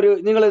 നിങ്ങൾ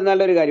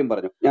നല്ലൊരു കാര്യം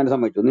പറഞ്ഞു, ഞാൻ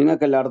സമ്മതിച്ചു.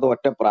 നിങ്ങൾക്ക് എല്ലായിടത്തും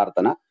ഒറ്റ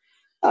പ്രാർത്ഥന,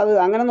 അത്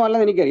അങ്ങനൊന്നും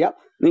അല്ലെന്ന് എനിക്കറിയാം.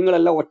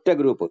 നിങ്ങളെല്ലാം ഒറ്റ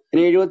ഗ്രൂപ്പ്.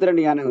 ഇനി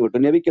 72 ഞാൻ അങ്ങ് വിട്ടു.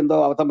 നബിക്ക് എന്തോ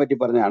അബദ്ധം പറ്റി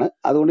പറഞ്ഞാണ്,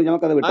 അതുകൊണ്ട്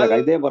നമുക്കത് വിട്ടേക്കാം.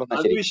 ഇദ്ദേഹം പറഞ്ഞാൽ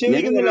ശരി.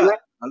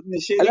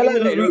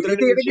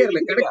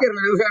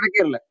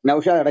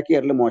 നൗഷാദ്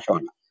ഇടക്കേറല്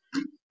മോശമാണ്.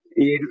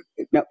 ഈ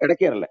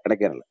ഇടക്കേറല്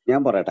ഞാൻ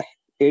പറയട്ടെ.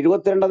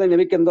 72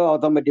 നബിക്ക് എന്തോ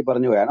അബദ്ധം പറ്റി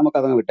പറഞ്ഞു പോയാൽ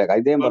നമുക്കതങ്ങ് വിട്ടേക്കാം.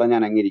 ഇദ്ദേഹം പറഞ്ഞ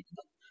ഞാൻ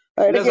അംഗീകരിക്കുന്നു.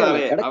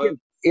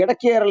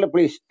 ഇടക്കേറല്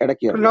പ്ലീസ്,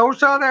 ഇടക്കേറല്.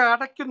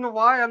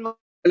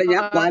 അല്ല,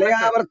 ഞാൻ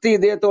പലയാവർത്തി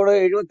ഇദ്ദേഹത്തോട്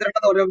 72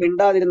 പറഞ്ഞ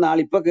മിണ്ടാതിരുന്ന ആൾ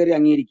ഇപ്പൊ കയറി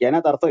അംഗീകരിക്കുക,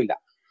 അതിനകത്ത് അർത്ഥമില്ല.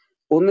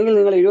 ഒന്നുകിൽ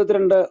നിങ്ങൾ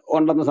 72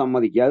 ഉണ്ടെന്ന്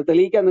സമ്മതിക്കുക, അത്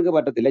തെളിയിക്കാൻ നിങ്ങൾക്ക്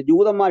പറ്റത്തില്ല.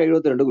 ജൂതന്മാർ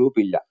 72 ഗ്രൂപ്പ്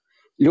ഇല്ല.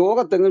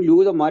 ലോകത്തെങ്ങും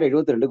ജൂതന്മാർ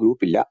 72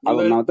 ഗ്രൂപ്പ് ഇല്ല. അത്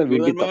ഒന്നാമത്തെ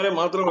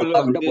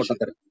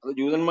പൊട്ടത്തരം.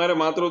 ജൂതന്മാരെ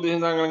മാത്രം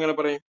ഉദ്ദേശിച്ച് താങ്കൾ അങ്ങനെ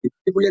പറയും.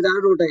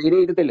 ഇനി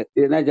ഇരുത്തില്ല.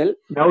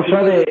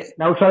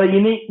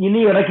 ഇനി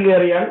ഇടയ്ക്ക്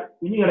കയറിയാൽ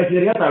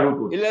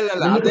താഴോട്ട്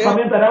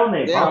സമയം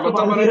തരാവുന്നേ.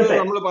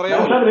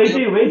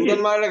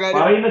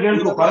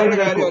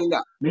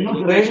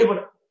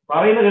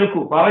 പറയുന്ന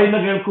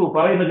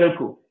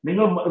കേൾക്കൂ.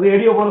 നിങ്ങൾ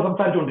റേഡിയോ പോലെ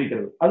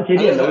സംസാരിച്ചുകൊണ്ടിരിക്കരുത്, അത്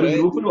ശരിയല്ല. ഒരു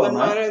ഗ്രൂപ്പിൽ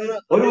വന്നാൽ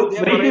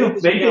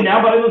വെയിറ്റ് ഞാൻ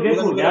പറയുന്നത്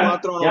കേൾക്കൂ.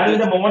 ഞാൻ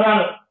ഇതിന്റെ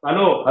മോഡാണ്.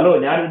 ഹലോ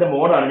ഞാൻ ഇതിന്റെ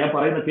മോഡാണ്, ഞാൻ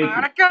പറയുന്നത് കേൾക്കൂ.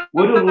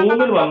 ഒരു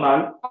റൂമിൽ വന്നാൽ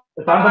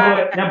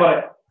ഞാൻ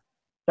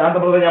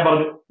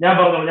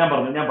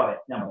പറയാം.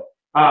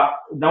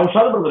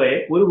 നൗഷാദ് ബ്രദറെ,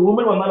 ഒരു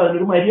റൂമിൽ വന്നാൽ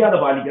അതിനൊരു മര്യാദ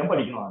പാലിക്കാൻ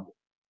പഠിക്കണമെന്ന്.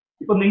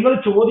 ഇപ്പൊ നിങ്ങളോട്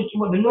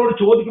ചോദിക്കുമ്പോൾ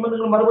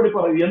നിങ്ങൾ മറുപടി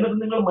പറയൂ, എന്നിട്ട്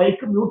നിങ്ങൾ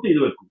മൈക്ക് മ്യൂട്ട്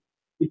ചെയ്ത് വെക്കും.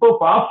 ഇപ്പൊ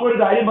പാസ്റ്റർ ഒരു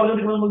കാര്യം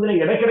പറഞ്ഞുകൊണ്ടിരിക്കുമ്പോൾ നിങ്ങൾ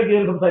ഇടയ്ക്കിടയ്ക്ക്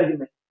കയറി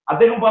സംസാരിക്കുന്നത്.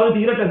 അദ്ദേഹം പറഞ്ഞ്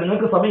തീരട്ടെ.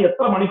 നിങ്ങൾക്ക് സമയം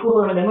എത്ര മണിക്കൂർ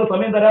വേണം? ഞങ്ങൾ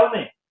സമയം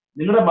തരാവുന്നേ.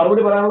 നിങ്ങളുടെ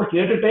മറുപടി പറയാനുള്ള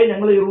കേട്ടിട്ടേ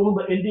ഞങ്ങൾ ഈ റൂം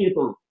എൻഡ്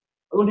ചെയ്യത്തുള്ളൂ.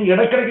 അതുകൊണ്ട്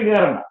ഇടയ്ക്കിടയ്ക്ക്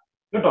കയറണ്ട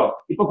കേട്ടോ.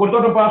 ഇപ്പൊ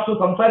കൊടുത്തോട്ടെ, പാസ്റ്റർ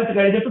സംസാരിച്ച്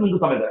കഴിഞ്ഞിട്ട്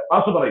നിങ്ങൾക്ക് സമയം തരാം.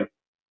 പാസ്റ്റർ പറയും.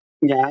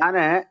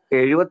 ഞാന്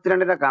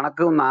 72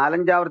 കണക്ക്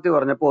 4-5 ആവർത്തി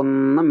പറഞ്ഞപ്പോ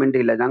ഒന്നും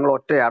മിണ്ടിയില്ല. ഞങ്ങൾ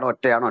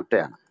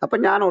ഒറ്റയാണ്. അപ്പൊ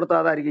ഞാൻ ഓർത്ത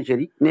അതായിരിക്കും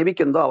ശരി.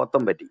 നബിക്ക് എന്തോ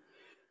അബദ്ധം പറ്റി.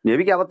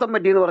 നബിക്ക് അബദ്ധം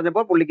പറ്റിയെന്ന്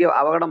പറഞ്ഞപ്പോൾ പുള്ളിക്ക്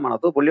അപകടം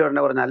മണത്തു. പുള്ളി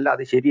ഉടനെ പറഞ്ഞു അല്ല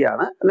അത്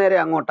ശരിയാണ്, നേരെ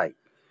അങ്ങോട്ടായി.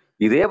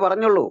 ഇതേ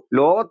പറഞ്ഞുള്ളൂ.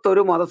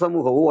 ലോകത്തൊരു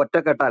മതസമൂഹവും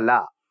ഒറ്റക്കെട്ടല്ല,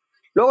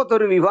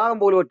 ലോകത്തൊരു വിഭാഗം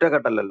പോലും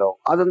ഒറ്റക്കെട്ടല്ലല്ലോ.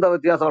 അതെന്താ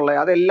വ്യത്യാസമുള്ളത്?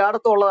 അത്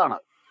എല്ലായിടത്തും ഉള്ളതാണ്,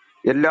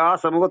 എല്ലാ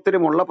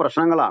സമൂഹത്തിലുമുള്ള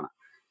പ്രശ്നങ്ങളാണ്.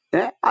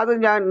 അത്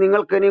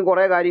നിങ്ങൾക്ക് ഇനിയും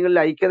കുറെ കാര്യങ്ങളിൽ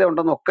ഐക്യത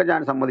ഉണ്ടെന്നൊക്കെ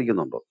ഞാൻ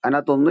സമ്മതിക്കുന്നുണ്ട്.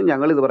 അതിനകത്തൊന്നും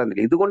ഞങ്ങൾ ഇത്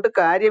പറയുന്നില്ല. ഇതുകൊണ്ട്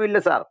കാര്യമില്ല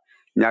സാർ.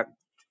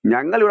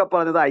 ഞങ്ങൾ ഇവിടെ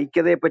പറഞ്ഞത്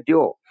ഐക്യതയെ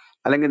പറ്റിയോ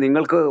അല്ലെങ്കിൽ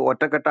നിങ്ങൾക്ക്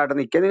ഒറ്റക്കെട്ടായിട്ട്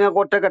നിൽക്കുക. നിങ്ങൾക്ക്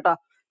ഒറ്റക്കെട്ടാ.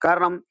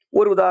 കാരണം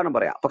ഒരു ഉദാഹരണം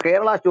പറയാം. അപ്പൊ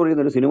കേരള സ്റ്റോറി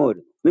എന്നൊരു സിനിമ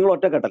വരുന്നു, നിങ്ങൾ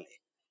ഒറ്റക്കെട്ടല്ലേ?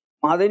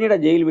 മദനിയുടെ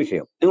ജയിൽ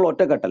വിഷയം നിങ്ങൾ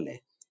ഒറ്റക്കെട്ടല്ലേ?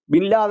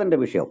 ബിൻ ലാദന്റെ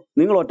വിഷയം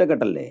നിങ്ങൾ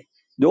ഒറ്റക്കെട്ടല്ലേ?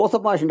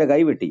 ജോസഫ് മാഷിന്റെ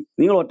കൈവെട്ടി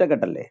നിങ്ങൾ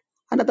ഒറ്റക്കെട്ടല്ലേ?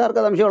 അതിനകത്ത്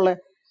ആർക്കാ സംശയമുള്ളത്?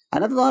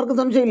 അതിനകത്ത് ആർക്കും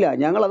സംശയമില്ല.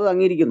 ഞങ്ങൾ അത്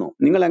അംഗീകരിക്കുന്നു.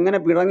 നിങ്ങൾ എങ്ങനെ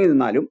പിണങ്ങി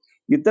നിന്നാലും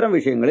ഇത്തരം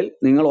വിഷയങ്ങളിൽ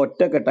നിങ്ങൾ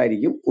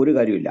ഒറ്റക്കെട്ടായിരിക്കും, ഒരു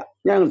കാര്യമില്ല.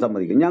 ഞങ്ങൾ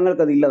സമ്മതിക്കും.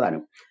 ഞങ്ങൾക്കത്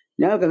ഇല്ലതാനും,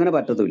 ഞങ്ങൾക്ക് അങ്ങനെ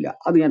പറ്റത്തുമില്ല.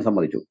 അത് ഞാൻ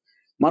സമ്മതിച്ചു.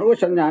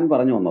 മറുവശം ഞാൻ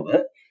പറഞ്ഞു വന്നത്,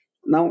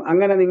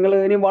 അങ്ങനെ നിങ്ങൾ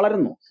ഇനി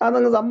വളരുന്നു,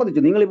 അതങ്ങ്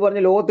സമ്മതിച്ചു. നിങ്ങൾ ഈ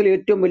പറഞ്ഞ ലോകത്തിലെ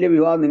ഏറ്റവും വലിയ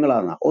വിവാദം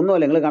നിങ്ങളാണ്.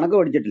 ഒന്നുമല്ല, നിങ്ങൾ കണക്ക്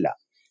പഠിച്ചിട്ടില്ല,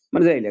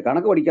 മനസ്സിലായില്ലേ?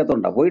 കണക്ക്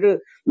പഠിക്കാത്തോണ്ടാ. പോയിട്ട്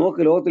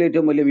നോക്ക് ലോകത്തിലെ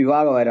ഏറ്റവും വലിയ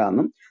വിഭാഗം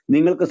ആരാണെന്നും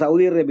നിങ്ങൾക്ക്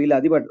സൗദി അറേബ്യയിൽ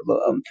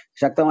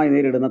ശക്തമായി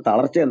നേരിടുന്ന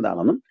തളർച്ച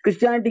എന്താണെന്നും,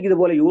 ക്രിസ്ത്യാനിറ്റിക്ക്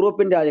ഇതുപോലെ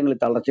യൂറോപ്യൻ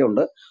രാജ്യങ്ങളിൽ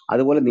തളർച്ചയുണ്ട്,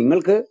 അതുപോലെ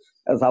നിങ്ങൾക്ക്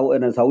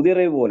സൗദി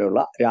അറേബ്യ പോലെയുള്ള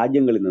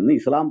രാജ്യങ്ങളിൽ നിന്ന്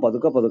ഇസ്ലാം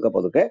പതുക്കെ പതുക്കെ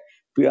പതുക്കെ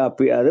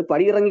അത്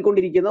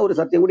പടിയിറങ്ങിക്കൊണ്ടിരിക്കുന്ന ഒരു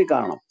സത്യം കൂടി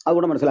കാണണം.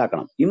 അതുകൂടെ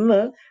മനസ്സിലാക്കണം. ഇന്ന്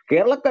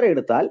കേരളക്കര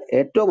എടുത്താൽ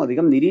ഏറ്റവും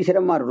അധികം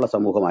നിരീശ്വരന്മാരുള്ള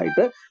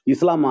സമൂഹമായിട്ട്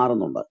ഇസ്ലാം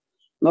മാറുന്നുണ്ട്.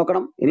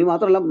 നോക്കണം. ഇനി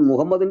മാത്രമല്ല,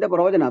 മുഹമ്മദിന്റെ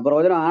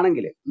പ്രവചനം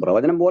ആണെങ്കിൽ,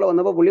 പ്രവചനം പോലെ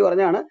വന്നപ്പോൾ പുള്ളി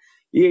പറഞ്ഞാണ്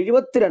ഈ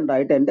 72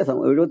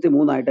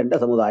 73 എന്റെ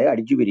സമുദായം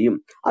അടിച്ചു പിരിയും,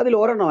 അതിൽ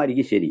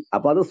ഒരെണ്ണമായിരിക്കും ശരി.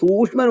 അപ്പൊ അത്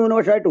സൂക്ഷ്മ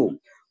ന്യൂനപക്ഷമായിട്ട് പോകും.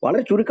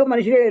 വളരെ ചുരുക്കം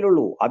മനുഷ്യരേ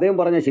കയ്യിലുള്ളൂ. അദ്ദേഹം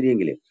പറഞ്ഞാൽ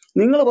ശരിയെങ്കിൽ,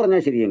 നിങ്ങൾ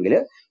പറഞ്ഞാൽ ശരിയെങ്കിൽ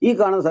ഈ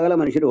കാണുന്ന സകല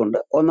മനുഷ്യരും കൊണ്ട്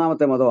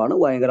ഒന്നാമത്തെ മതമാണ്,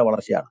 ഭയങ്കര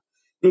വളർച്ചയാണ്.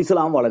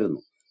 ഇസ്ലാം വളരുന്നു.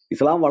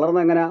 ഇസ്ലാം വളർന്ന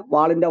എങ്ങനെ?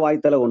 വാളിന്റെ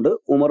വായ്ത്തല കൊണ്ട്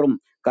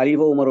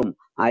ഖലീഫ ഉമറും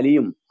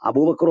അലിയും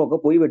അബൂബക്കറും ഒക്കെ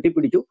പോയി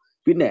വെട്ടിപ്പിടിച്ചു.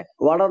 പിന്നെ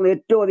വളർന്ന്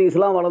ഏറ്റവും അധികം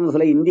ഇസ്ലാം വളർന്ന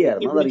സ്ഥലം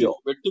ഇന്ത്യയായിരുന്നു. അതറിയോ?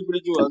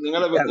 വെട്ടിപ്പിടിച്ചു.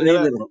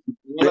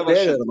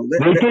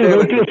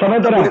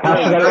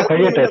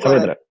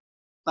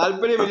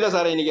 താല്പര്യമില്ല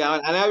സാറേ, എനിക്ക്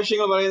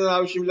അനാവശ്യങ്ങൾ പറയുന്നത്,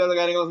 ആവശ്യമില്ലാത്ത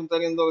കാര്യങ്ങൾ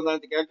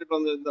സംസാരിക്കുന്നത്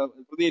കേട്ടിട്ടൊന്ന്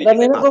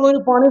അദ്ദേഹം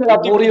പറയുന്നത്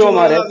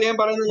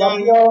ഞാൻ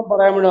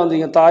പറയാൻ വേണ്ടി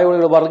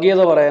തായോളികൾ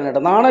വർഗീയത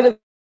പറയാനായിട്ട് നാണല്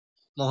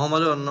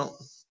മുഹമ്മദ് വന്നു.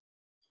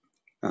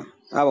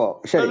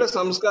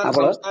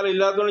 സംസ്കാരം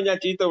ഇല്ലാത്തതുകൊണ്ട് ഞാൻ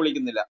ചീത്ത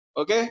വിളിക്കുന്നില്ല.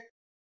 ഓക്കെ,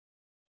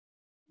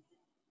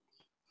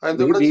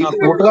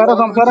 കൂട്ടുകാരെ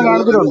സംസാരം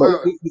കാണിച്ചിട്ടുണ്ട്.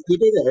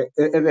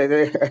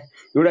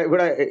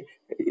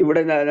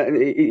 ഇവിടെ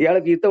ഇയാളെ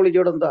ചീത്ത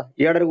വിളിച്ചോടെ എന്താ?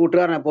 ഇയാളുടെ ഒരു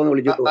കൂട്ടുകാരനെ അപ്പൊ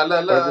വിളിച്ചിട്ടു.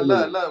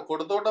 അല്ല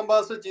കൊടുത്തോട്ടം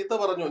പാസ് ചീത്ത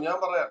പറഞ്ഞു. ഞാൻ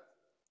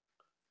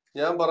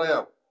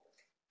പറയാം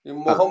ഈ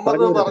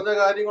മുഹമ്മദ് പറഞ്ഞ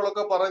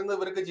കാര്യങ്ങളൊക്കെ പറയുന്നത്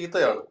ഇവർക്ക്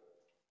ചീത്തയാണ്.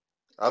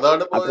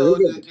 അതാണ്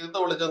ചീത്ത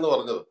വിളിച്ചെന്ന്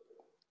പറഞ്ഞത്.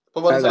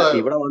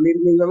 ഇവിടെ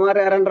വന്നിരുന്ന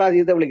ഇവന്മാരെ ആരണ്ടാ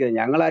ചീത്ത വിളിക്കുന്നത്?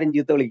 ഞങ്ങളാരും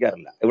ചീത്ത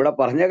വിളിക്കാറില്ല. ഇവിടെ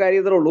പറഞ്ഞ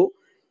കാര്യത്തിലേ ഉള്ളൂ.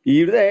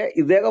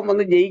 ഇദ്ദേഹം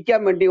വന്ന്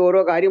ജയിക്കാൻ വേണ്ടി ഓരോ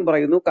കാര്യം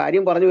പറയുന്നു,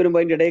 കാര്യം പറഞ്ഞു വരുമ്പോൾ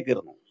അതിന്റെ ഇടയിൽ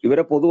കയറുന്നു.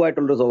 ഇവരെ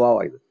പൊതുവായിട്ടുള്ളൊരു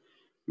സ്വഭാവമായത്.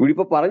 ഇവിടെ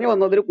ഇപ്പൊ പറഞ്ഞു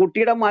വന്നത് ഒരു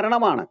കുട്ടിയുടെ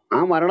മരണമാണ്. ആ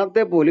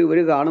മരണത്തെ പോലും ഇവർ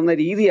കാണുന്ന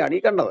രീതിയാണ് ഈ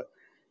കണ്ടത്.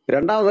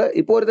 രണ്ടാമത്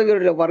ഇപ്പൊ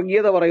ഒരുത്തെങ്കിലും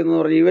വർഗീയത പറയുന്നു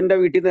പറഞ്ഞ് ഇവന്റെ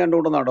വീട്ടിൽ നിന്ന്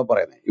കണ്ടുകൊണ്ടെന്നാണോ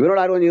പറയുന്നത്?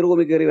 ഇവരോട് ആരും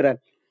നീറുഭൂമി കയറി വരാൻ?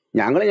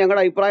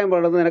 ഞങ്ങളുടെ അഭിപ്രായം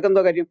പറയുന്നത്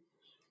നിനക്കെന്തോ കാര്യം?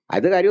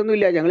 അത്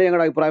കാര്യമൊന്നുമില്ല.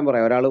 ഞങ്ങളുടെ അഭിപ്രായം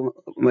പറയാം. ഒരാൾ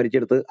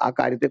മരിച്ചെടുത്ത് ആ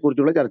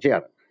കാര്യത്തെക്കുറിച്ചുള്ള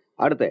ചർച്ചയാണ്.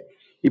 അടുത്ത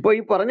ഇപ്പൊ ഈ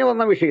പറഞ്ഞു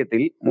വന്ന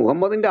വിഷയത്തിൽ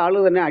മുഹമ്മദിന്റെ ആള്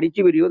തന്നെ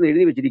അടിച്ചു പിരിയുമെന്ന്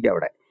എഴുതി വെച്ചിരിക്കുക.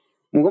 അവിടെ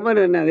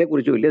മുഹമ്മദിന് തന്നെ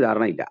അതേക്കുറിച്ച് വലിയ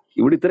ധാരണയില്ല.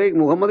 ഇവിടെ ഇത്രയും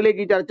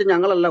മുഹമ്മദിലേക്ക് ഈ ചർച്ച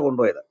ഞങ്ങളല്ല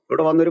കൊണ്ടുപോയത്.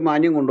 ഇവിടെ വന്നൊരു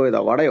മാന്യം കൊണ്ടുപോയതാ.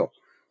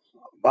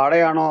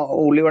 വാടയാണോ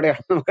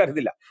ഉള്ളിവടയാണോ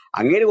നമുക്കറിയത്തില്ല.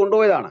 അങ്ങേര്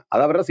കൊണ്ടുപോയതാണ്.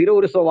 അത് അവരുടെ സ്ഥിരം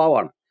ഒരു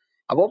സ്വഭാവമാണ്.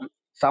 അപ്പം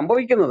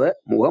സംഭവിക്കുന്നത്,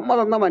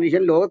 മുഹമ്മദ് എന്ന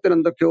മനുഷ്യൻ ലോകത്തിന്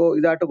എന്തൊക്കെയോ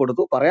ഇതായിട്ട്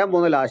കൊടുത്തു. പറയാൻ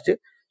പോകുന്ന ലാസ്റ്റ്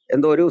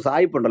എന്തോ ഒരു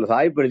സായിപ്പുണ്ടല്ലോ,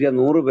 സായിപ്പ് എഴുതിയ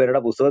 100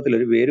 പേരുടെ പുസ്തകത്തിൽ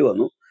ഒരു പേര്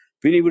വന്നു.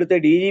 പിന്നെ ഇവിടുത്തെ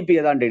DGP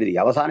ഏതാണ്ട് എഴുതി.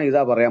 അവസാനം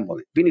ഇതാ പറയാൻ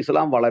പോകുന്നത്. പിന്നെ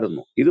ഇസ്ലാം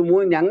വളരുന്നു.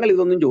 ഞങ്ങൾ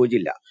ഇതൊന്നും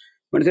ചോദിച്ചില്ല,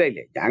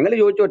 മനസ്സിലായില്ലേ? ഞങ്ങൾ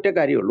ചോദിച്ച ഒറ്റ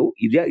കാര്യമുള്ളൂ,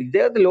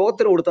 ഇദ്ദേഹത്തിന്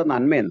ലോകത്തിന് കൊടുത്ത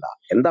നന്മ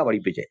എന്താ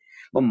പഠിപ്പിച്ചേ?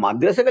 അപ്പൊ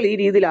മദ്രസകൾ ഈ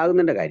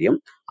രീതിയിലാകുന്നതിന്റെ കാര്യം,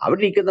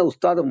 അവിടെ ഇരിക്കുന്ന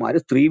ഉസ്താദന്മാര്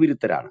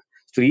സ്ത്രീവിരുദ്ധരാണ്.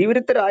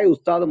 സ്ത്രീവിരുദ്ധരായ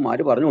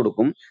ഉസ്താദന്മാര് പറഞ്ഞു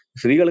കൊടുക്കും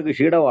സ്ത്രീകൾക്ക്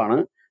ക്ഷീണമാണ്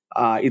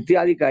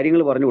ഇത്യാദി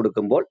കാര്യങ്ങൾ പറഞ്ഞു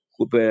കൊടുക്കുമ്പോൾ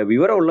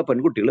വിവരമുള്ള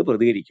പെൺകുട്ടികൾ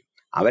പ്രതികരിക്കും.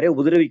 അവരെ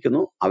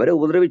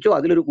ഉപദ്രവിച്ചു.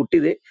 അതിലൊരു കുട്ടി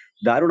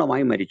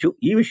ദാരുണമായി മരിച്ചു.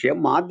 ഈ വിഷയം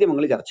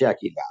മാധ്യമങ്ങൾ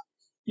ചർച്ചയാക്കിയില്ല.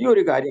 ഈ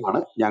ഒരു കാര്യമാണ്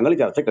ഞങ്ങൾ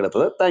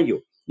ചർച്ചക്കെടുത്തത്. Thank you.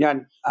 ഞാൻ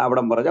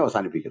അവിടം പറഞ്ഞ്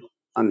അവസാനിപ്പിക്കുന്നു.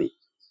 നന്ദി.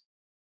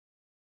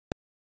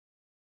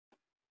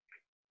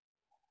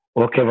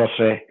 ഓക്കെ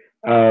പക്ഷേ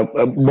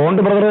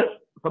ബോണ്ട് ബ്രദർ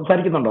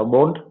സംസാരിക്കുന്നുണ്ടോ?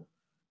 ബോണ്ട്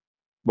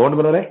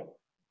ബ്രദർ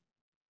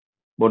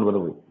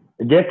പോയി.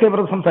 JK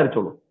ബ്രദർ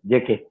സംസാരിച്ചോളൂ.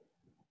 JK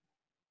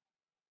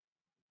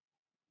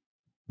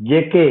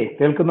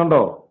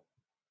കേൾക്കുന്നുണ്ടോ?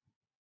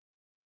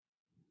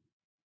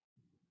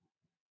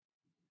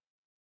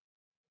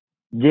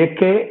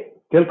 JK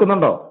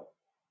കേൾക്കുന്നുണ്ടോ?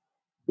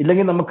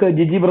 ഇല്ലെങ്കിൽ നമുക്ക്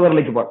ജിജി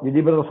ബ്രദറിലേക്ക് പോവാം.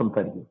 ജിജി ബ്രദർ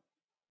സംസാരിക്കും.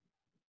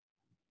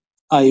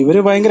 ഇവര്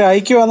ഭയങ്കര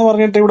ഐക്യമാന്ന്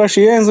പറഞ്ഞിട്ട് ഇവിടെ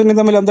ഷിയയും സുന്നി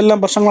തമ്മിൽ എന്തെല്ലാം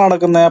പ്രശ്നങ്ങൾ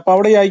നടക്കുന്നത്. അപ്പൊ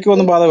അവിടെ ഈ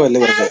ഐക്യമൊന്നും ബാധകമല്ലേ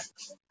ഇവർക്ക്?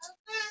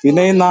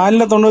 പിന്നെ ഈ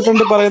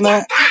 4:92 പറയുന്ന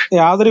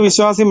യാതൊരു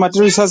വിശ്വാസിയും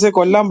മറ്റൊരു വിശ്വാസിയെ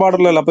കൊല്ലാൻ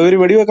പാടില്ലല്ലോ. അപ്പൊ ഇവര്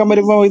വെടിവെക്കാൻ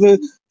വരുമ്പോ ഇത്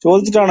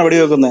ചോദിച്ചിട്ടാണ്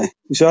വെടിവെക്കുന്നത്?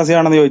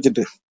 വിശ്വാസിയാണെന്ന്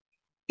ചോദിച്ചിട്ട്?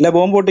 ഇല്ല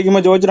ബോംബ്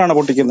പൊട്ടിക്കുമ്പോ ചോദിച്ചിട്ടാണ്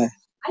പൊട്ടിക്കുന്നത്?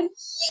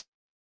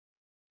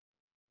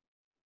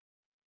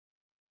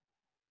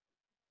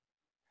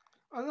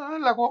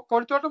 അതല്ല,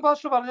 കൊടിത്തോട്ടം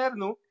പാസ്റ്റർ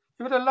പറഞ്ഞായിരുന്നു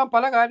ഇവരെല്ലാം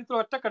പല കാര്യത്തിലും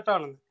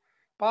ഒറ്റക്കെട്ടാണെന്ന്.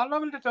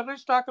 പാർലമെന്റ്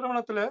ടെററിസ്റ്റ്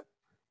ആക്രമണത്തില്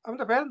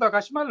അവന്റെ പേരെന്തോ,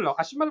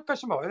 അഷ്മൽ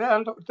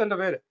ഇതേ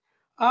പേര്,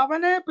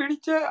 അവനെ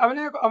പിടിച്ച്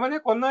അവനെ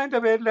കൊന്നതിന്റെ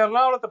പേരിൽ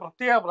എറണാകുളത്ത്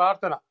പ്രത്യേക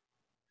പ്രാർത്ഥന.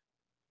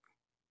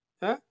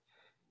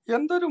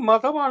 എന്തൊരു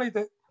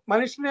മതമാണിത്?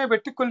 മനുഷ്യനെ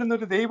വെട്ടിക്കൊല്ലുന്ന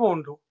ഒരു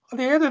ദൈവമുണ്ടോ?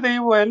 അത് ഏത്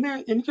ദൈവമോ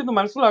എനിക്കൊന്ന്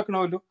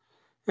മനസ്സിലാക്കണമല്ലോ.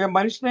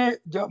 മനുഷ്യനെ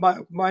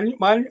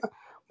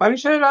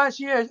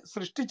മനുഷ്യരാശിയെ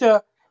സൃഷ്ടിച്ച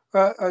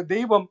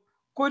ദൈവം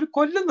ഒരു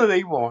കൊല്ലുന്ന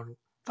ദൈവമാണ്.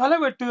 തല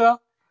വെട്ടുക,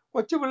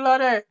 കൊച്ചു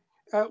പിള്ളേരെ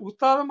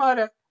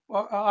ഉസ്താദന്മാരെ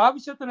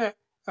ആവശ്യത്തിന്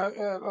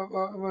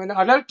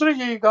അഡൾട്ടറി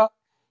ചെയ്യുക.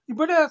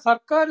 ഇവിടെ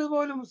സർക്കാർ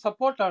പോലും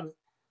സപ്പോർട്ടാണ്.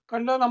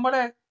 കണ്ട,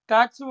 നമ്മുടെ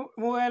ടാക്സ്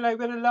മുഖേന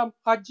ഇവരെല്ലാം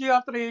ഹജ്ജ്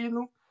യാത്ര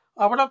ചെയ്യുന്നു,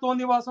 അവിടെ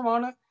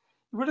തോന്നിവാസമാണ്.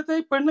 ഇവിടുത്തെ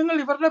ഈ പെണ്ണുങ്ങൾ,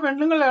 ഇവരുടെ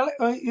പെണ്ണുങ്ങൾ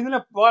ഇതിനെ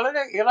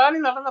വളരെ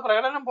ഇറാനിൽ നടന്ന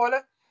പ്രകടനം പോലെ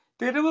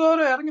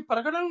തെരുവുതോറും ഇറങ്ങി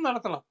പ്രകടനം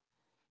നടത്തണം.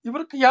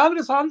 ഇവർക്ക്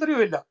യാതൊരു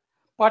സ്വാതന്ത്ര്യവും ഇല്ല.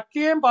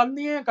 പട്ടിയെയും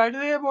പന്നിയെയും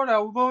കഴുതയെയും പോലെ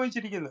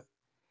ഉപയോഗിച്ചിരിക്കുന്നത്.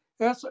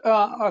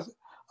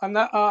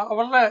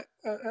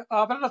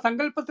 അവരുടെ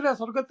സങ്കല്പത്തിലെ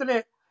സ്വർഗത്തിലെ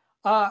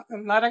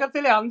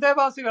നരകത്തിലെ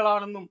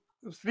അന്തേവാസികളാണെന്നും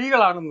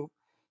സ്ത്രീകളാണെന്നും.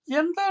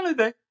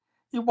 എന്താണിത്?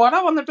 ഈ വട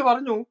വന്നിട്ട്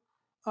പറഞ്ഞു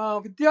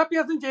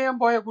വിദ്യാഭ്യാസം ചെയ്യാൻ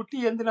പോയ കുട്ടി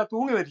എന്തിനാ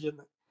തൂങ്ങി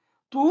മരിച്ചെന്ന്.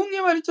 തൂങ്ങി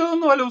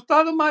മരിച്ചതൊന്നുമല്ല,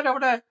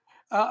 ഉസ്താദന്മാരവിടെ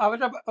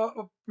അവരുടെ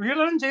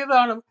പീഡനം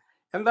ചെയ്തതാണ്.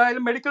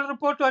 എന്തായാലും മെഡിക്കൽ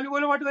റിപ്പോർട്ടും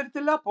അനുകൂലമായിട്ട്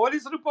വരത്തില്ല,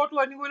 പോലീസ്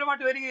റിപ്പോർട്ടും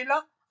അനുകൂലമായിട്ട് വരികയില്ല.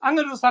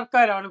 അങ്ങനൊരു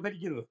സർക്കാരാണ്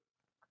ഭരിക്കുന്നത്.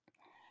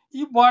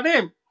 ഈ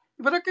വടയും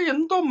ഇവരൊക്കെ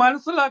എന്തോ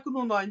മനസ്സിലാക്കുന്നു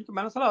എന്നോ എനിക്ക്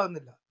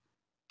മനസ്സിലാകുന്നില്ല.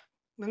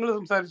 നിങ്ങൾ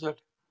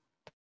സംസാരിച്ചോട്ടെ.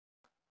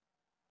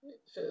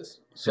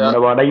 നമ്മുടെ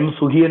വടയും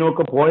സുഖിയനും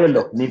ഒക്കെ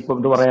പോയല്ലോ, ഇനിയിപ്പോ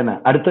എന്ത് പറയാനാ.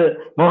 അടുത്ത്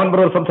മോഹൻ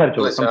ബ്രദർ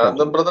സംസാരിച്ചോ.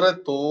 ശാന്തൻ ബ്രദറെ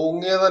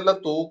തൂങ്ങിയതല്ല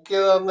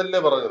തൂക്കിയതാന്നല്ലേ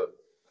പറഞ്ഞത്?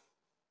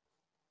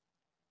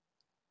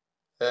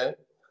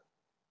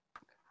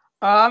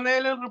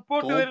 ആന്നേലും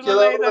റിപ്പോർട്ട്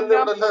വരുന്നത്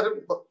ഇതെല്ലാം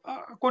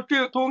കുട്ടി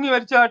തൂങ്ങി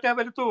മരിച്ചാട്ടേ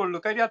വരുത്തുള്ളൂ.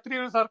 കാര്യം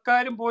അത്രയും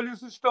സർക്കാരും പോലീസ്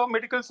സിസ്റ്റവും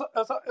മെഡിക്കൽ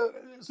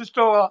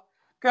സിസ്റ്റവും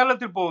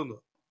കേരളത്തിൽ പോകുന്നു.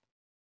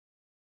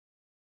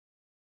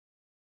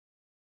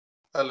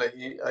 അല്ല,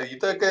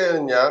 ഇതൊക്കെ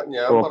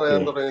ഞാൻ പറയാൻ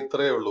തുടങ്ങി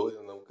ഇത്രയേ ഉള്ളൂ.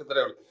 നമുക്ക്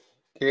ഇത്രയേ ഉള്ളൂ.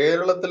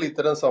 കേരളത്തിൽ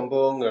ഇത്തരം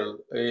സംഭവങ്ങൾ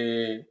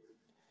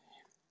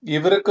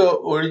ഇവർക്ക്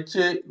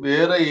ഒഴിച്ച്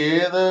വേറെ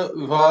ഏത്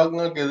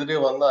വിഭാഗങ്ങൾക്കെതിരെ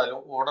വന്നാലും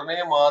ഉടനെ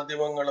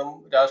മാധ്യമങ്ങളും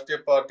രാഷ്ട്രീയ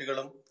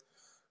പാർട്ടികളും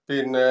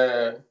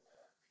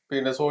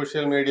പിന്നെ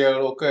സോഷ്യൽ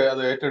മീഡിയകളും ഒക്കെ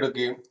അത്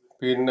ഏറ്റെടുക്കുകയും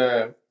പിന്നെ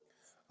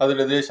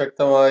അതിനെതിരെ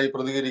ശക്തമായി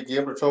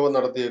പ്രതികരിക്കുകയും പ്രക്ഷോഭം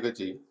നടത്തുകയൊക്കെ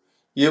ചെയ്യും.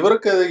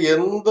 ഇവർക്ക്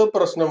എന്ത്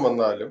പ്രശ്നം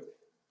വന്നാലും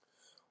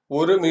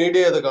ഒരു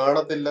മീഡിയ അത്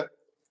കാണത്തില്ല,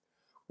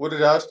 ഒരു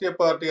രാഷ്ട്രീയ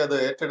പാർട്ടി അത്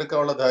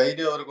ഏറ്റെടുക്കാനുള്ള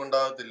ധൈര്യം അവർക്ക്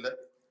ഉണ്ടാകത്തില്ല.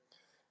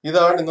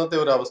 ഇതാണ് ഇന്നത്തെ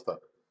ഒരു അവസ്ഥ.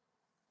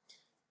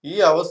 ഈ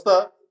അവസ്ഥ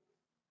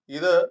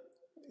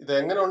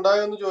ഇതെങ്ങനെ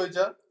ഉണ്ടായെന്ന്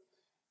ചോദിച്ചാൽ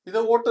ഇത്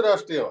വോട്ട്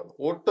രാഷ്ട്രീയമാണ്.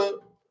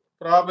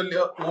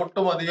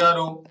 വോട്ടും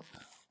അധികാരവും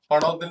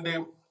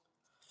പണത്തിന്റെയും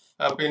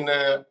പിന്നെ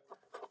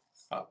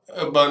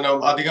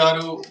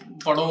അധികാരവും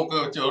പണവും ഒക്കെ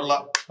വെച്ചുള്ള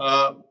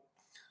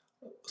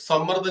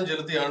സമ്മർദ്ദം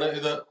ചെലുത്തിയാണ്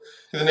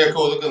ഇതിനെയൊക്കെ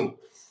ഒതുക്കുന്നത്.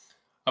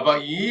 അപ്പൊ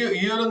ഈ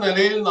ഒരു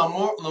നിലയിൽ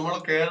നമ്മൾ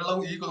കേരളം,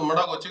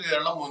 നമ്മുടെ കൊച്ചു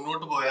കേരളം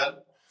മുന്നോട്ട് പോയാൽ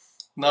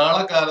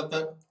നാളെ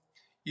കാലത്ത്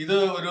ഇത്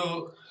ഒരു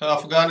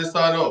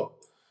അഫ്ഗാനിസ്ഥാനോ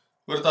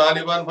ഒരു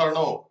താലിബാൻ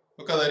ഭരണമോ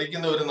ഒക്കെ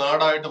ധരിക്കുന്ന ഒരു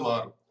നാടായിട്ട്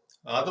മാറും.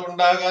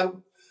 അതുണ്ടാകാൻ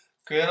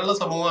കേരള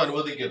സമൂഹം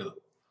അനുവദിക്കരുത്.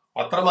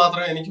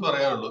 അത്രമാത്രമേ എനിക്ക്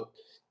പറയാനുള്ളൂ.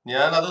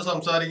 ഞാൻ അത്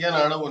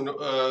സംസാരിക്കാനാണ്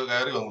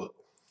കയറി വന്നത്.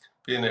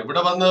 പിന്നെ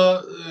ഇവിടെ വന്ന്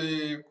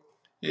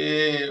ഈ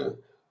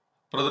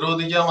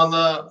പ്രതിരോധിക്കാൻ വന്ന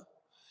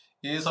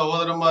ഈ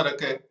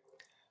സഹോദരന്മാരൊക്കെ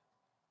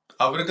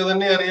അവർക്ക്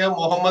തന്നെ അറിയാം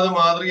മുഹമ്മദ്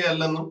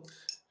മാതൃകയല്ലെന്നും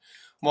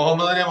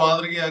മുഹമ്മദിനെ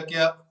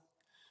മാതൃകയാക്കിയ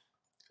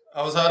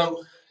അവസാനം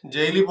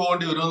ജയിലിൽ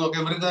പോകേണ്ടി വരുമെന്നൊക്കെ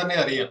ഇവർക്ക് തന്നെ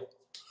അറിയാം.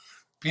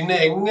 പിന്നെ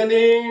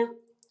എങ്ങനെ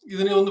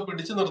ഇതിനെ ഒന്ന്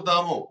പിടിച്ചു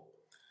നിർത്താമോ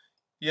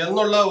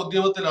എന്നുള്ള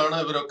ഉദ്യമത്തിലാണ്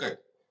ഇവരൊക്കെ.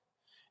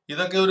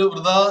 ഇതൊക്കെ ഒരു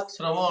വൃഥാ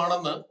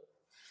ശ്രമമാണെന്ന്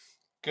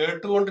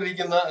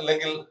കേട്ടുകൊണ്ടിരിക്കുന്ന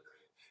അല്ലെങ്കിൽ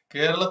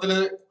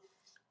കേരളത്തിലെ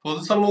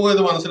പൊതുസമൂഹം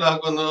ഇത്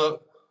മനസ്സിലാക്കുന്നത്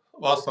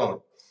വാസ്തവമാണ്.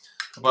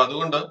 അപ്പൊ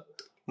അതുകൊണ്ട്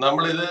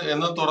നമ്മളിത്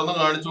എന്നും തുറന്നു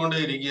കാണിച്ചുകൊണ്ടേ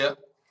ഇരിക്കുക.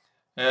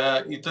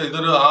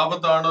 ഇതൊരു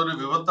ആപത്താണ്, ഒരു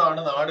വിപത്താണ്,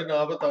 നാടിന്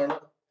ആപത്താണ്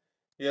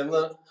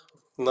എന്ന്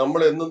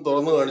നമ്മൾ എന്നും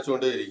തുറന്നു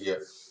കാണിച്ചുകൊണ്ടേ ഇരിക്കുക.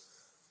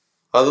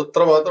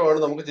 അതത്ര മാത്രമാണ്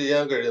നമുക്ക്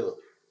ചെയ്യാൻ കഴിയുന്നത്.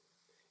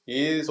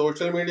 ഈ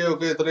സോഷ്യൽ മീഡിയ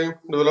ഒക്കെ ഇത്രയും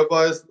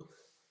ഡെവലപ്പായ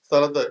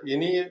സ്ഥലത്ത്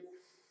ഇനി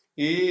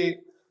ഈ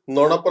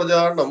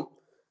നുണപ്രചാരണം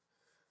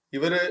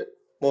ഇവര്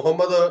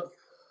മുഹമ്മദ്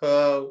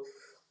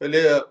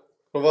വലിയ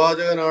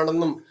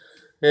പ്രവാചകനാണെന്നും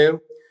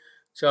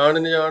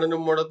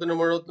ചാണിനും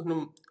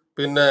മുഴത്തിനും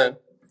പിന്നെ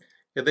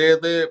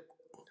ഇദ്ദേഹത്തെ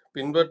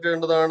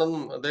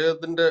പിൻപറ്റേണ്ടതാണെന്നും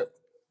അദ്ദേഹത്തിന്റെ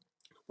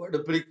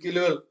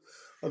പഠിപ്പിക്കലുകൾ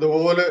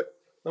അതുപോലെ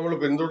നമ്മൾ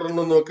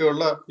പിന്തുടരണമെന്നും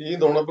ഒക്കെയുള്ള ഈ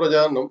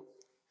നുണപ്രചാരണം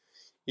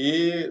ഈ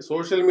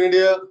സോഷ്യൽ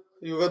മീഡിയ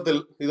യുഗത്തിൽ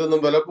ഇതൊന്നും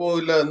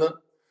വിലപ്പോവില്ല എന്ന്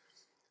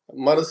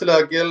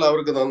മനസ്സിലാക്കിയാൽ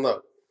അവർക്ക്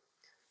നന്നാകും.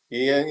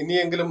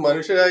 ഇനിയെങ്കിലും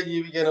മനുഷ്യരായി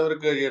ജീവിക്കാൻ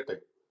അവർക്ക് കഴിയട്ടെ.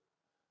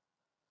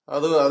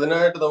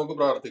 അതിനായിട്ട് നമുക്ക്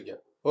പ്രാർത്ഥിക്കാം.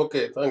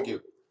 Okay, thank you.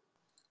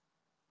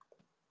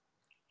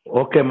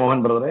 Okay Mohan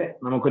ബ്രദറെ,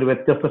 നമുക്കൊരു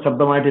വ്യത്യസ്ത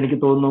ശബ്ദമായിട്ട് എനിക്ക്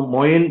തോന്നുന്നു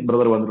മൊയിൻ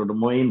ബ്രദർ വന്നിട്ടുണ്ട്.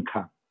 മൊയിൻ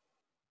ഖാൻ,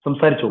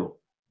 സംസാരിച്ചോളൂ.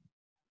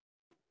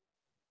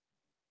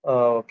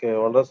 ഓക്കെ,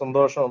 വളരെ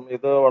സന്തോഷം.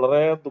 ഇത്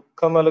വളരെ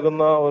ദുഃഖം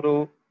നൽകുന്ന ഒരു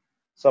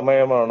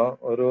സമയമാണ്.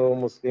 ഒരു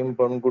മുസ്ലിം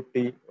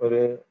പെൺകുട്ടി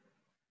ഒരു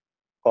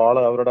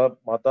അവരുടെ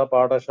മത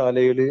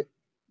പാഠശാലയിൽ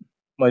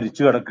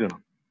മരിച്ചു കിടക്കുകയാണ്.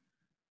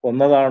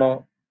 കൊന്നതാണോ,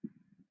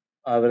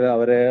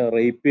 അവരെ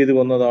റേപ്പ് ചെയ്ത്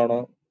കൊന്നതാണോ,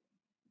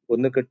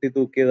 ഒന്ന്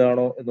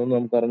കെട്ടിത്തൂക്കിയതാണോ എന്നൊന്നും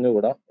നമുക്ക്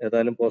അറിഞ്ഞുകൂടാ.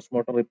 ഏതായാലും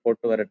പോസ്റ്റ്മോർട്ടം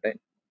റിപ്പോർട്ട് വരട്ടെ.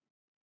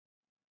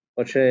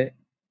 പക്ഷേ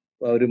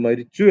അവർ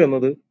മരിച്ചു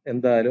എന്നത്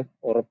എന്തായാലും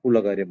ഉറപ്പുള്ള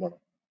കാര്യമാണ്.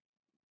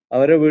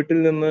 അവരെ വീട്ടിൽ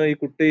നിന്ന് ഈ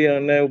കുട്ടി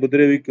എന്നെ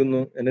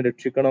ഉപദ്രവിക്കുന്നു, എന്നെ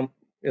രക്ഷിക്കണം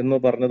എന്ന്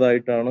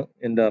പറഞ്ഞതായിട്ടാണ്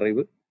എൻ്റെ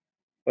അറിവ്.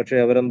 പക്ഷെ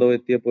അവരെന്തോ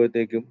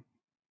എത്തിയപ്പോഴത്തേക്കും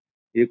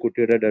ഈ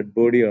കുട്ടിയുടെ ഡെഡ്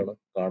ബോഡിയാണ്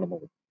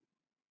കാണുന്നത്.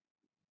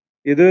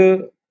 ഇത്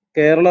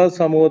കേരള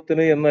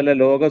സമൂഹത്തിന് എന്നല്ല,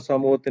 ലോക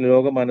സമൂഹത്തിന്,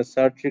 ലോക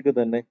മനസാക്ഷിക്ക്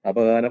തന്നെ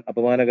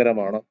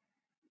അപമാനകരമാണ്.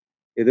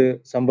 ഇത്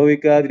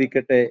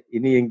സംഭവിക്കാതിരിക്കട്ടെ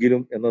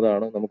ഇനിയെങ്കിലും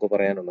എന്നതാണ് നമുക്ക്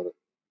പറയാനുള്ളത്.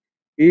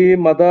 ഈ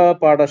മത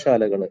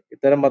പാഠശാലകൾ,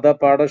 ഇത്തരം മത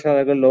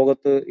പാഠശാലകൾ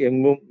ലോകത്ത്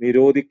എങ്ങും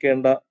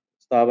നിരോധിക്കേണ്ട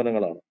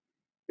സ്ഥാപനങ്ങളാണ്.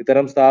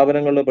 ഇത്തരം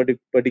സ്ഥാപനങ്ങളിൽ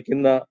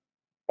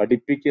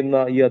പഠിപ്പിക്കുന്ന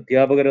ഈ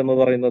അധ്യാപകരെന്ന്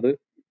പറയുന്നത്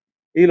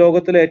ഈ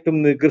ലോകത്തിലെ ഏറ്റവും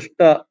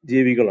നികൃഷ്ട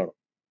ജീവികളാണ്.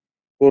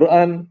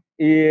 ഖുർആൻ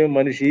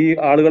ഈ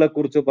ആളുകളെ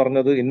കുറിച്ച്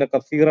പറഞ്ഞത് ഇന്ന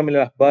കസീറമിൽ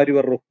അഹ്ബാരി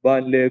വർ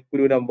റുഹ്ബാൻ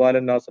ലയക്കുലൂന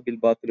അംവാലൻ നാസ ബിൽ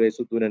ബാത്തിൽ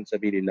വയസുദ്ദൂന അൻ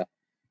സബീലില്ലാഹ്.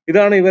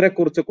 ഇതാണ് ഇവരെ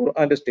കുറിച്ച്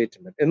ഖുർആന്റെ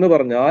സ്റ്റേറ്റ്മെന്റ്. എന്ന്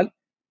പറഞ്ഞാൽ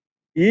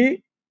ഈ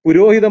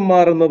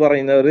പുരോഹിതന്മാർ എന്ന്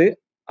പറയുന്നവർ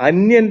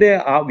അന്യന്റെ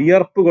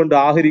വിയർപ്പ് കൊണ്ട്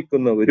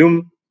ആഹരിക്കുന്നവരും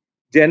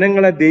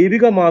ജനങ്ങളെ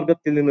ദൈവിക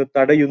മാർഗത്തിൽ നിന്ന്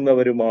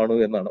തടയുന്നവരുമാണ്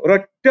എന്നാണ്.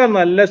 ഒരൊറ്റ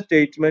നല്ല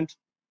സ്റ്റേറ്റ്മെന്റ്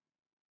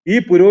ഈ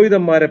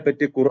പുരോഹിതന്മാരെ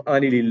പറ്റി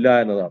ഖുർആനിൽ ഇല്ല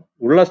എന്നതാണ്.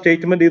 ഉള്ള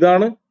സ്റ്റേറ്റ്മെന്റ്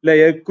ഇതാണ്,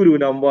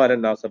 ലയക്കുലൂന അംവാലൻ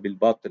നാസ ബിൽ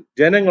ബാത്തിൽ,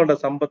 ജനങ്ങളുടെ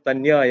സമ്പത്ത്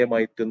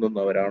അന്യായമായി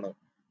തിന്നുന്നവരാണ്.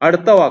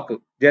 അടുത്ത വാക്ക്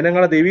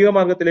ജനങ്ങളെ ദൈവിക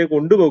മാർഗത്തിലേക്ക്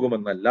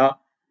കൊണ്ടുപോകുമെന്നല്ല,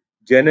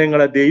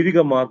 ജനങ്ങളെ ദൈവിക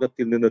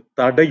മാർഗത്തിൽ നിന്ന്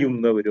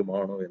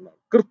തടയുന്നവരുമാണ് എന്നാണ്.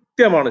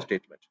 കൃത്യമാണ്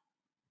സ്റ്റേറ്റ്മെന്റ്.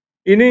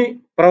 ഇനി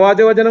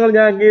പ്രവാചക വചനങ്ങൾ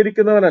ഞാൻ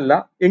അംഗീകരിക്കുന്നവനല്ല,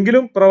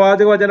 എങ്കിലും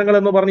പ്രവാചക വചനങ്ങൾ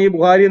എന്ന് പറഞ്ഞ ഈ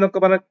ബുഹാരി എന്നൊക്കെ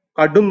പറഞ്ഞ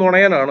കടും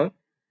നുണയനാണ്.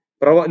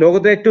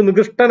 ലോകത്തെ ഏറ്റവും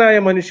നികൃഷ്ടനായ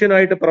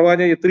മനുഷ്യനായിട്ട്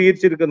പ്രവാചകൻ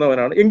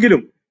ചിത്രീകരിച്ചിരിക്കുന്നവനാണ്.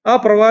 എങ്കിലും ആ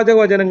പ്രവാചക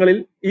വചനങ്ങളിൽ,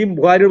 ഈ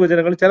ബുഹാരി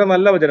വചനങ്ങളിൽ ചില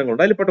നല്ല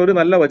വചനങ്ങളുണ്ട്. അതിൽപ്പെട്ട ഒരു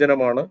നല്ല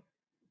വചനമാണ്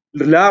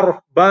ലാ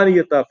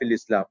റുഹ്ബാനിയത്ത ഫിൽ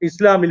ഇസ്ലാം,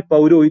 ഇസ്ലാമിൽ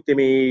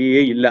പൗരോഹിത്യമേ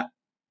ഇല്ല.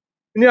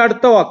 ഇനി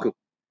അടുത്ത വാക്ക്,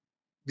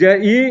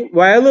 ഈ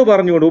വയല്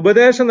പറഞ്ഞുകൊണ്ട്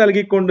ഉപദേശം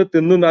നൽകിക്കൊണ്ട്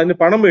തിന്നുന്ന, അതിന്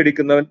പണം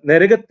മേടിക്കുന്നവൻ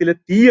നരകത്തിലെ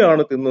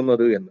തീയാണ്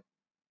തിന്നുന്നത് എന്ന്.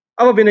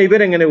 അപ്പൊ പിന്നെ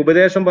ഇവരെങ്ങനെ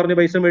ഉപദേശം പറഞ്ഞ്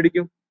പൈസ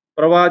മേടിക്കും?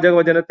 പ്രവാചക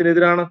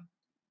വചനത്തിനെതിരാണ്.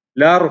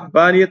 ലാ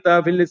റുഹ്ബാനിയത്ത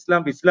ഫിൽ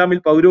ഇസ്ലാം, ഇസ്ലാമിൽ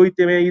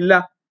പൗരോഹിത്യമേ ഇല്ല.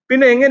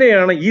 പിന്നെ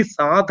എങ്ങനെയാണ് ഈ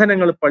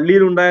സാധനങ്ങൾ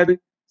പള്ളിയിൽ ഉണ്ടായത്?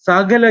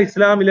 സകല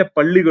ഇസ്ലാമിലെ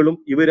പള്ളികളും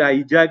ഇവർ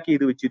ഹൈജാക്ക്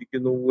ചെയ്ത്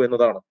വെച്ചിരിക്കുന്നു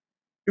എന്നതാണ്.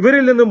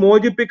 ഇവരിൽ നിന്ന്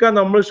മോചിപ്പിക്കാൻ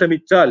നമ്മൾ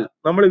ശ്രമിച്ചാൽ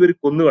നമ്മൾ ഇവർ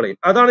കൊന്നുകളയും.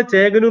 അതാണ്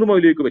ചേകനൂർ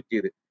മൗലവിക്ക്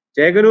പറ്റിയത്.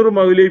 ചേകനൂർ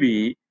മൗലവി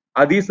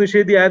ഹദീസ്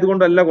നിഷേധി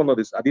ആയതുകൊണ്ടല്ല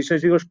കൊന്നത്. ഹദീസ്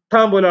നിഷേധി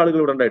ഇഷ്ടം പോലെ ആളുകൾ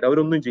ഇവിടെ ഉണ്ടായിട്ട്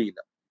അവരൊന്നും ചെയ്യില്ല.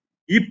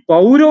 ഈ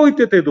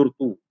പൗരോഹിത്യത്തെ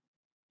എതിർത്തു.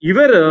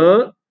 ഇവര്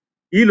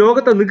ഈ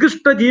ലോകത്തെ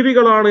നികൃഷ്ട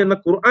ജീവികളാണ് എന്ന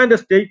ഖുർആന്റെ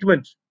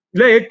സ്റ്റേറ്റ്മെന്റ്,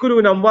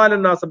 ലയക്കുലൂന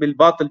അംവാലൻ നാസ ബിൽ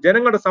ബാത്തിൽ,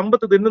 ജനങ്ങളുടെ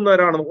സമ്പത്ത്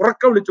തിന്നുന്നവരാണെന്ന്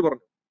ഉറക്ക വിളിച്ചു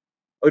പറഞ്ഞു.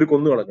 അവർ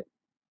കൊന്നുകളഞ്ഞു.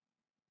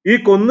 ഈ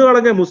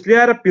കൊന്നുകളഞ്ഞ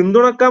മുസ്ലിയാരെ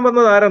പിന്തുണക്കാൻ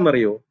വന്നത്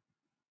ആരെന്നറിയോ?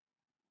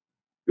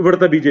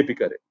 ഇവിടുത്തെ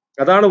BJP-ക്കാര്.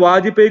 അതാണ്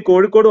വാജ്പേയി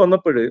കോഴിക്കോട്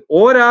വന്നപ്പോൾ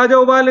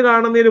രാജഗോപാലിന്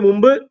കാണുന്നതിന്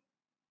മുമ്പ്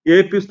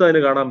AP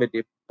ഉസ്താദിന് കാണാൻ പറ്റി.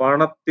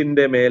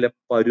 പണത്തിന്റെ മേലെ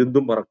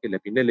പരുന്തും പറക്കില്ല,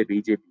 പിന്നല്ലേ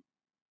BJP.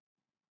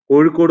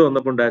 കോഴിക്കോട്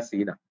വന്നപ്പോൾ ഉണ്ടായ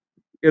സീന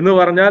എന്ന്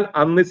പറഞ്ഞാൽ,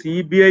 അന്ന്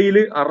CBI-യിൽ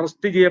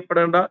അറസ്റ്റ്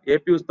ചെയ്യപ്പെടേണ്ട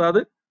AP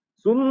ഉസ്താദ്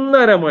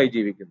സുന്ദരമായി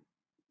ജീവിക്കുന്നു.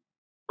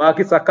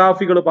 ബാക്കി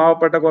സഖാഫികൾ,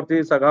 പാവപ്പെട്ട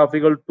കുറച്ച്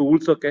സഖാഫികൾ,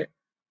 ടൂൾസ് ഒക്കെ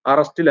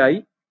അറസ്റ്റിലായി.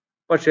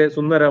 പക്ഷെ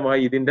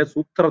സുന്ദരമായി ഇതിന്റെ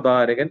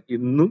സൂത്രധാരകൻ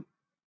ഇന്നും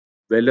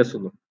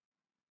വിലസുന്നു.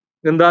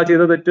 എന്താ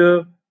ചെയ്ത തെറ്റ്?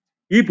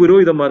 ഈ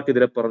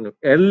പുരോഹിതന്മാർക്കെതിരെ പറഞ്ഞു.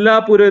 എല്ലാ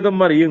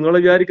പുരോഹിതന്മാർ, ഈ നിങ്ങൾ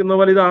വിചാരിക്കുന്ന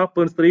പോലെ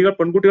ഇത് സ്ത്രീകൾ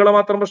പെൺകുട്ടികളെ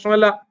മാത്രം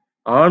പ്രശ്നമല്ല,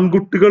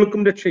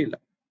 ആൺകുട്ടികൾക്കും രക്ഷയില്ല.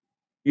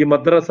 ഈ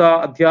മദ്രസ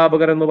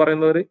അധ്യാപകർ എന്ന്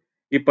പറയുന്നവര്,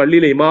 ഈ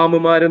പള്ളിയിലെ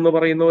ഇമാമുമാരെന്ന്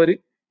പറയുന്നവര്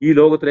ഈ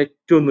ലോകത്തിലെ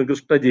ഏറ്റവും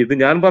നികൃഷ്ട ഇത്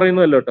ഞാൻ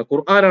പറയുന്നതല്ല കേട്ടോ,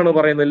 ഖുർആനാണ്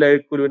പറയുന്നത്.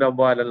 ലയക്കുലൂന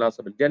അംവാലൻ നാസ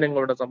ബിൽ,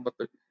 ജനങ്ങളുടെ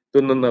സമ്പത്ത്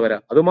തിന്നുന്നവരാ.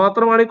 അത്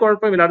മാത്രമാണ് ഈ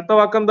കുഴപ്പമില്ല. അടുത്ത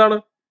വാക്കെന്താണ്?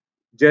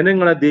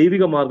 ജനങ്ങളെ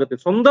ദൈവിക മാർഗത്തിൽ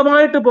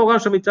സ്വന്തമായിട്ട് പോകാൻ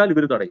ശ്രമിച്ചാൽ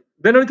ഇവർ തടയും.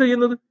 ഇതന്നെയാണ്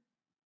ചെയ്യുന്നത്.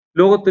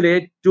 ലോകത്തിലെ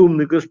ഏറ്റവും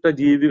നികൃഷ്ട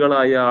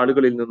ജീവികളായ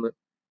ആളുകളിൽ നിന്ന്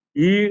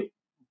ഈ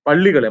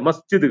പള്ളികളെ,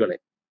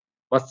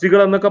 മസ്ജിദുകൾ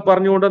എന്നൊക്കെ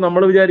പറഞ്ഞുകൊണ്ട്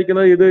നമ്മൾ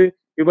വിചാരിക്കുന്നത് ഇത്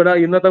ഇവിടെ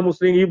ഇന്നത്തെ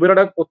മുസ്ലിം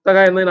ഇവരുടെ കുത്തക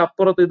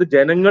എന്നതിനപ്പുറത്ത് ഇത്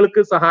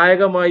ജനങ്ങൾക്ക്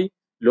സഹായകമായി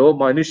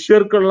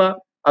മനുഷ്യർക്കുള്ള,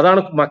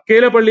 അതാണ്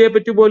മക്കയിലെ പള്ളിയെ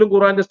പറ്റി പോലും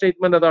ഖുർആന്റെ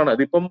സ്റ്റേറ്റ്മെന്റ് അതാണ്.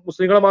 അതിപ്പം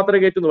മുസ്ലിങ്ങളെ മാത്രമേ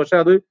കയറ്റുന്നു, പക്ഷെ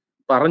അത്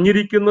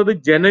പറഞ്ഞിരിക്കുന്നത്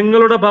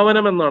ജനങ്ങളുടെ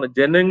ഭവനം എന്നാണ്.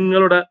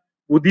 ജനങ്ങളുടെ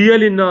പുതിയ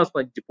ലിന്നാസ്,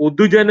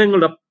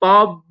 പൊതുജനങ്ങളുടെ,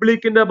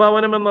 പബ്ലിക്കിന്റെ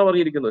ഭവനം എന്നാണ്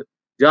പറഞ്ഞിരിക്കുന്നത്.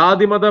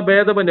 ജാതിമത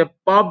ഭേദമന്യേ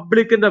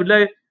പബ്ലിക്കിന്റെ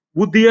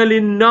പുതിയ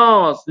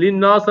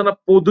ലിന്നാസ് എന്ന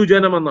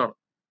പൊതുജനം എന്നാണ്.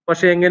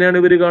 പക്ഷെ എങ്ങനെയാണ്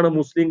ഇവർ കാണുക?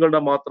 മുസ്ലിങ്ങളുടെ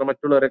മാത്രം,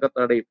 മറ്റുള്ളവരൊക്കെ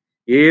തടയും.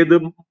 ഏത്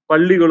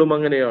പള്ളികളും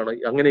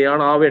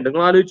അങ്ങനെയാണ് ആവേണ്ടത്.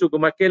 നിങ്ങൾ ആലോചിച്ച്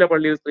നോക്കും, മക്കയിലെ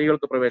പള്ളിയിൽ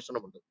സ്ത്രീകൾക്ക്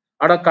പ്രവേശനമുണ്ട്.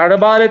 അവിടെ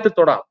കഴബാലയത്തിൽ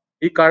തൊടാം.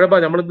 ഈ കഴബ,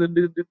 നമ്മൾ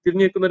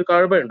തിരിഞ്ഞു നിൽക്കുന്ന ഒരു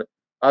കഴബയുണ്ട്,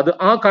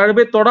 ആ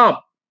കഴബയെ തൊടാം,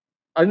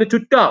 അതിന്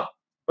ചുറ്റാം.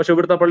 പക്ഷെ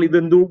ഇവിടുത്തെ പള്ളി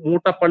ഇതെന്തു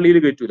മൂട്ടപ്പള്ളിയിൽ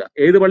കയറ്റൂല.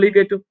 ഏത് പള്ളിയിൽ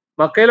കയറ്റും?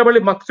 മക്കയിലെ പള്ളി,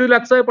 മക്സുൽ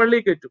അക്സ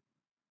പള്ളിയിൽ കയറ്റും.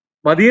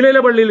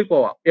 മദീനയിലെ പള്ളിയിൽ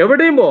പോവാം,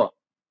 എവിടെയും പോവാം.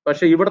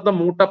 പക്ഷെ ഇവിടുത്തെ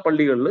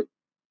മൂട്ടപ്പള്ളികളിൽ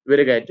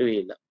ഇവര്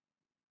കയറ്റുകയില്ല.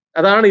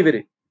 അതാണ്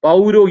ഇവര്.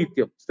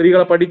 പൗരോഹിത്യം.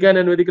 സ്ത്രീകളെ പഠിക്കാൻ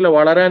അനുവദിക്കില്ല,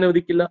 വളരാൻ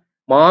അനുവദിക്കില്ല,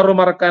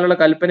 മാറുമറക്കാനുള്ള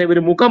കൽപ്പന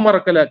ഇവര് മുഖം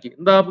മറക്കലാക്കി.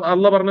 എന്താ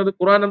അള്ള പറഞ്ഞത്?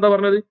 ഖുർആൻ എന്താ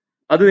പറഞ്ഞത്?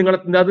 അത് നിങ്ങളെ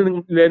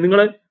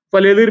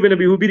പിന്നെ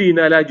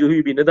ബിഹുബിരിനാല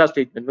ജുഹീബിൻ, ഇതാ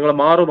സ്റ്റേറ്റ്മെന്റ്. നിങ്ങളെ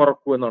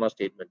മാറുമറക്കൂ എന്നാണ് ആ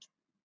സ്റ്റേറ്റ്മെന്റ്.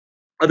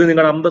 അത്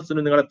നിങ്ങളുടെ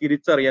അന്തസ്സിനും നിങ്ങളെ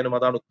തിരിച്ചറിയാനും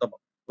അതാണ് ഉത്തമം.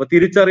 അപ്പൊ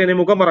തിരിച്ചറിയാനും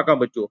മുഖം മറക്കാൻ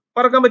പറ്റുമോ?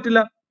 മറക്കാൻ പറ്റില്ല.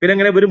 പിന്നെ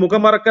എങ്ങനെ ഇവര്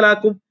മുഖം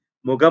മറക്കലാക്കും?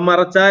 മുഖം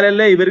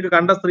മറച്ചാലല്ലേ ഇവർക്ക്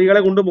കണ്ട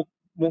സ്ത്രീകളെ കൊണ്ട്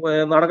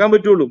നടക്കാൻ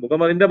പറ്റുള്ളൂ.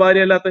 എന്റെ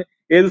ഭാര്യ അല്ലാത്ത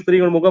ഏത്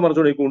സ്ത്രീകൾ മുഖം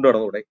മറച്ചോടെ കൊണ്ട്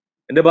നടന്നൂടെ?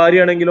 എന്റെ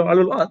ഭാര്യയാണെങ്കിലോ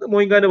ആളുകൾ അത്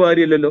മോയിൻഖാന്റെ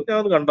ഭാര്യയല്ലല്ലോ, ഞാൻ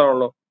അത്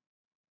കണ്ടാണല്ലോ,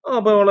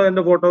 അപ്പൊ അവളെ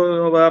എന്റെ ഫോട്ടോ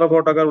വേറെ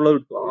ഫോട്ടോക്കാർ ഉള്ളത്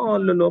കിട്ടും,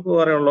 അല്ലല്ലോ അപ്പൊ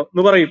പറയാനുള്ളോ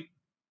എന്ന് പറയും.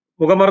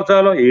 മുഖം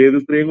മറച്ചാലോ ഏത്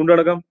സ്ത്രീയും കൊണ്ട്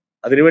നടക്കാം.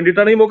 അതിനു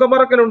വേണ്ടിയിട്ടാണ് ഈ മുഖം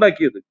മറക്കൽ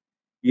ഉണ്ടാക്കിയത്.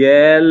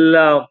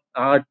 എല്ലാം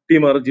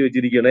അട്ടിമറിച്ച്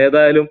വെച്ചിരിക്കുകയാണ്.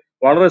 ഏതായാലും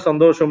വളരെ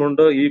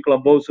സന്തോഷമുണ്ട് ഈ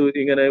ക്ലബ് ഹൗസ്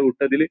ഇങ്ങനെ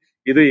വിട്ടതിൽ.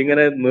 ഇത്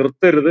ഇങ്ങനെ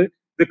നിർത്തരുത്.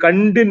 ഇത്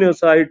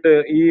കണ്ടിന്യൂസ് ആയിട്ട്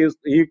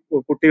ഈ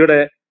കുട്ടിയുടെ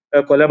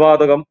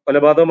കൊലപാതകം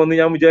എന്ന്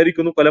ഞാൻ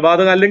വിചാരിക്കുന്നു.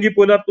 കൊലപാതകം അല്ലെങ്കിൽ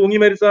പോലും തൂങ്ങി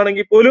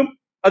മരിച്ചതാണെങ്കിൽ പോലും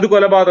അത്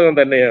കൊലപാതകം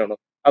തന്നെയാണ്.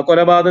 ആ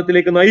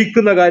കൊലപാതകത്തിലേക്ക്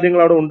നയിക്കുന്ന കാര്യങ്ങൾ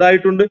അവിടെ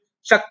ഉണ്ടായിട്ടുണ്ട്.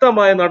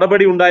 ശക്തമായ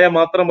നടപടി ഉണ്ടായാൽ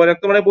മാത്രം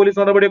ശക്തമായ പോലീസ്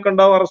നടപടിയൊക്കെ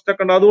ഉണ്ടാവും,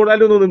 അറസ്റ്റൊക്കെ ഉണ്ടാവും. അതുകൊണ്ട്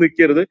അതിലൊന്നും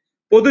നിൽക്കരുത്.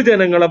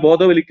 പൊതുജനങ്ങളെ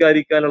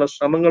ബോധവൽക്കരിക്കാനുള്ള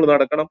ശ്രമങ്ങൾ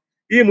നടക്കണം.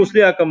 ഈ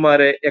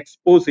മുസ്ലിയാക്കന്മാരെ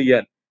എക്സ്പോസ്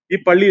ചെയ്യാൻ, ഈ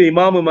പള്ളിയിലെ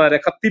ഇമാമുമാരെ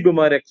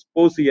ഖത്തീബുമാരെ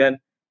എക്സ്പോസ് ചെയ്യാൻ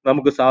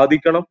നമുക്ക്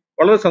സാധിക്കണം.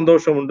 വളരെ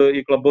സന്തോഷമുണ്ട് ഈ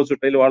ക്ലബ് ഹൗസ്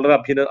ഇട്ടതിൽ. വളരെ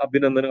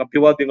അഭിനന്ദനം,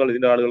 അഭിവാദ്യങ്ങൾ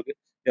ഇതിന്റെ ആളുകൾക്ക്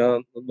ഞാൻ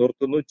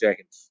നിർത്തുന്നു. ജയ്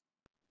Hind.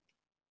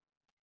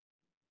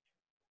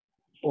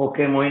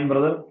 Okay Moeen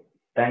brother,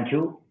 thank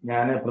you.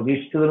 ഞാൻ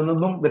പ്രതീക്ഷിച്ചതിൽ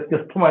നിന്നും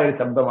വ്യത്യസ്തമായ ഒരു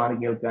ശബ്ദമാണ്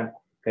കേൾക്കാൻ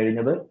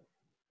കഴിഞ്ഞത്.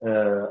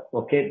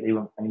 ഓക്കെ,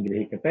 ദൈവം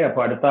അനുഗ്രഹിക്കട്ടെ. അപ്പൊ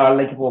അടുത്ത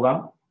ആളിലേക്ക് പോകാം.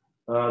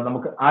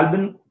 നമുക്ക്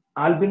ആൽബിൻ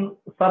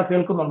സാർ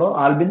കേൾക്കുന്നുണ്ടോ?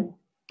 ആൽബിൻ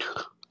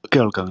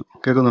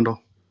കേൾക്കുന്നുണ്ടോ?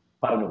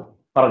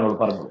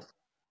 പറഞ്ഞോളൂ.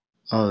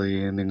 അതെ,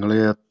 നിങ്ങൾ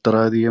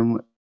എത്രയധികം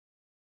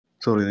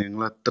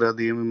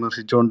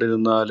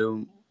വിമർശിച്ചുകൊണ്ടിരുന്നാലും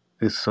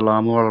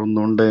ഇസ്ലാം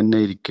വളർന്നുകൊണ്ട് തന്നെ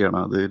ഇരിക്കുകയാണ്.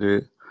 അതിൽ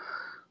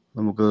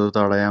നമുക്ക്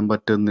തടയാൻ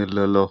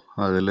പറ്റുന്നില്ലല്ലോ.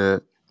 അതിൽ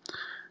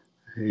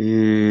ഈ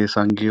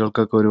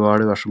സംഘികൾക്കൊക്കെ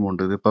ഒരുപാട്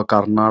വിഷമമുണ്ട്. ഇതിപ്പോൾ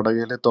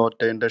കർണാടകയിൽ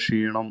തോറ്റതിൻ്റെ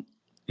ക്ഷീണം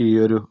ഈ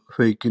ഒരു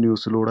ഫേക്ക്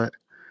ന്യൂസിലൂടെ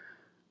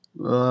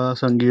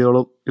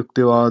സംഘികളും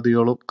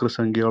യുക്തിവാദികളും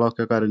ക്രിസംഖികളും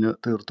ഒക്കെ കരഞ്ഞ്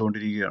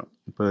തീർത്തുകൊണ്ടിരിക്കുകയാണ്.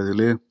 ഇപ്പോൾ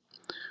ഇതിൽ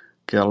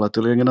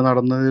കേരളത്തിൽ ഇങ്ങനെ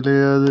നടന്നതിൽ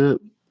അത്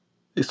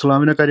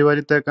ഇസ്ലാമിനെ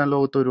കരിവാരിത്തേക്കാൻ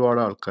ലോകത്ത് ഒരുപാട്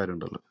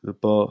ആൾക്കാരുണ്ടല്ലോ.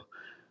 ഇതിപ്പോൾ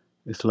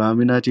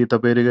ഇസ്ലാമിനെ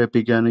ചീത്തപ്പേര്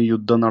കേൾപ്പിക്കാനും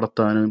യുദ്ധം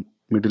നടത്താനും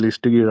മിഡിൽ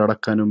ഈസ്റ്റ്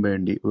കീഴടക്കാനും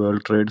വേണ്ടി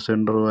വേൾഡ് ട്രേഡ്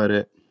സെൻറ്റർ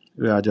വരെ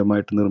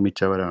വ്യാജമായിട്ട്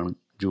നിർമ്മിച്ചവരാണ്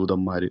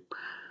ജൂതന്മാർ.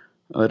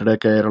 അവരുടെ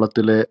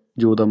കേരളത്തിലെ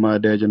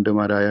ജൂതന്മാരുടെ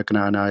ഏജന്റുമാരായ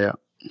ജ്ഞാനായ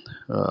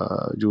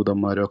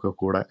ജൂതന്മാരും ഒക്കെ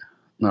കൂടെ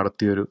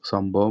നടത്തിയൊരു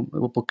സംഭവം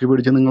പൊക്കി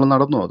പിടിച്ച് നിങ്ങൾ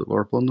നടന്നു. അത്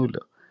കുഴപ്പമൊന്നുമില്ല.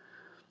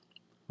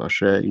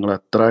 പക്ഷേ നിങ്ങൾ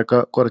എത്രയൊക്കെ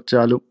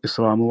കുറച്ചാലും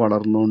ഇസ്ലാം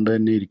വളർന്നുകൊണ്ട്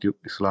തന്നെ ഇരിക്കും.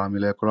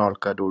 ഇസ്ലാമിലേക്കുള്ള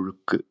ആൾക്കാരുടെ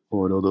ഒഴുക്ക്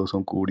ഓരോ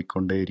ദിവസവും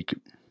കൂടിക്കൊണ്ടേയിരിക്കും.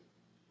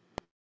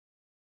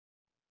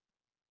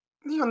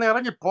 നീ ഒന്ന്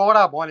ഇറങ്ങി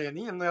പോടാ മോനെ,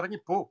 നീ ഒന്ന്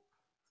ഇറങ്ങിപ്പോ.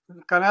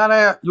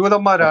 കനാനായ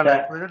ജൂതന്മാരാണ്.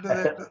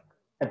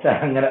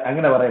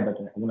 അങ്ങനെ പറയാൻ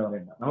പറ്റില്ല.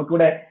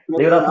 നമുക്കിവിടെ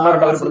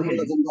ദേവദാസന്മാരുടെ ഒരു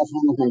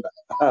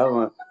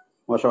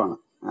മോശമാണ്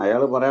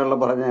അയാൾ പറയാനുള്ള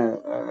പറഞ്ഞ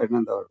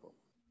എന്താ കുഴപ്പം?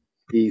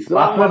 ഈ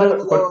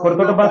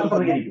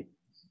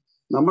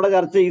നമ്മുടെ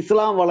ചർച്ച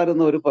ഇസ്ലാം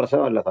വളരുന്ന ഒരു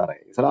പ്രശ്നമല്ല സാറേ.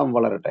 ഇസ്ലാം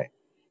വളരട്ടെ,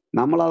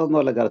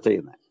 നമ്മളതൊന്നുമല്ല ചർച്ച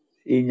ചെയ്യുന്നത്.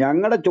 ഈ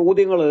ഞങ്ങളുടെ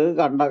ചോദ്യങ്ങൾ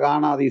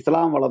കാണാതെ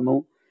ഇസ്ലാം വളർന്നു,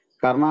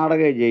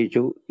 കർണാടകയെ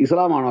ജയിച്ചു.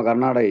 ഇസ്ലാമാണോ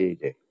കർണാടക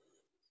ജയിച്ചേ?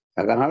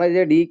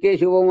 കർണാടക DK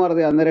ശിവകുമാർ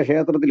അന്നേരം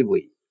ക്ഷേത്രത്തിൽ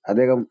പോയി.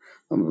 അദ്ദേഹം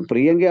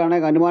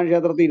പ്രിയങ്കയാണെങ്കിൽ ഹനുമാൻ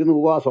ക്ഷേത്രത്തിൽ ഇരുന്ന്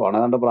ഉപവാസമാണ്,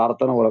 അതുകൊണ്ട്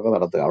പ്രാർത്ഥന പോലൊക്കെ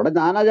നടത്തുക. അവിടെ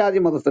നാനാജാതി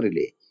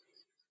മതസ്ഥരില്ലേ?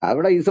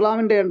 അവിടെ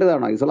ഇസ്ലാമിന്റെ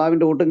വേണ്ടതാണോ?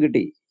 ഇസ്ലാമിന്റെ വോട്ടും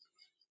കിട്ടി.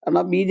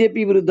 കാരണം BJP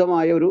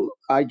വിരുദ്ധമായ ഒരു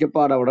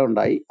കാഴ്ചപ്പാട് അവിടെ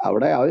ഉണ്ടായി.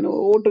 അവിടെ അതിന്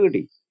വോട്ട്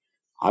കിട്ടി.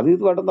 അത്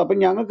ഇത് പെട്ടെന്ന്. അപ്പം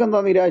ഞങ്ങൾക്ക് എന്താ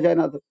നിരാശ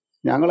അതിനകത്ത്?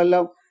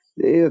 ഞങ്ങളെല്ലാം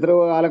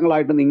എത്രയോ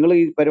കാലങ്ങളായിട്ട് നിങ്ങൾ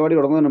ഈ പരിപാടി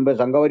തുടങ്ങുന്നതിന് മുമ്പേ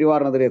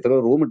സംഘപരിവാറിനെതിരെ എത്രയോ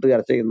റൂം ഇട്ട്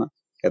ചർച്ച ചെയ്യുന്ന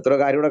എത്രയോ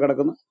കാര്യം ഇവിടെ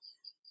കിടക്കുന്നു.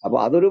 അപ്പൊ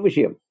അതൊരു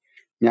വിഷയം.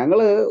 ഞങ്ങൾ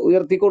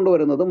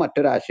ഉയർത്തിക്കൊണ്ടുവരുന്നത്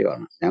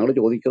മറ്റൊരാശയമാണ്. ഞങ്ങൾ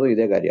ചോദിക്കുന്നത്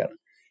ഇതേ കാര്യമാണ്.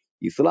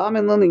 ഇസ്ലാം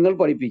എന്ന് നിങ്ങൾ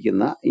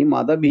പഠിപ്പിക്കുന്ന ഈ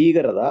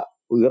മതഭീകരത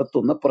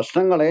ഉയർത്തുന്ന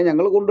പ്രശ്നങ്ങളെ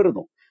ഞങ്ങൾ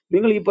കൊണ്ടുവരുന്നു.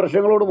 നിങ്ങൾ ഈ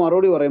പ്രശ്നങ്ങളോട്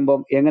മറുപടി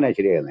പറയുമ്പം എങ്ങനെയാ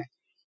ശരിയാകുന്നത്?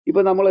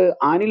 ഇപ്പൊ നമ്മൾ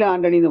അനിൽ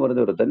ആന്റണി എന്ന്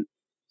പറഞ്ഞ ഒരുത്തൻ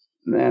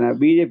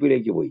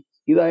BJPയിലേക്ക് പോയി.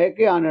 ഇത് AK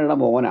ആന്റണിയുടെ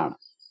മോനാണ്.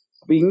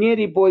 അപ്പൊ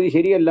ഇങ്ങേര് ഇപ്പോൾ ഇത്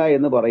ശരിയല്ല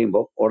എന്ന്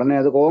പറയുമ്പോൾ ഉടനെ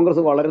അത്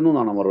കോൺഗ്രസ് വളരുന്നു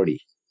എന്നാണ് മറുപടി.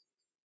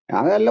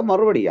 അതല്ല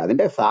മറുപടി.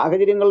 അതിന്റെ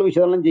സാഹചര്യങ്ങൾ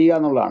വിശകലനം ചെയ്യുക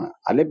എന്നുള്ളതാണ്.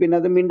 അല്ലെ പിന്നെ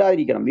അത്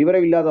മിണ്ടാതിരിക്കണം.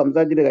 വിവരമില്ലാതെ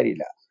സംസാരിച്ചിട്ട്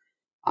കാര്യമില്ല.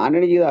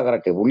 ആന്റണി ചെയ്താ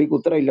കറക്റ്റ്. പുള്ളിക്ക്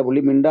ഉത്തരവില്ല,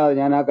 പുള്ളി മിണ്ടാതെ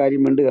ഞാൻ ആ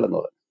കാര്യം മിണ്ടുകയെന്ന്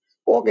പറഞ്ഞു.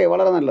 ഓക്കെ,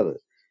 വളരെ നല്ലത്.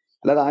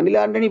 അല്ലാതെ അനിൽ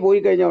ആന്റണി പോയി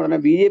കഴിഞ്ഞാൽ ഉടനെ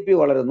BJP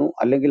വളരുന്നു,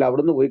 അല്ലെങ്കിൽ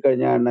അവിടുന്ന് പോയി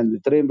കഴിഞ്ഞാൽ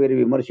ഇത്രയും പേര്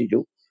വിമർശിച്ചു.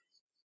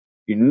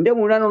 ഇന്ത്യ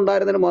മുഴുവൻ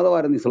ഉണ്ടായിരുന്നൊരു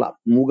മതമായിരുന്നു ഇസ്ലാം.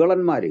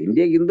 മുഗളന്മാര്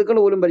ഇന്ത്യ ഹിന്ദുക്കൾ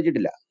പോലും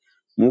ഭരിച്ചിട്ടില്ല.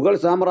 മുഗൾ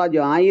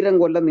സാമ്രാജ്യം 1000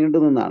 കൊല്ലം നീണ്ടു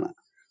നിന്നാണ്.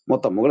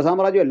 മൊത്തം മുഗൾ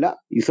സാമ്രാജ്യമല്ല,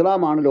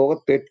 ഇസ്ലാമാണ്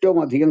ലോകത്ത് ഏറ്റവും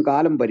അധികം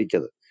കാലം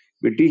ഭരിച്ചത്.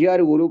 ബ്രിട്ടീഷുകാർ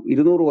പോലും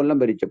 200 കൊല്ലം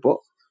ഭരിച്ചപ്പോൾ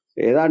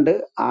ഏതാണ്ട്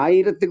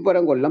 1000-ൽ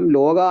പരം കൊല്ലം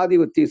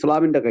ലോകാധിപത്യം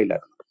ഇസ്ലാമിന്റെ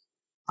കയ്യിലായിരുന്നു.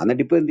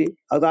 എന്നിട്ട് ഇപ്പൊ എന്ത്?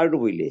 അത് താഴോട്ട്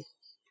പോയില്ലേ?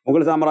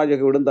 മുഗൾ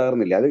സാമ്രാജ്യമൊക്കെ ഇവിടും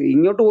തകർന്നില്ല. അത്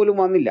ഇങ്ങോട്ട് പോലും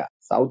വന്നില്ല,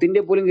 സൗത്ത്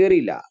ഇന്ത്യ പോലും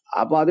കയറിയില്ല.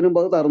 അപ്പൊ അതിനു മുമ്പ്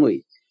അത് തകർന്നുപോയി.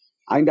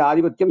 അതിന്റെ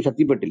ആധിപത്യം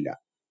ശക്തിപ്പെട്ടില്ല.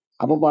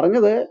 അപ്പൊ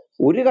പറഞ്ഞത്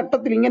ഒരു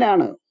ഘട്ടത്തിൽ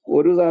ഇങ്ങനെയാണ്.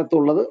 ഒരു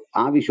സ്ഥലത്തുള്ളത്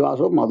ആ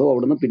വിശ്വാസവും മതവും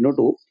അവിടുന്ന് പിന്നോട്ട്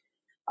പോകും.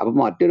 അപ്പൊ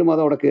മറ്റൊരു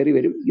മതം അവിടെ കയറി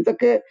വരും.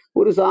 ഇതൊക്കെ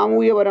ഒരു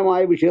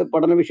സാമൂഹ്യപരമായ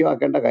പഠന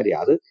വിഷയമാക്കേണ്ട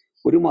കാര്യമാണ്. അത്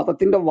ഒരു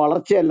മതത്തിന്റെ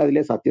വളർച്ചയല്ല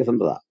അതിലെ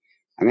സത്യസന്ധത.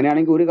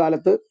 അങ്ങനെയാണെങ്കിൽ ഒരു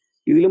കാലത്ത്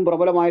ഇതിലും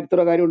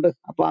പ്രബലമായിട്ടൊരു കാര്യമുണ്ട്.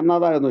 അപ്പൊ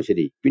അന്നതായിരുന്നോ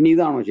ശരി, പിന്നെ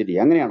ഇതാണോ ശരി?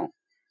 അങ്ങനെയാണോ?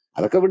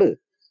 അതൊക്കെ വിട്.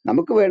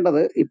 നമുക്ക്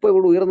വേണ്ടത് ഇപ്പൊ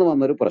ഇവിടെ ഉയർന്നു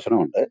വന്നൊരു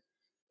പ്രശ്നമുണ്ട്.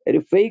 ഒരു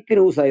ഫേക്ക്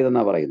ന്യൂസ്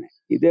ആയതെന്നാ പറയുന്നത്.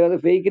 ഇദ്ദേഹം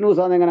ഫേക്ക്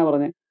ന്യൂസ് ആണെന്ന് എങ്ങനെ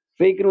പറഞ്ഞത്?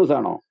 ഫേക്ക് ന്യൂസ്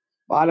ആണോ?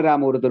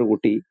 ബാലരാമപുരത്ത് ഒരു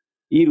കുട്ടി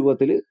ഈ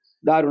രൂപത്തിൽ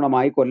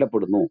ദാരുണമായി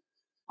കൊല്ലപ്പെടുന്നു,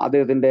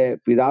 അദ്ദേഹത്തിന്റെ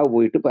പിതാവ്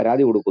പോയിട്ട്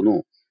പരാതി കൊടുക്കുന്നു,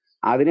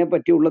 അതിനെ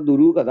പറ്റിയുള്ള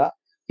ദുരൂഹത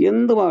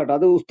എന്തുമാകട്ടെ,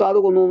 അത് ഉസ്താദ്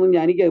കൊന്നൊന്നും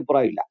എനിക്ക്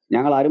അഭിപ്രായമില്ല,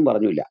 ഞങ്ങൾ ആരും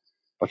പറഞ്ഞില്ല.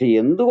 പക്ഷെ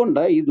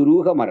എന്തുകൊണ്ട് ഈ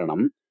ദുരൂഹ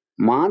മരണം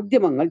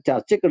മാധ്യമങ്ങൾ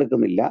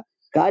ചർച്ചക്കെടുക്കുന്നില്ല,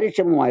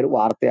 കാര്യക്ഷമമായൊരു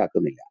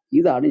വാർത്തയാക്കുന്നില്ല?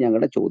 ഇതാണ്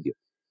ഞങ്ങളുടെ ചോദ്യം.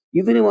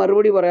 ഇതിന്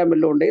മറുപടി പറയാൻ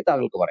വല്ലതും ഉണ്ടെങ്കിൽ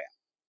താങ്കൾക്ക് പറയാം.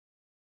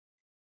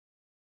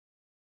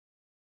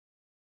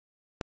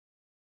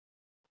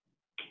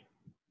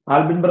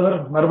 ആൽബിൻ ബ്രദർ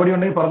മറുപടി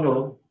ഉണ്ടെങ്കിൽ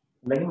പറഞ്ഞോളൂ,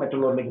 അല്ലെങ്കിൽ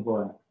മറ്റുള്ളവരിലേക്ക്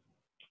പോകാൻ.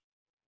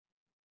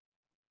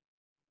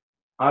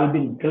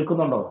 ആൽബിൻ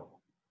കേൾക്കുന്നുണ്ടോ?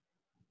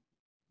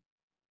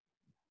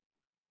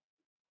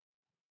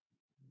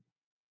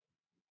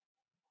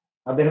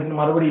 അദ്ദേഹത്തിന്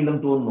മറുപടി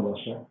ഇല്ലെന്ന് തോന്നുന്നു.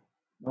 പക്ഷെ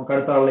നമുക്ക്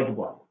അടുത്ത ആളിലേക്ക്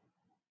പോവാം.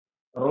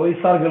 റോയ്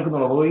സാർ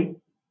കേൾക്കുന്നുണ്ടോ?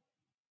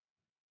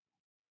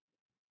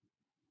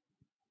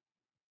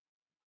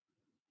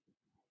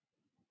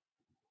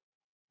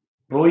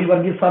 റോയ്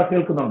വർഗീസ് സാർ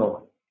കേൾക്കുന്നുണ്ടോ?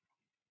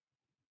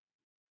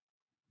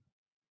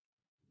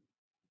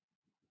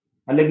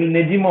 അല്ലെങ്കിൽ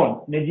നെജിമോൻ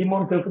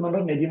കേൾക്കുന്നുണ്ടോ?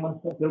 നെജിമോൻ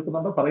സാർ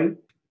കേൾക്കുന്നുണ്ടോ? പറയൂ.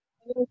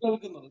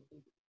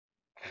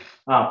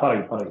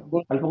 പറയൂ.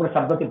 അല്പം കൂടെ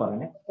ശബ്ദത്തിൽ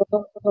പറഞ്ഞേ.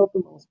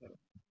 നമസ്കാരം.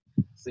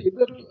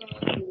 ഇതൊരു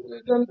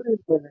രണ്ട്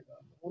കാര്യമാണ്.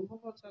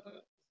 ഒന്നെന്ന് വെച്ചാൽ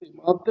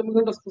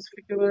മാധ്യമങ്ങളുടെ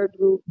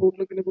സ്പെസിഫിക്കതായിട്ടൊരു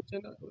ഔട്ട്ലുക്കിനെ കുറിച്ച്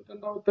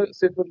രണ്ടാമത്തെ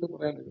സ്റ്റേറ്റ്മെന്റിൽ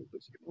പറയാനാണ്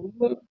ഉദ്ദേശിക്കുന്നത്.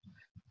 ഒന്ന്,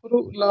 ഒരു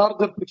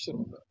ലാർജർ പിക്ചർ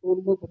ഉണ്ട്.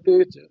 ഒന്ന്,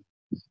 പ്രത്യേകിച്ച്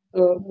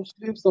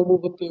മുസ്ലിം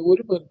സമൂഹത്തെ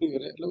ഒരു പരിധി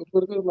വരെ, അല്ല ഒരു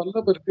പരിധി നല്ല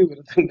പരിധി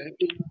വരെ തന്നെ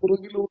ഈ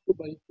പുറകിലോട്ട്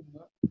നയിക്കുന്ന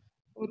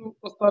ഒരു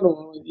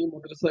പ്രസ്ഥാനമാണ് ഈ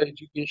മദ്രസ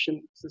എഡ്യൂക്കേഷൻ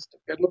സിസ്റ്റം.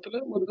 കേരളത്തിലെ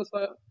മദ്രസ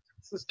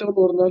സിസ്റ്റം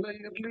എന്ന് പറഞ്ഞാൽ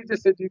ഈ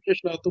റിലീജിയസ്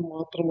എഡ്യൂക്കേഷനകത്ത്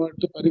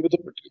മാത്രമായിട്ട്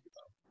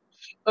പരിമിതപ്പെട്ടിരിക്കുന്നതാണ്.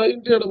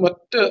 ഇന്ത്യയുടെ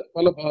മറ്റ്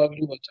പല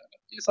ഭാഗങ്ങളും വെച്ചാൽ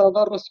ഈ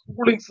സാധാരണ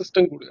സ്കൂളിംഗ്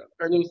സിസ്റ്റം കൂടിയാണ്.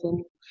 കഴിഞ്ഞ ദിവസം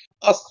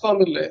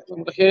അസ്സാമിലെ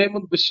നമ്മുടെ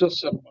ഹേമന്ത് ബിശ്വ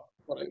ശർമ്മ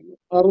പറയുന്നു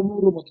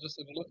 600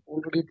 മദ്രസകൾ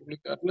ഓൾറെഡി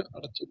പുള്ളിക്കാരന്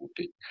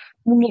അടച്ചുപൂട്ടി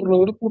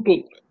 300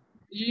 കൂട്ടുമെന്ന് പറയുന്നു.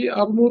 ഈ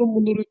 600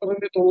 300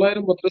 പറയുന്നത്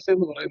 900 മദ്രസ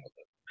എന്ന് പറയുന്നത്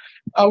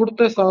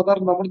അവിടുത്തെ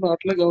സാധാരണ നമ്മുടെ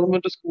നാട്ടിലെ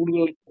ഗവൺമെന്റ്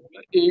സ്കൂളുകൾ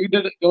പോലെ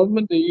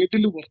ഗവൺമെന്റ്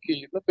എയ്ഡിൽ വർക്ക്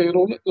ചെയ്യുന്ന,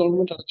 പേറോള്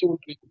ഗവൺമെന്റ്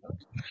അടച്ചുകൊണ്ടിരിക്കുന്ന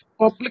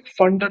പബ്ലിക്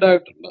ഫണ്ടഡ്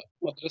ആയിട്ടുള്ള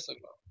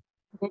മദ്രസകളാണ്.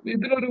 അപ്പം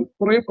ഇതിലൊരു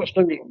കുറെ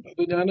പ്രശ്നങ്ങളുണ്ട്.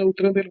 അത് ഞാൻ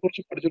ഉത്തരേന്ത്യയിൽ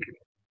കുറച്ച്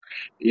പഠിച്ചിട്ടുണ്ട്.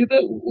 ഇത്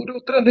ഒരു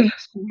ഉത്തരേന്ത്യയിലെ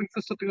സ്കൂളിംഗ്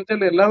സിസ്റ്റത്തിൽ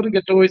വെച്ചാൽ എല്ലാവരും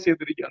ഗെറ്റോവൈസ്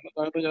ചെയ്തിരിക്കുകയാണ്.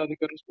 താഴ്ന്ന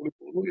ജാതിക്കാർ സ്കൂളിൽ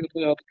പോകുന്നു, ഉയർന്ന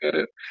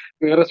ജാതിക്കാര്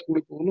വേറെ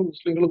സ്കൂളിൽ പോകുന്നു,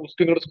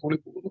 മുസ്ലിങ്ങളുടെ സ്കൂളിൽ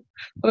പോകുന്നു.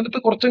 അതിനകത്ത്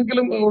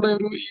കുറച്ചെങ്കിലും അവിടെ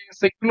ഒരു ഈ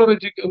സെക്യുലർ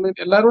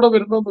എല്ലാവരും കൂടെ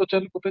വരുന്നതെന്ന്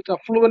വെച്ചാൽ പ്രത്യേകിച്ച്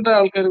അഫ്ലുവന്റ്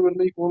ആൾക്കാർ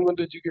വരുന്ന ഈ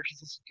ഗവൺമെന്റ് എഡ്യൂക്കേഷൻ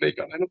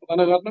സിസ്റ്റത്തിലേക്കാണ്. അതിന്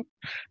പ്രധാന കാരണം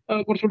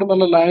കുറച്ചുകൂടെ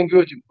നല്ല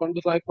ലാംഗ്വേജും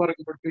പണ്ട്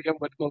സാഹിബന്മാരൊക്കെ പഠിപ്പിക്കാൻ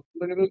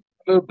പറ്റുന്ന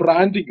ഒരു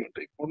ബ്രാൻഡിങ്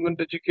ഉണ്ട്.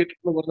 ഗവൺമെന്റ് എഡ്യൂക്കേറ്റഡ്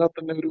എന്ന് പറഞ്ഞാൽ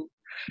തന്നെ ഒരു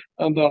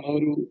എന്താണ്,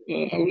 ഒരു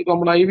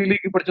നമ്മൾ ഐവി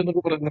ലീഗ്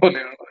പഠിച്ചെന്നൊക്കെ പറയുന്ന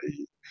പോലെയാണ് ഈ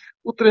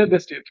ഉത്തരേന്ത്യ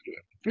സ്റ്റേറ്റിൽ.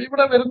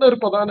 ഇവിടെ വരുന്ന ഒരു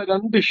പ്രധാന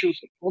 2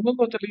 ഇഷ്യൂസ്.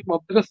 ഒന്നെന്ന് വെച്ചാൽ ഈ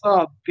മദ്രസ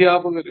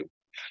അധ്യാപകരും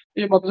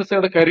ഈ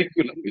മദ്രസയുടെ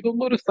കരിക്കുലം,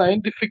 ഇതൊന്നും ഒരു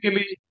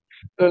സയന്റിഫിക്കലി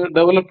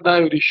ഡെവലപ്ഡ് ആയ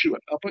ഒരു ഇഷ്യൂ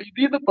അല്ല. അപ്പൊ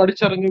ഇതിൽ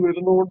പഠിച്ചിറങ്ങി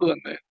വരുന്നതുകൊണ്ട്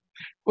തന്നെ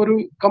ഒരു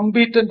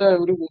കമ്പീറ്റന്റ് ആയ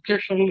ഒരു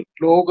വൊക്കേഷണൽ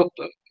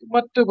ലോകത്ത്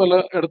മറ്റ് പല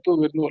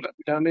ഇടത്തും വരുന്ന പോലെ,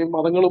 ഞാൻ ഈ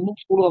മതങ്ങളൊന്നും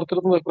സ്കൂൾ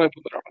നടത്തുന്ന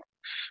അഭിപ്രായത്തിലാണ്,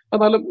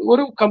 എന്നാലും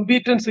ഒരു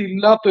കമ്പീറ്റൻസ്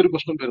ഇല്ലാത്ത ഒരു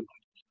പ്രശ്നം വരുന്നു.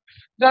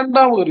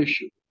 രണ്ടാമതൊരു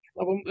ഇഷ്യൂ,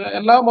 അപ്പം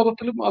എല്ലാ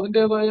മതത്തിലും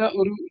അതിൻ്റെതായ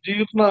ഒരു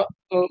ജീർണ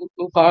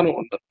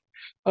സ്ഥാനമുണ്ട്.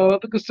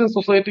 അത് ക്രിസ്ത്യൻ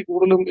സൊസൈറ്റി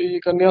കൂടുതലും ഈ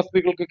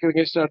കന്യാസ്ത്രീകൾക്കൊക്കെ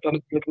എഗൻസ്റ്റ് ആയിട്ടാണ്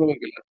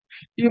കിട്ടുന്നതെങ്കിൽ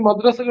ഈ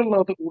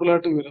മദ്രസകളിനകത്ത്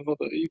കൂടുതലായിട്ട്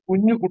വരുന്നത് ഈ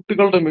കുഞ്ഞു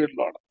കുട്ടികളുടെ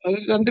മേളിലാണ്. അത്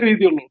 2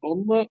 രീതികളുണ്ട്.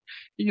 ഒന്ന്,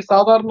 ഈ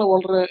സാധാരണ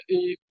വളരെ ഈ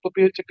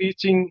പ്രത്യേകിച്ച്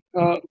ടീച്ചിങ്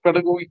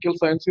പെഡഗോഗിക്കൽ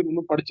സയൻസിൽ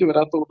നിന്നും പഠിച്ചു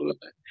വരാത്തതുകൊണ്ട്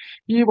തന്നെ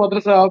ഈ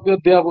മദ്രസ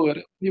അധ്യാപകർ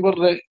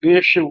ഇവരുടെ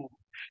ദേഷ്യവും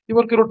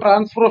ഇവർക്കൊരു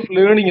ട്രാൻസ്ഫർ ഓഫ്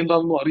ലേണിംഗ്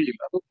എന്താണെന്നും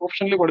അറിയില്ല. അത്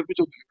പ്രൊഫഷണലി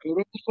പഠിപ്പിച്ചൊന്നുമില്ല.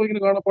 ഒരു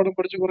പുസ്തകം കാണാപ്പാടും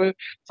പഠിച്ച് കുറെ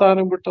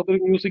സാധനം വിട്ട് അതൊരു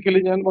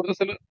മ്യൂസിക്കലി ഞാൻ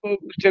മദ്രസയിൽ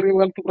ചെറിയ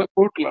കാലത്ത്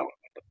പോയിട്ടുള്ളതാണ്.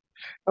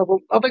 അപ്പം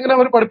അതെങ്ങനെ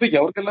അവർ പഠിപ്പിക്കുക?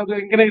 അവർക്കെല്ലാം അത്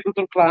എങ്ങനെ ഇത്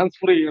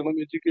ട്രാൻസ്ഫർ ചെയ്യണം,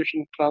 എഡ്യൂക്കേഷൻ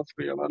ട്രാൻസ്ഫർ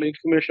ചെയ്യണം, അല്ലെങ്കിൽ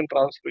ഇൻഫർമേഷൻ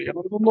ട്രാൻസ്ഫർ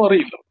ചെയ്യണം, ഇതൊന്നും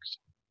അറിയില്ല.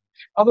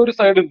 അതൊരു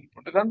സൈഡിൽ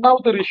നിൽപ്പുണ്ട്.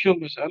 രണ്ടാമത്തെ ഒരു ഇഷ്യൂ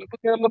എന്ന് വെച്ചാൽ ഇപ്പൊ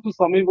കേരളത്തിൽ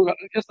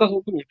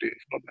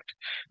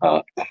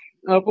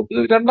അപ്പൊ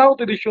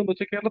രണ്ടാമത്തെ ഒരു ഇഷ്യൂ എന്ന്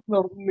വെച്ചാൽ കേരളത്തിൽ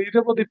നടക്കുന്ന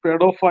നിരവധി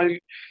പെഡോഫൈൽ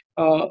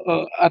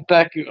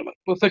അറ്റാക്കുകൾ,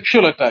 ഇപ്പൊ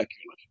സെക്ഷൽ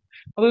അറ്റാക്കുകൾ,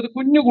 അതായത്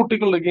കുഞ്ഞു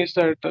കുട്ടികളുടെ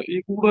അഗേൻസ്റ്റ് ആയിട്ട് ഈ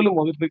കൂടുതലും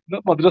വന്നിരിക്കുന്ന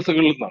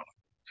മദ്രസകളിൽ നിന്നാണ്.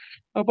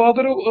 അപ്പൊ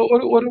അതൊരു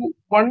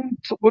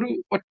ഒരു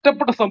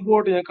ഒറ്റപ്പെട്ട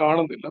സംഭവമായിട്ട് ഞാൻ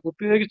കാണുന്നില്ല.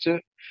 പ്രത്യേകിച്ച്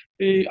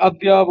ഈ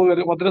അധ്യാപകർ,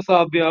 മദ്രസ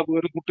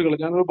അധ്യാപകർ, കുട്ടികൾ,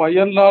 ഞാനൊരു ബൈ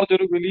ആൻഡ് ലാർജ്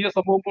ഒരു വലിയ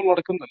സംഭവം ഇപ്പോൾ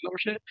നടക്കുന്നില്ല,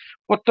 പക്ഷെ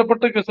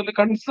ഒറ്റപ്പെട്ട കേസിൽ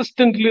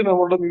കൺസിസ്റ്റന്റ്ലി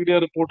നമ്മളുടെ മീഡിയ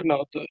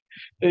റിപ്പോർട്ടിനകത്ത്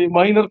ഈ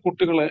മൈനർ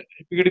കുട്ടികളെ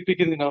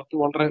പീഡിപ്പിക്കുന്നതിനകത്ത്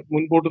വളരെ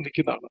മുൻപോട്ട്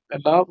നിൽക്കുന്നതാണ്.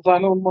 എല്ലാ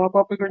സാധനവും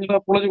മാപ്പാപ്പി കഴിഞ്ഞിട്ട്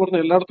അപ്പോളജി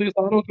പറഞ്ഞു, എല്ലായിടത്തും ഈ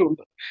സാധനമൊക്കെ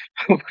ഉണ്ട്.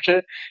 പക്ഷെ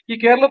ഈ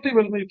കേരളത്തിൽ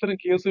വരുന്ന ഇത്തരം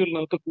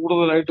കേസുകളിനകത്ത്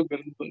കൂടുതലായിട്ടും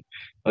വരുന്നത്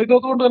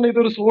ഇതുകൊണ്ട് തന്നെ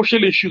ഇതൊരു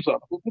സോഷ്യൽ ഇഷ്യൂസ്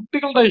ആണ്. അപ്പൊ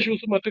കുട്ടികളുടെ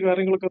ഇഷ്യൂസും മറ്റു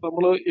കാര്യങ്ങളൊക്കെ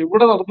നമ്മൾ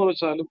എവിടെ നടന്നു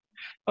വെച്ചാലും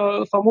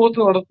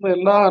സമൂഹത്തിൽ നടത്തുന്ന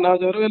എല്ലാ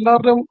അനാചാരവും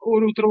എല്ലാവരുടെയും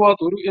ഒരു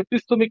ഉത്തരവാദിത്വം, ഒരു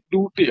എപ്പിസ്റ്റമിക്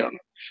ഡ്യൂട്ടിയാണ്.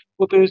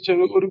 പ്രത്യേകിച്ച്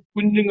ഒരു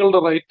കുഞ്ഞുങ്ങളുടെ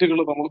റൈറ്റുകൾ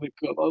നമ്മൾ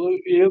നിൽക്കുക. അത്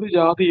ഏത്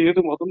ജാതി, ഏത്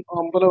മതം,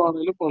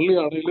 അമ്പലമാണേലും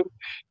പള്ളിയാണേലും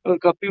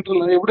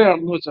കത്തീഡ്രൽ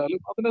എവിടെയാണെന്ന് വെച്ചാലും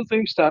അതിന്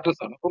സെയിം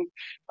സ്റ്റാറ്റസ് ആണ്. അപ്പം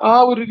ആ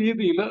ഒരു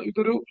രീതിയിൽ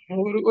ഇതൊരു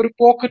ഒരു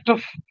പോക്കറ്റ്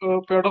ഓഫ്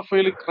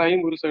പെഡോഫൈലിക് ക്രൈം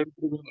ഒരു സൈഡിൽ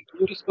വരുന്നുണ്ട്.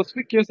 ഈ ഒരു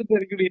സ്പെസിഫിക് കേസിന്റെ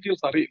എനിക്ക്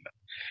ഡീറ്റെയിൽസ് അറിയില്ല.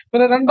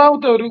 പിന്നെ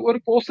രണ്ടാമത്തെ ഒരു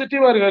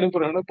പോസിറ്റീവായ കാര്യം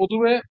പറയാണ്,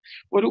 പൊതുവെ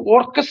ഒരു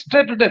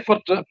ഓർക്കസ്ട്രേറ്റഡ്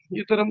എഫർട്ട്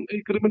ഇത്തരം ഈ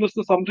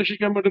ക്രിമിനൽസ്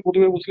സംരക്ഷിക്കാൻ വേണ്ടി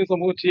പൊതുവെ മുസ്ലിം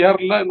സമൂഹം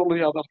ചെയ്യാറില്ല എന്നുള്ള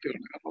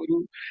യാഥാർത്ഥ്യമാണ്. കാരണം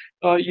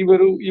ഈ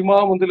ഒരു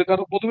ഇമാം എന്തിൽ,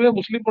 കാരണം പൊതുവെ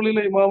മുസ്ലിം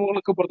പള്ളിയിലെ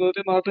ഇമാമുകളൊക്കെ പറഞ്ഞത്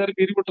നാട്ടുകാർ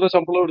പിരിവിട്ട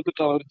ശമ്പളം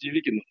എടുത്തിട്ടാണ് അവർ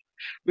ജീവിക്കുന്നത്.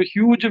 ഒരു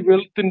ഹ്യൂജ്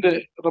വെൽത്തിന്റെ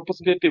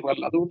റെപ്രസെന്റേറ്റീവ്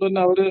അല്ല. അതുകൊണ്ട്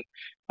തന്നെ അവര്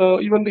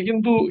ഈവൻ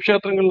ഹിന്ദു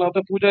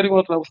ക്ഷേത്രങ്ങളിനകത്തെ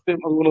പൂജാരിമാരുടെ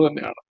അവസ്ഥയും അതുപോലെ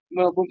തന്നെയാണ്.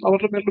 അപ്പം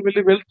അവരുടെ മേലിൽ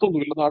വലിയ വെൽത്ത്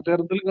ഒന്നുമില്ല. നാട്ടുകാർ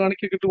എന്തെങ്കിലും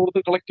കാണിക്കൊക്കെ ഇട്ട് കൊടുത്ത്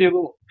കളക്ട്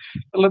ചെയ്തോ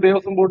നല്ല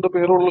ദേവസ്വം ബോർഡിന്റെ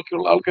പേരോളൊക്കെ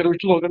ഉള്ള ആൾക്കാരെ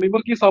വെച്ച് നോക്കണം.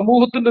 ഇവർക്ക് ഈ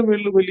സമൂഹത്തിന്റെ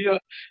മേലിൽ വലിയ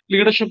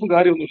ലീഡർഷിപ്പ്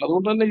കാര്യമൊന്നുമില്ല.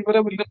 അതുകൊണ്ട് തന്നെ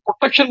ഇവരെ വലിയ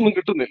പ്രൊട്ടക്ഷൻ ഒന്നും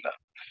കിട്ടുന്നില്ല.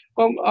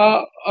 അപ്പം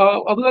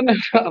അത് തന്നെ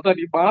അതാണ്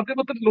ഈ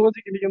മാധ്യമത്തിന്റെ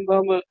ലോജിക്ക് എനിക്ക്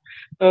എന്താന്ന്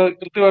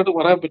കൃത്യമായിട്ട്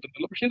പറയാൻ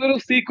പറ്റുന്നില്ല. പക്ഷെ ഇതൊരു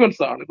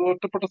സീക്വൻസ് ആണ്, ഇത്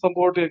ഒറ്റപ്പെട്ട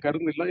സംഭവമായിട്ട് ഞാൻ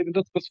കരുതുന്നില്ല.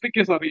 ഇതിന്റെ സ്പെസിഫിക്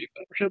കേസ് അറിയില്ല.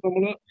 പക്ഷെ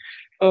നമ്മള്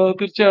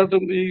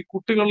തീർച്ചയായിട്ടും ഈ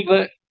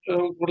കുട്ടികളുടെ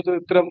കുറച്ച്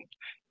ഇത്തരം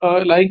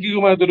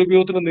ലൈംഗികമായ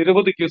ദുരുപയോഗത്തിന്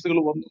നിരവധി കേസുകൾ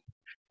വന്നു.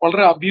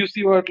 വളരെ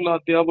അബ്യൂസീവ് ആയിട്ടുള്ള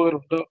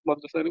അധ്യാപകരുണ്ട്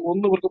മദ്രസയിൽ.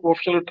 ഒന്ന്, ഇവർക്ക്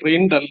പ്രൊഫഷണൽ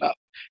ട്രെയിൻഡ് അല്ല.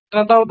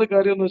 രണ്ടാമത്തെ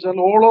കാര്യം എന്ന് വെച്ചാൽ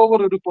ഓൾ ഓവർ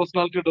ഒരു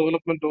പേഴ്സണാലിറ്റി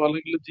ഡെവലപ്മെന്റോ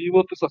അല്ലെങ്കിൽ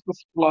ജീവിതത്തിൽ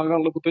സക്സസ്ഫുൾ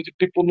ആകാനുള്ള പ്രത്യേകിച്ച്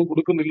ടിപ്പൊന്നും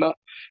കൊടുക്കുന്നില്ല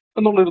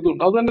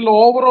എന്നുള്ളൊരിതുണ്ട്. അത് തന്നെ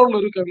ഓവറോൾ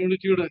ഒരു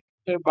കമ്മ്യൂണിറ്റിയുടെ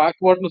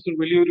ബാക്ക്വേർഡ്നെസ് ഒരു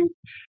വലിയൊരു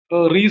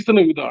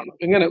റീസണും ഇതാണ്.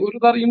 എങ്ങനെ ഒരു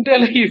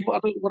ഇന്ത്യയിലെ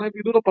അത് കുറെ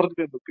ഇതൂടെ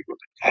പറഞ്ഞിട്ട്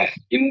നിർത്തിക്കോട്ടെ.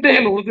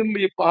 ഇന്ത്യയിൽ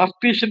ഒറിജിനലി ഈ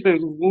പാർട്ടീഷന്റെ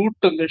ഒരു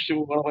റൂട്ട് അന്വേഷിച്ച്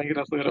ഭയങ്കര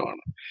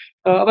രസകരമാണ്.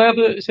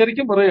 അതായത്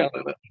ശരിക്കും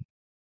പറയുകയാണെങ്കിൽ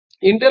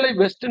ഇന്ത്യയിലെ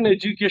വെസ്റ്റേൺ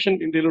എഡ്യൂക്കേഷൻ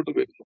ഇന്ത്യയിലോട്ട്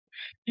വരുന്നു.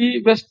 ഈ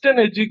വെസ്റ്റേൺ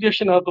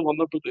എഡ്യൂക്കേഷനകത്ത്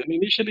വന്നപ്പോഴത്തേന്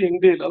ഇനീഷ്യലി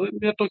ഇന്ത്യയിൽ, അത്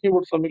India talking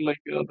about something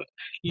like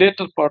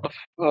later part of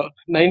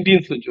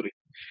 19th century.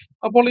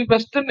 അപ്പോൾ ഈ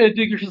വെസ്റ്റേൺ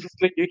എഡ്യൂക്കേഷൻ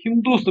സിസ്റ്റത്തിലേക്ക്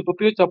ഹിന്ദുസ്,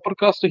 പ്രത്യേകിച്ച് അപ്പർ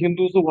കാസ്റ്റ്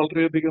ഹിന്ദുസ്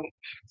വളരെയധികം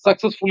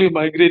സക്സസ്ഫുള്ളി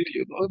മൈഗ്രേറ്റ്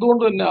ചെയ്യുന്നു.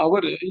 അതുകൊണ്ട് തന്നെ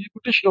അവര് ഈ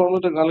ബ്രിട്ടീഷ്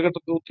ഗവൺമെന്റ്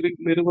കാലഘട്ടത്തിൽ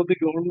നിരവധി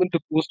ഗവൺമെന്റ്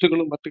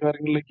പോസ്റ്റുകളും മറ്റു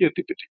കാര്യങ്ങളിലേക്ക്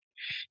എത്തിപ്പറ്റി.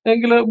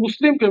 എങ്കിൽ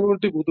മുസ്ലിം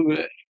കമ്മ്യൂണിറ്റി പൊതുവെ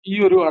ഈ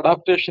ഒരു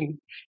അഡാപ്റ്റേഷൻ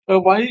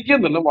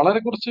വൈകിയെന്നല്ല, വളരെ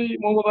കുറച്ച് ഈ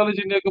മുഹമ്മദ് അലി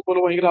ജിന്നയൊക്കെ പോലെ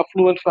ഭയങ്കര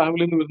അഫ്ലുവൻറ്റ്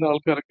ഫാമിലിയിൽ നിന്ന് വരുന്ന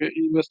ആൾക്കാരൊക്കെ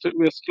ഈ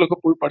വെസ്റ്റിലൊക്കെ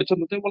പോയി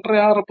പഠിച്ചെന്ന് വളരെ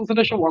ആ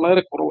റെപ്രസെന്റേഷൻ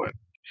വളരെ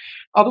കുറവായിരുന്നു.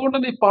 അതുകൊണ്ട്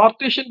തന്നെ ഈ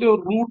പാർട്ടീഷന്റെ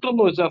ഒരു റൂട്ട്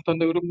എന്ന് വെച്ചാൽ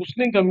തന്നെ ഒരു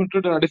മുസ്ലിം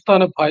കമ്മ്യൂണിറ്റിയുടെ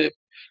അടിസ്ഥാന ഭയം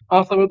ആ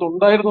സമയത്ത്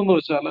ഉണ്ടായിരുന്നു എന്ന്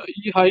വെച്ചാൽ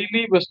ഈ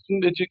ഹൈലി വെസ്റ്റേൺ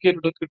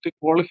എഡ്യൂക്കേറ്റഡ് കിട്ടി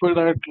ക്വാളിഫൈഡ്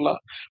ആയിട്ടുള്ള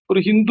ഒരു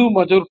ഹിന്ദു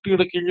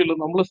മജോറിറ്റിയുടെ കീഴിൽ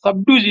നമ്മൾ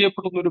സബ്ഡ്യൂ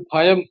ചെയ്യപ്പെടുന്ന ഒരു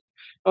ഭയം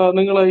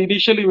നിങ്ങൾ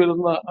ഇനീഷ്യലി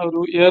വരുന്ന ഒരു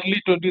early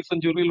 20th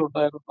century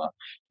ഉണ്ടായിരുന്ന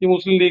ഈ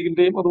മുസ്ലിം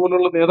ലീഗിന്റെയും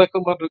അതുപോലുള്ള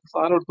നേതാക്കന്മാരുടെ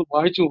സാധനം എടുത്ത്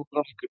വായിച്ചു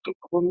നോക്കുകയാണെങ്കിൽ കിട്ടും.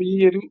 അപ്പം ഈ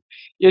ഒരു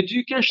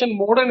എഡ്യൂക്കേഷൻ,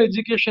 മോഡേൺ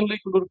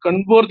എഡ്യൂക്കേഷനിലേക്കുള്ള ഒരു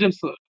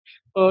കൺവേർജൻസ്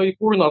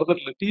ഇപ്പോഴും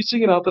നടന്നിട്ടില്ല.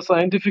 ടീച്ചിങ്ങിനകത്ത്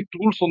സയന്റിഫിക്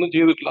ടൂൾസ് ഒന്നും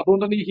ചെയ്തിട്ടില്ല.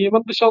 അതുകൊണ്ട് തന്നെ ഈ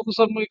ഹിമന്ത് ബിശ്വ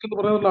ശർമ്മയ്ക്ക് എന്ന്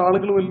പറയുന്ന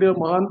ആളുകൾ വലിയ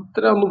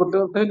മഹാന്തരാന്ന്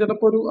പറഞ്ഞാൽ അദ്ദേഹം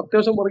ചിലപ്പോൾ ഒരു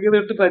അത്യാവശ്യം വർഗീയത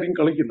ഇട്ടിട്ടായിരിക്കും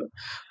കളിക്കുന്നത്.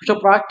 പക്ഷെ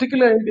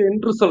പ്രാക്ടിക്കലി അതിന്റെ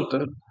എൻഡ് റിസൾട്ട്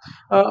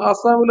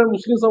അസാമിലെ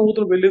മുസ്ലിം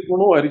സമൂഹത്തിന് വലിയ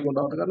ഗുണമായിരിക്കും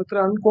ഉണ്ടാകുന്നത്. കാരണം ഇത്ര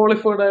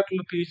അൺക്വാളിഫൈഡ്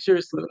ആയിട്ടുള്ള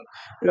ടീച്ചേഴ്സ്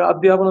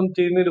അധ്യാപനം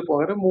ചെയ്യുന്നതിന്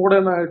പകരം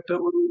മോഡേൺ ആയിട്ട്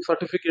ഒരു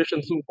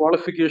സർട്ടിഫിക്കേഷൻസും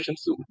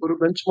ക്വാളിഫിക്കേഷൻസും ഒരു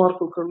ബെഞ്ച്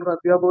മാർക്കും ഒക്കെ ഉള്ള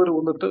അധ്യാപകർ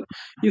വന്നിട്ട്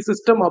ഈ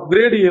സിസ്റ്റം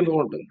അപ്ഗ്രേഡ്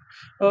ചെയ്യുന്നതുകൊണ്ട്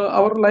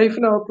അവരുടെ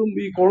ലൈഫിനകത്തും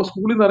ഈ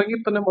സ്കൂളിൽ നിന്ന്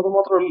ഇറങ്ങി തന്നെ അത്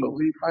മാത്രമല്ലല്ലോ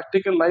ഈ പ്രാക്ടിക്കൽ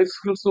ലൈഫ്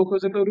സ്കിൽസും ഒക്കെ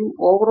വെച്ചിട്ട് ഒരു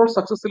ഓവറോൾ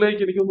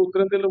സക്സസിലേക്ക് എനിക്ക്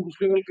ഉത്തരേന്ത്യയിലെ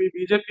മുസ്ലിങ്ങൾക്ക് ഈ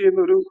BJP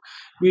ചെയ്യുന്ന ഒരു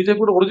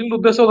BJPയുടെ ഒറിജിനൽ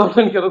ഉദ്ദേശം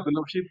അതാണെന്ന് എനിക്കറിയത്തില്ല.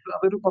 പക്ഷെ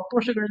അതൊരു 10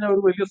 വർഷം കഴിഞ്ഞാൽ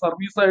ഒരു വലിയ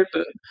സർവീസ്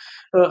ആയിട്ട്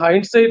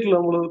ഹൈൻസൈറ്റിൽ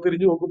നമ്മൾ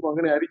തിരിഞ്ഞു നോക്കുമ്പോൾ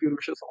അങ്ങനെ ആയിരിക്കും ഒരു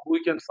പക്ഷെ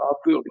സംഭവിക്കാൻ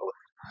സാധ്യതയുള്ളത്.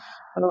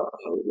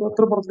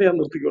 അത്ര പറഞ്ഞ് ഞാൻ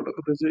നിർത്തിക്കോട്ടെ.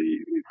 പ്രത്യേകിച്ച് ഈ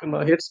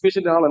ഹെഡ്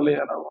സ്പീച്ചിന്റെ ആളല്ലേ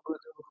ഞാൻ,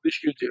 അതുകൊണ്ട്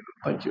പ്രതീക്ഷിക്കുകയും ചെയ്തു.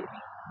 Thank you.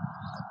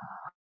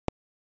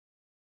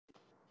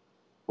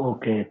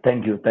 Okay,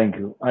 thank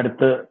you.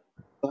 അടുത്ത്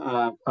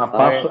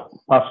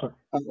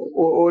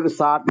ഒരു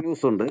സാഡ്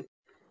ന്യൂസ് ഉണ്ട്.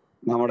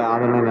 നമ്മുടെ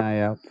ആദരണനായ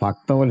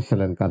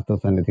ഭക്തവത്സലൻ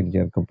കർത്തസന്നിധിയിൽ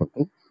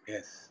ചേർക്കപ്പെട്ടു.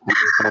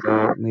 അത്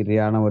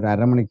നിര്യാണം ഒരു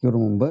അരമണിക്കൂർ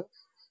മുമ്പ്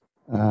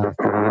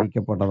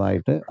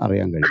സ്ഥിരീകരിക്കപ്പെട്ടതായിട്ട്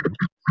അറിയാൻ കഴിയുന്നു.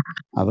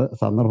 അത്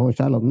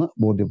സന്ദർഭവശാൽ ഒന്ന്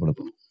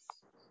ബോധ്യപ്പെടുത്തുന്നു.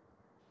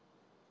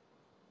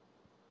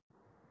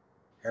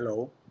 ഹലോ,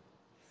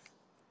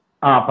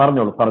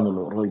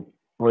 പറഞ്ഞോളൂ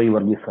റോയ്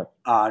വർഗീസ് സർ.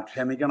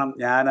 ക്ഷമിക്കണം,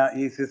 ഞാൻ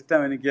ഈ സിസ്റ്റം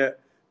എനിക്ക്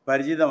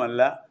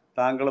പരിചിതമല്ല.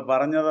 താങ്കൾ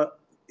പറഞ്ഞത്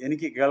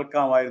എനിക്ക്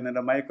കേൾക്കാമായിരുന്നു,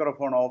 എൻ്റെ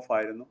മൈക്രോഫോൺ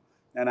ഓഫായിരുന്നു.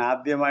 ഞാൻ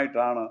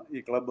ആദ്യമായിട്ടാണ് ഈ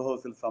ക്ലബ്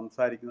ഹൗസിൽ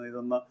സംസാരിക്കുന്നത്.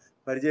 ഇതൊന്ന്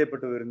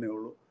പരിചയപ്പെട്ടു വരുന്നേ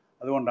ഉള്ളൂ,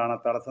 അതുകൊണ്ടാണ്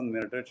തടസ്സം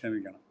നേരിട്ട്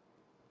ക്ഷമിക്കണം.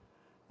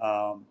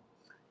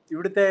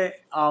 ഇവിടുത്തെ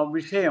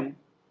വിഷയം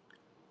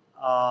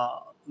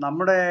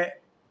നമ്മുടെ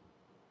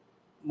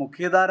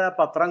മുഖ്യധാര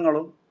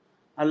പത്രങ്ങളും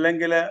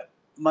അല്ലെങ്കിൽ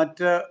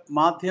മറ്റ്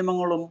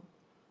മാധ്യമങ്ങളും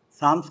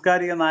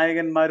സാംസ്കാരിക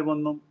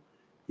നായകന്മാരുമൊന്നും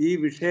ഈ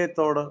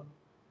വിഷയത്തോട്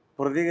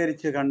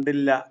പ്രതികരിച്ച്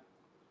കണ്ടില്ല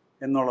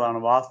എന്നുള്ളതാണ്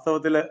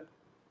വാസ്തവത്തിൽ.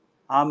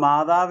 ആ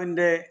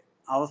മാതാവിൻ്റെ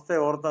അവസ്ഥ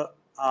ഓർത്ത്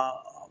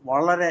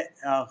വളരെ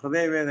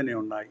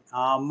ഹൃദയവേദനയുണ്ടായി.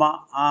 ആ അമ്മ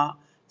ആ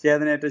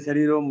ചേതനയേറ്റ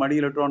ശരീരവും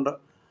മടിയിലിട്ടുകൊണ്ട്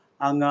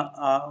അങ്ങ്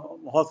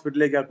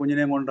ഹോസ്പിറ്റലിലേക്ക് ആ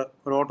കുഞ്ഞിനെയും കൊണ്ട്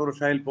ഒരു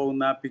ഓട്ടോറിക്ഷയിൽ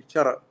പോകുന്ന ആ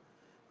പിക്ചർ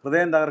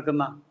ഹൃദയം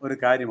തകർക്കുന്ന ഒരു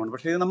കാര്യമാണ്.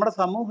 പക്ഷേ ഇത് നമ്മുടെ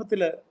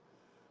സമൂഹത്തിൽ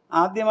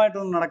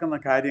ആദ്യമായിട്ടൊന്നും നടക്കുന്ന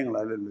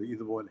കാര്യങ്ങളല്ലല്ലോ.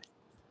 ഇതുപോലെ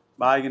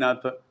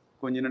ബാഗിനകത്ത്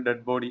കുഞ്ഞിന്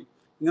ഡെഡ് ബോഡി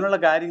ഇങ്ങനെയുള്ള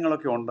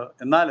കാര്യങ്ങളൊക്കെ ഉണ്ട്.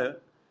 എന്നാൽ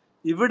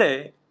ഇവിടെ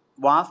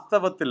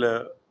വാസ്തവത്തിൽ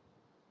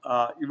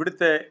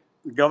ഇവിടുത്തെ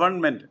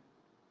ഗവൺമെൻറ്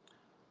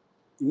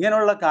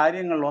ഇങ്ങനെയുള്ള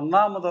കാര്യങ്ങൾ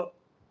ഒന്നാമത്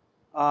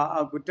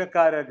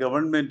കുറ്റക്കാര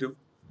ഗവൺമെൻറ്റും,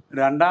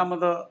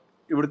 രണ്ടാമത്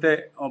ഇവിടുത്തെ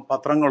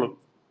പത്രങ്ങളും,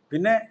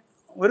 പിന്നെ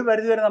ഒരു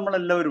പരിധിവരെ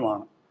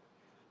നമ്മളെല്ലാവരുമാണ്.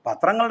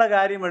 പത്രങ്ങളുടെ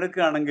കാര്യം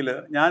എടുക്കുകയാണെങ്കിൽ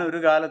ഞാൻ ഒരു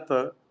കാലത്ത്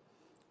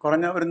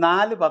കുറഞ്ഞ ഒരു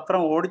 4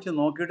 പത്രം ഓടിച്ച്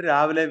നോക്കിയിട്ട്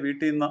രാവിലെ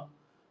വീട്ടിൽ നിന്ന്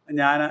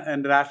ഞാൻ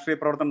എൻ്റെ രാഷ്ട്രീയ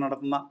പ്രവർത്തനം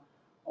നടത്തുന്ന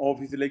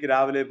ഓഫീസിലേക്ക്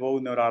രാവിലെ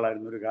പോകുന്ന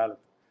ഒരാളായിരുന്നു ഒരു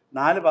കാലത്ത്.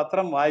 4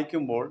 പത്രം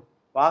വായിക്കുമ്പോൾ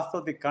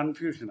വാസ്തവത്തിൽ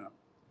കൺഫ്യൂഷനാണ്.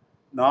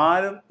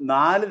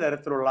 4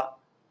 തരത്തിലുള്ള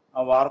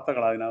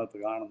വാർത്തകൾ അതിനകത്ത്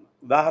കാണുന്നു.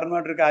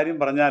 ഉദാഹരണമായിട്ടൊരു കാര്യം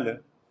പറഞ്ഞാൽ,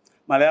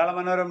 മലയാള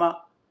മനോരമ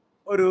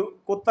ഒരു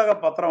കുത്തക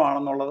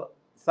പത്രമാണെന്നുള്ളത്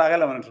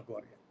സകല മനുഷ്യർക്കും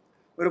അറിയാം.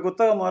 ഒരു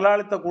കുത്തക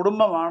മുതലാളിത്ത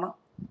കുടുംബമാണ്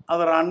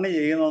അത് റണ്ണ്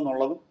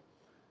ചെയ്യുന്നതെന്നുള്ളതും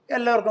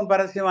എല്ലാവർക്കും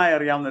പരസ്യമായി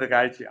അറിയാവുന്നൊരു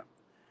കാഴ്ചയാണ്.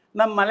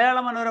 എന്നാൽ മലയാള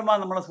മനോരമ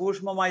നമ്മൾ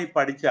സൂക്ഷ്മമായി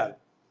പഠിച്ചാൽ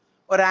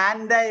ഒരു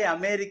ആൻറ്റി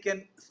അമേരിക്കൻ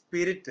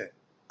സ്പിരിറ്റ്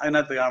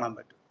അതിനകത്ത് കാണാൻ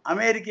പറ്റും.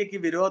 അമേരിക്കയ്ക്ക്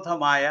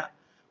വിരോധമായ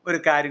ഒരു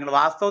കാര്യങ്ങൾ.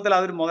 വാസ്തവത്തിൽ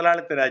അതൊരു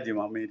മുതലാളിത്ത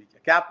രാജ്യമാണ് അമേരിക്ക.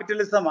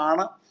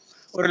 ക്യാപിറ്റലിസമാണ്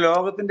ഒരു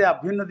ലോകത്തിൻ്റെ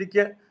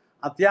അഭ്യുന്നതിക്ക്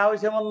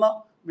അത്യാവശ്യമെന്ന്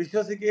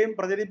വിശ്വസിക്കുകയും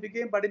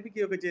പ്രചരിപ്പിക്കുകയും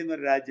പഠിപ്പിക്കുകയും ഒക്കെ ചെയ്യുന്ന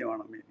ഒരു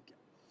രാജ്യമാണ് അമേരിക്ക.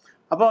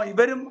 അപ്പോൾ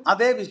ഇവരും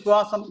അതേ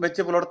വിശ്വാസം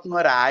വെച്ച്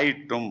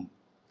പുലർത്തുന്നവരായിട്ടും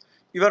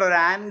ഇവർ ഒരു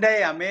ആൻറ്റി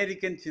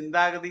അമേരിക്കൻ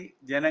ചിന്താഗതി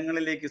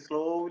ജനങ്ങളിലേക്ക്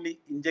സ്ലോലി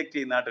ഇഞ്ചക്ട്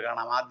ചെയ്യുന്നതായിട്ട്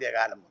കാണാം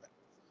ആദ്യകാലം മുതൽ.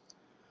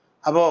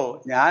 അപ്പോൾ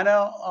ഞാൻ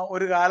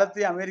ഒരു കാലത്ത്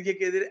ഈ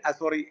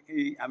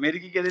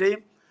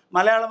അമേരിക്കയ്ക്കെതിരെയും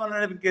മലയാള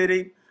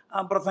മനോരമയ്ക്കെതിരെയും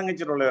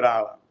പ്രസംഗിച്ചിട്ടുള്ള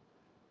ഒരാളാണ്.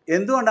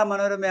 എന്തുകൊണ്ടാണ്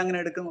മനോരമ അങ്ങനെ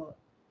എടുക്കുന്നത്?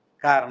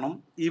 കാരണം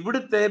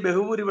ഇവിടുത്തെ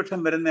ബഹുഭൂരിപക്ഷം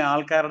വരുന്ന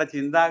ആൾക്കാരുടെ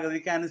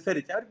ചിന്താഗതിക്ക്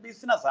അനുസരിച്ച് അവർ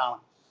ബിസിനസ്സാണ്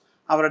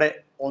അവരുടെ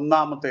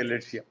ഒന്നാമത്തെ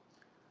ലക്ഷ്യം.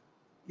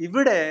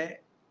 ഇവിടെ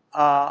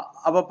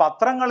അപ്പോൾ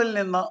പത്രങ്ങളിൽ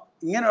നിന്ന്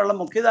ഇങ്ങനെയുള്ള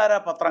മുഖ്യധാരാ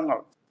പത്രങ്ങൾ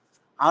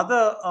അത്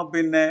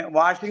പിന്നെ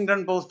വാഷിങ്ടൺ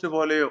പോസ്റ്റ്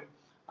പോലെയോ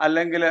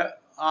അല്ലെങ്കിൽ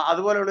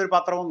അതുപോലെയുള്ളൊരു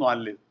പത്രമൊന്നും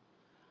അല്ല.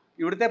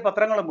 ഇവിടുത്തെ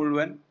പത്രങ്ങൾ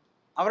മുഴുവൻ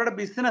അവരുടെ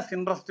ബിസിനസ്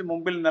ഇൻട്രസ്റ്റ്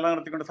മുമ്പിൽ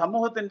നിലനിർത്തിക്കൊണ്ട്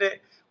സമൂഹത്തിൻ്റെ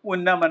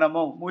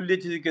ഉന്നമനമോ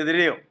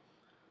മൂല്യച്യുതിക്കെതിരെയോ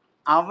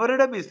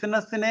അവരുടെ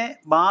ബിസിനസ്സിനെ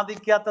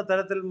ബാധിക്കാത്ത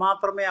തരത്തിൽ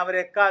മാത്രമേ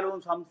അവരെക്കാലവും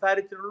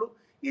സംസാരിച്ചിട്ടുള്ളൂ.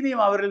 ഇനിയും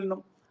അവരിൽ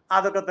നിന്നും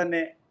അതൊക്കെ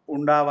തന്നെ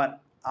ഉണ്ടാവാൻ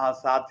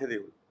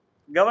സാധ്യതയുള്ളൂ.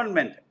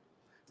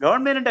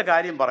 ഗവൺമെൻറ്റിൻ്റെ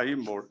കാര്യം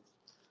പറയുമ്പോൾ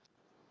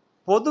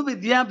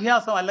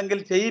പൊതുവിദ്യാഭ്യാസം അല്ലെങ്കിൽ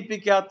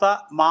ചെയ്യിപ്പിക്കാത്ത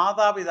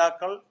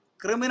മാതാപിതാക്കൾ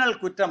ക്രിമിനൽ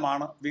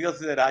കുറ്റമാണ്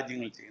വികസിത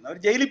രാജ്യങ്ങളിൽ ചെയ്യുന്നത്. അവർ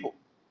ജയിലിൽ പോകും,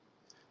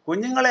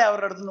 കുഞ്ഞുങ്ങളെ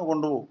അവരുടെ അടുത്ത് നിന്ന്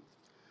കൊണ്ടുപോകും.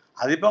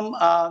 അതിപ്പം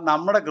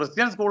നമ്മുടെ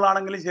ക്രിസ്ത്യൻ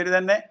സ്കൂളാണെങ്കിലും ശരി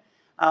തന്നെ,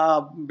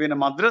 പിന്നെ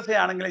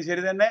മദ്രസയാണെങ്കിലും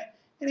ശരി തന്നെ,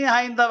 ഇനി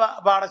ഹൈന്ദവ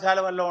പാഠശാല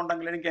വല്ലതും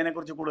ഉണ്ടെങ്കിൽ എനിക്ക്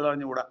അതിനെക്കുറിച്ച് കൂടുതൽ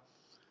അറിഞ്ഞുകൂടാ.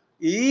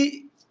 ഈ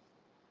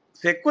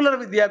സെക്കുലർ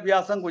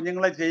വിദ്യാഭ്യാസം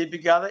കുഞ്ഞുങ്ങളെ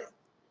ചെയ്യിപ്പിക്കാതെ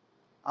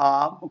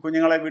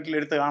കുഞ്ഞുങ്ങളെ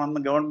വീട്ടിലെടുത്ത്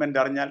കാണുന്ന ഗവൺമെൻറ്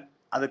അറിഞ്ഞാൽ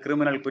അത്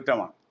ക്രിമിനൽ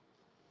കുറ്റമാണ്.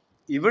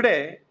 ഇവിടെ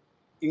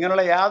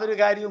ഇങ്ങനെയുള്ള യാതൊരു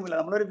കാര്യവുമില്ല.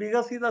 നമ്മളൊരു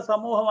വികസിത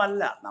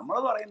സമൂഹമല്ല. നമ്മൾ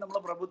പറയും നമ്മൾ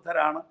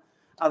പ്രബുദ്ധരാണ്,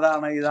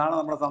 അതാണ് ഇതാണ്,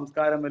 നമ്മുടെ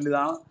സംസ്കാരം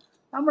വലുതാണ്.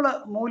 നമ്മൾ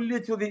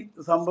മൂല്യച്യുതി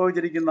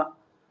സംഭവിച്ചിരിക്കുന്ന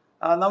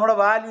നമ്മുടെ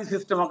വാല്യൂ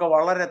സിസ്റ്റമൊക്കെ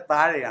വളരെ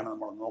താഴെയാണ്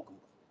നമ്മൾ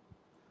നോക്കുമ്പോൾ.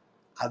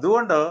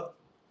 അതുകൊണ്ട്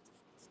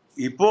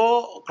ഇപ്പോൾ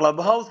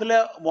ക്ലബ് ഹൗസിൽ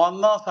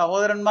വന്ന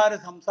സഹോദരന്മാർ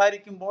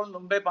സംസാരിക്കുമ്പോൾ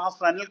മുമ്പേ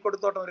പാസ്റ്റർ അനിൽ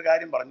കൊടുത്തോട്ടം ഒരു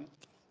കാര്യം പറഞ്ഞു.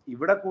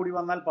 ഇവിടെ കൂടി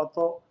വന്നാൽ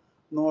 10,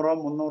 100,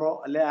 300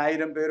 അല്ലെ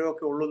 1000 പേരോ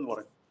ഒക്കെ ഉള്ളൂ എന്ന്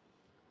പറഞ്ഞു.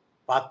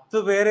 10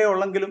 പേരേ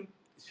ഉള്ളെങ്കിലും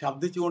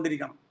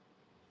ശബ്ദിച്ചുകൊണ്ടിരിക്കണം.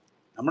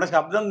 നമ്മുടെ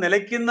ശബ്ദം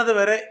നിലയ്ക്കുന്നത്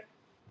വരെ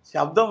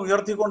ശബ്ദം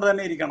ഉയർത്തിക്കൊണ്ട്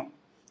തന്നെ ഇരിക്കണം.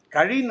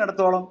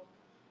 കഴിയുന്നിടത്തോളം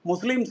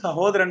മുസ്ലിം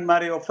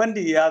സഹോദരന്മാരെ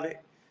ഒഫൻഡ് ചെയ്യാതെ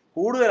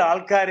കൂടുതൽ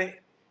ആൾക്കാരെ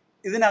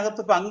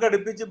ഇതിനകത്ത്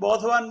പങ്കെടുപ്പിച്ച്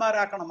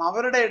ബോധവാന്മാരാക്കണം.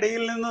 അവരുടെ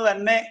ഇടയിൽ നിന്ന്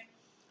തന്നെ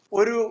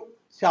ഒരു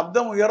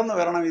ശബ്ദം ഉയർന്നു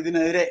വരണം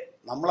ഇതിനെതിരെ.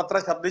 നമ്മളത്ര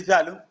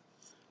ശബ്ദിച്ചാലും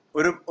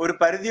ഒരു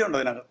പരിധിയുണ്ട്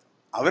അതിനകത്ത്.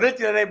 അവരെ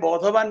ചിലരെ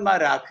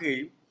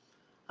ബോധവാന്മാരാക്കുകയും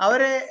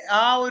അവരെ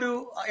ആ ഒരു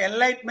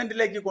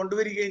എൻലൈറ്റ്മെൻറ്റിലേക്ക്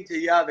കൊണ്ടുവരികയും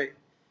ചെയ്യാതെ,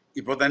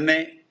 ഇപ്പോൾ തന്നെ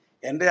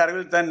എൻ്റെ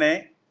അറിവിൽ തന്നെ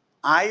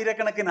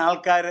ആയിരക്കണക്കിന്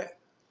ആൾക്കാർ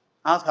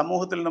ആ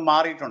സമൂഹത്തിൽ നിന്ന്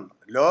മാറിയിട്ടുണ്ട്.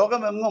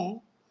 ലോകമെങ്ങും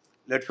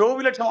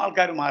ലക്ഷോപലക്ഷം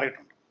ആൾക്കാർ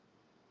മാറിയിട്ടുണ്ട്.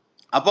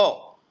 അപ്പോൾ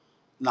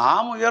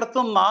നാം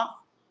ഉയർത്തുന്ന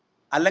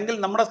അല്ലെങ്കിൽ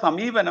നമ്മുടെ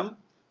സമീപനം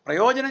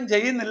പ്രയോജനം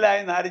ചെയ്യുന്നില്ല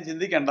എന്നാരും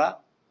ചിന്തിക്കേണ്ട.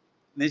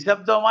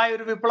 നിശബ്ദമായ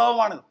ഒരു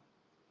വിപ്ലവമാണ്.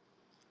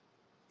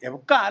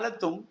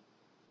 എക്കാലത്തും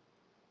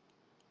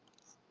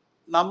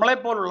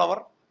നമ്മളെപ്പോലുള്ളവർ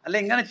അല്ലെ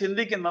ഇങ്ങനെ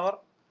ചിന്തിക്കുന്നവർ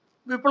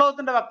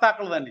വിപ്ലവത്തിൻ്റെ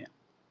വക്താക്കൾ തന്നെയാണ്.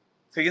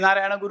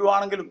 ശ്രീനാരായണ ഗുരു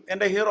ആണെങ്കിലും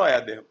എൻ്റെ ഹീറോയ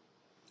അദ്ദേഹം,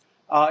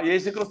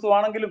 യേശുക്രിസ്തു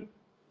ആണെങ്കിലും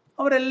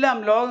അവരെല്ലാം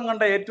ലോകം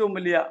കണ്ട ഏറ്റവും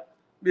വലിയ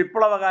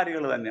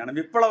വിപ്ലവകാരികൾ തന്നെയാണ്.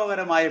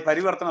 വിപ്ലവകരമായ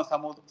പരിവർത്തന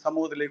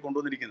സമൂഹത്തിലേക്ക്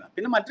കൊണ്ടുവന്നിരിക്കുന്നത്.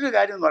 പിന്നെ മറ്റൊരു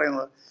കാര്യം എന്ന്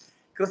പറയുന്നത്,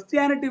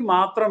 ക്രിസ്ത്യാനിറ്റി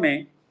മാത്രമേ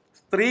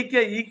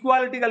സ്ത്രീക്ക്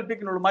ഈക്വാലിറ്റി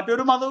കൽപ്പിക്കുന്നുള്ളൂ.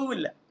 മറ്റൊരു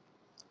മതവുമില്ല,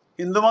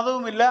 ഹിന്ദു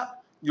മതവുമില്ല,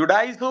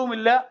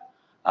 ജുഡായിസവുമില്ല,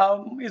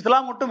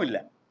 ഇസ്ലാം ഒട്ടുമില്ല.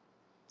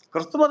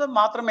 ക്രിസ്തുമതം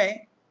മാത്രമേ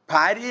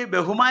ഭാര്യയെ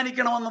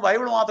ബഹുമാനിക്കണമെന്ന്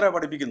ബൈബിൾ മാത്രമേ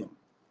പഠിപ്പിക്കുന്നു.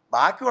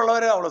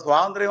 ബാക്കിയുള്ളവർ അവൾ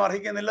സ്വാതന്ത്ര്യം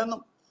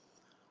അർഹിക്കുന്നില്ലെന്നും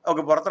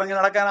അവൾക്ക് പുറത്തിറങ്ങി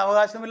നടക്കാൻ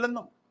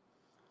അവകാശമില്ലെന്നും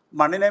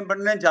മണ്ണിനെയും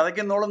പെണ്ണിനെയും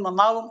ചതയ്ക്കുന്നോളും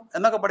നന്നാവും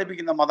എന്നൊക്കെ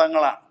പഠിപ്പിക്കുന്ന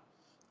മതങ്ങളാണ്.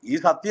 ഈ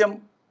സത്യം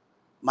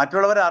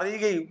മറ്റുള്ളവരെ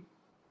അറിയുകയും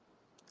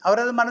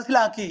അവരത്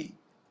മനസ്സിലാക്കി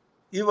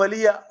ഈ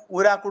വലിയ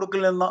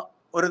ഊരാക്കുടുക്കിൽ നിന്ന്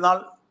ഒരു നാൾ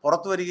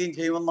പുറത്തു വരികയും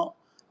ചെയ്യുമെന്ന്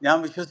ഞാൻ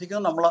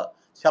വിശ്വസിക്കുന്നു. നമ്മൾ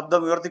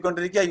ശബ്ദം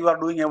ഉയർത്തിക്കൊണ്ടിരിക്കുക. You are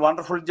doing A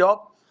wonderful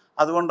job.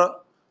 അതുകൊണ്ട്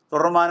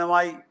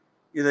തുടർമാനമായി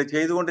ഇത്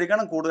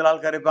ചെയ്തുകൊണ്ടിരിക്കണം, കൂടുതൽ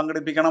ആൾക്കാരെ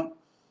പങ്കെടുപ്പിക്കണം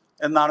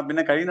എന്നാണ്.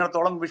 പിന്നെ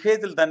കഴിയുന്നിടത്തോളം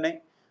വിഷയത്തിൽ തന്നെ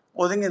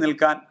ഒതുങ്ങി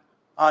നിൽക്കാൻ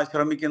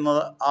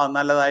ശ്രമിക്കുന്നത്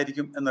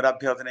നല്ലതായിരിക്കും എന്നൊരു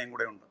അഭ്യർത്ഥനയും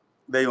കൂടെ ഉണ്ട്.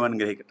 ദൈവം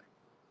അനുഗ്രഹിക്കട്ടെ.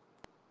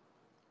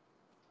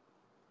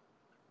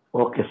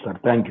 Okay sir,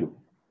 thank you.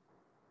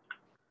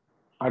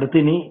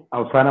 അടുത്തിനി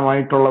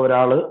അവസാനമായിട്ടുള്ള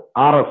ഒരാള്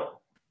RS.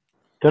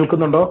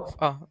 കേൾക്കുന്നുണ്ടോ?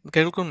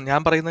 കേൾക്കും. ഞാൻ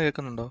പറയുന്നത്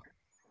കേൾക്കുന്നുണ്ടോ?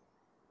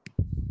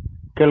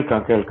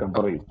 കേൾക്കാം,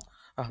 പറയൂ.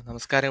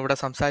 നമസ്കാരം. ഇവിടെ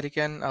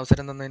സംസാരിക്കാൻ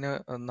അവസരം തന്നതിന്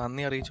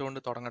നന്ദി അറിയിച്ചുകൊണ്ട്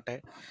തുടങ്ങട്ടെ.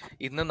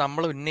 ഇന്ന്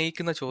നമ്മൾ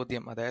ഉന്നയിക്കുന്ന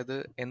ചോദ്യം, അതായത്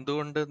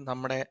എന്തുകൊണ്ട്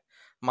നമ്മുടെ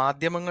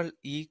മാധ്യമങ്ങൾ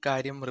ഈ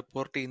കാര്യം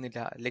റിപ്പോർട്ട് ചെയ്യുന്നില്ല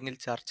അല്ലെങ്കിൽ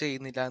ചർച്ച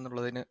ചെയ്യുന്നില്ല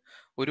എന്നുള്ളതിന്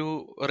ഒരു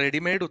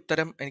റെഡിമെയ്ഡ്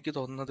ഉത്തരം എനിക്ക്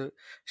തോന്നുന്നത്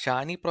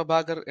ഷാനി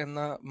പ്രഭാകർ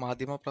എന്ന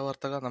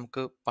മാധ്യമപ്രവർത്തക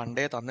നമുക്ക്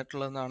പണ്ടേ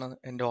തന്നിട്ടുള്ളതെന്നാണ്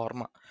എൻ്റെ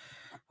ഓർമ്മ.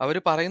 അവർ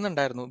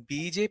പറയുന്നുണ്ടായിരുന്നു,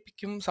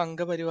 BJPക്കും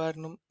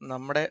സംഘപരിവാറിനും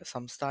നമ്മുടെ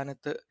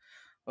സംസ്ഥാനത്ത്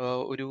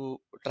ഒരു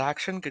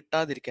ട്രാക്ഷൻ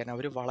കിട്ടാതിരിക്കാൻ,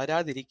 അവർ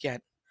വളരാതിരിക്കാൻ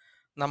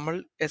നമ്മൾ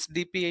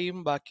SDPയെയും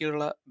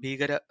ബാക്കിയുള്ള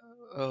ഭീകര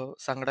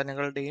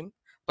സംഘടനകളുടെയും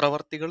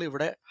പ്രവർത്തികൾ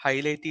ഇവിടെ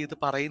ഹൈലൈറ്റ് ചെയ്ത്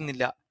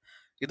പറയുന്നില്ല.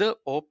 ഇത്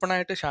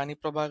ഓപ്പണായിട്ട് ഷാനി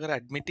പ്രഭാകർ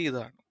അഡ്മിറ്റ്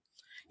ചെയ്തതാണ്.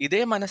 ഇതേ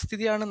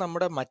മനസ്ഥിതിയാണ്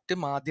നമ്മുടെ മറ്റ്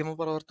മാധ്യമ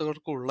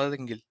പ്രവർത്തകർക്കും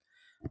ഉള്ളതെങ്കിൽ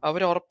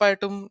അവർ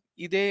ഉറപ്പായിട്ടും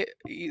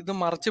ഇത്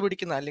മറച്ചു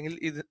പിടിക്കുന്ന അല്ലെങ്കിൽ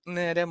ഇത്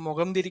നേരെ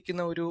മുഖം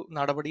തിരിക്കുന്ന ഒരു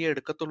നടപടിയെ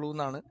എടുക്കത്തുള്ളൂ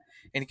എന്നാണ്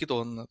എനിക്ക്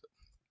തോന്നുന്നത്.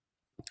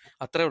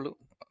 അത്രേ ഉള്ളൂ.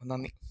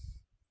 നന്ദി.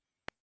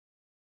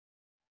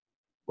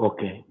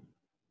 ഓക്കെ,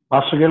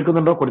 പാസ്റ്റർ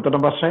കേൾക്കുന്നുണ്ടോ?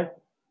 കൊടിത്തോട്ടം പാസ്റ്റർ.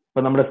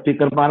 ഇപ്പൊ നമ്മുടെ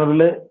സ്പീക്കർ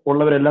പാനലിൽ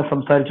ഉള്ളവരെല്ലാം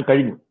സംസാരിച്ചു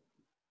കഴിഞ്ഞു.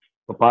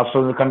 അപ്പൊ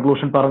പാസ്റ്റർ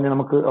കൺക്ലൂഷൻ പറഞ്ഞ്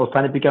നമുക്ക്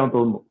അവസാനിപ്പിക്കാമെന്ന്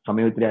തോന്നുന്നു.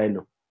 സമയം ഇത്തിരി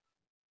ആയല്ലോ.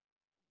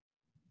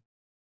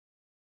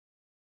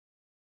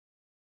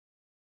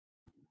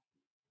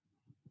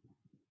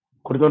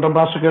 കൊടിത്തോട്ടം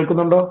പാസ്റ്റർ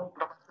കേൾക്കുന്നുണ്ടോ?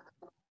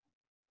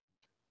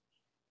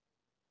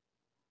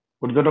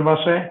 കൊടിത്തോട്ടം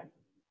പാസ്റ്ററെ.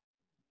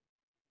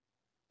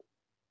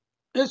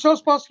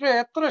 യേശോസ് പാസ്റ്ററെ,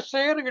 എത്ര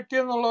ഷെയർ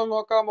കിട്ടിയെന്നുള്ളത്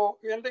നോക്കാമോ?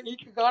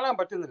 എനിക്ക് കാണാൻ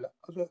പറ്റുന്നില്ല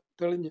അത്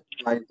തെളിഞ്ഞ്.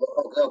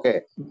 ഓക്കെ,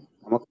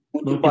 നമുക്ക്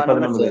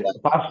 111.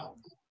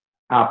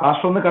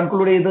 പാസ്റ്റർ ഒന്ന്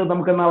കൺക്ലൂഡ് ചെയ്ത്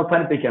നമുക്കെന്ന്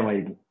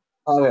അവസാനിപ്പിക്കാമായിരിക്കും.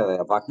 അതെ,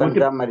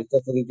 ഭക്തൻ മരിച്ച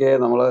സ്ഥിതിക്ക്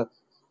നമ്മള്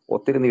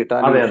ഒത്തിരി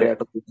നീട്ടാനും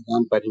വിഷയമായിട്ട്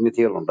തീർക്കാൻ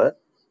പരിമിതികളുണ്ട്.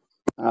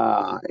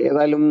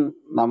 ഏതായാലും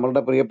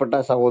നമ്മളുടെ പ്രിയപ്പെട്ട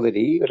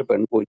സഹോദരി, ഒരു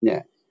പെൺകുഞ്ഞ്,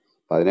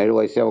 17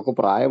 വയസ്സേ അവർക്ക്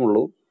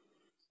പ്രായമുള്ളൂ,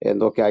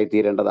 എന്തൊക്കെ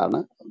ആയിത്തീരേണ്ടതാണ്.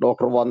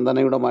 ഡോക്ടർ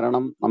വന്ദനയുടെ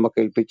മരണം നമുക്ക്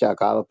ഏൽപ്പിച്ച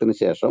ആഘാതത്തിന്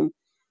ശേഷം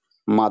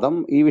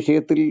ഈ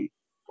വിഷയത്തിൽ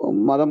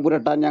മതം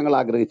പുരട്ടാൻ ഞങ്ങൾ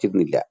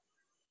ആഗ്രഹിച്ചിരുന്നില്ല.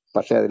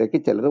 പക്ഷെ അതിലേക്ക്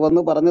ചിലർ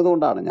വന്ന്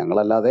പറഞ്ഞതുകൊണ്ടാണ്.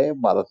 ഞങ്ങളല്ലാതെ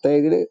മതത്തെ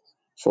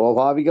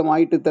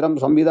സ്വാഭാവികമായിട്ട് ഇത്തരം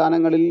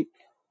സംവിധാനങ്ങളിൽ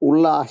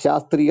ഉള്ള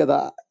അശാസ്ത്രീയത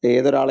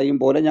ഏതൊരാളെയും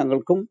പോലെ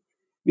ഞങ്ങൾക്കും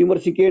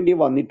വിമർശിക്കേണ്ടി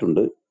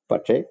വന്നിട്ടുണ്ട്.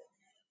 പക്ഷെ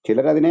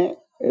ചിലരതിനെ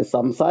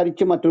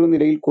സംസാരിച്ച് മറ്റൊരു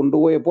നിലയിൽ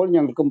കൊണ്ടുപോയപ്പോൾ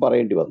ഞങ്ങൾക്കും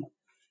പറയേണ്ടി വന്നു.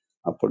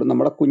 അപ്പോഴും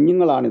നമ്മുടെ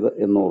കുഞ്ഞുങ്ങളാണിത്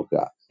എന്ന്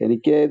ഓർക്കുക.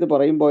 എനിക്ക് ഇത്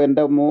പറയുമ്പോൾ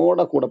എൻ്റെ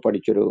മോടെ കൂടെ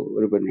പഠിച്ചൊരു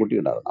പെൺകുട്ടി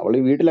ഉണ്ടായിരുന്നു. അവൾ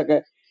ഈ വീട്ടിലൊക്കെ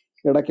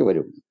ഇടയ്ക്ക്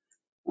വരും.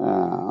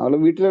 അവൾ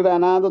വീട്ടിലൊരു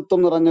അനാഥത്വം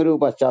നിറഞ്ഞൊരു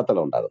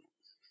പശ്ചാത്തലം ഉണ്ടായിരുന്നു.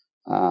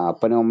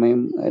 അപ്പനും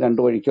അമ്മയും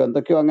 2 വഴിക്കോ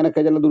എന്തൊക്കെയോ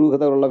അങ്ങനെയൊക്കെ ചില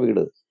ദുരൂഹതകളുള്ള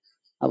വീട്.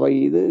 അപ്പൊ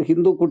ഇത്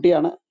ഹിന്ദു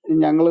കുട്ടിയാണ്.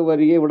 ഞങ്ങൾ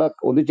വരികയും ഇവിടെ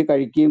ഒന്നിച്ച്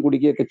കഴിക്കുകയും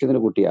കുടിക്കുകയൊക്കെ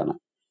ചെയ്യുന്ന കുട്ടിയാണ്.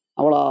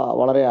 അവൾ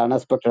വളരെ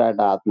അൺഎക്സ്പെക്റ്റഡ്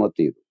ആയിട്ട് ആത്മഹത്യ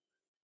ചെയ്തു.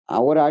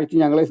 ഒരാഴ്ച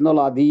ഞങ്ങളെ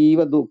സംബന്ധിച്ചുള്ള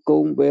അതീവ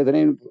ദുഃഖവും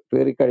വേദനയും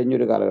പേറി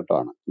കഴിഞ്ഞൊരു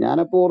കാലഘട്ടമാണ്.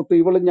 ഞാനപ്പോൾ ഓർത്തു,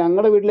 ഇവള്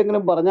ഞങ്ങളുടെ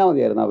വീട്ടിലെങ്കിലും പറഞ്ഞാൽ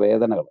മതിയായിരുന്നു ആ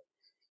വേദനകൾ,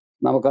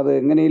 നമുക്കത്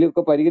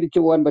എങ്ങനെയെങ്കിലുമൊക്കെ പരിഹരിച്ചു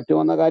പോകാൻ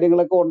പറ്റുമെന്ന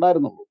കാര്യങ്ങളൊക്കെ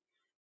ഉണ്ടായിരുന്നുള്ളൂ.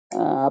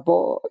 അപ്പോ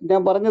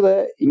ഞാൻ പറഞ്ഞത്,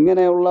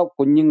 ഇങ്ങനെയുള്ള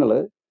കുഞ്ഞുങ്ങള്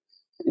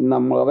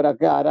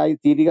അവരൊക്കെ ആരായി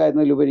തീരുക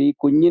എന്നതിലുപരി ഈ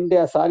കുഞ്ഞിന്റെ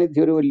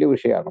അസാന്നിധ്യം ഒരു വലിയ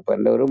വിഷയമാണ്. ഇപ്പൊ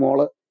എൻ്റെ ഒരു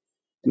മോള്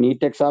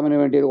നീറ്റ് എക്സാമിന്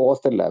വേണ്ടി ഒരു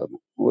ഹോസ്റ്റലിലായിരുന്നു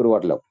ഒരു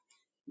കൊല്ലം.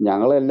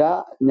 ഞങ്ങൾ എല്ലാ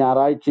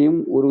ഞായറാഴ്ചയും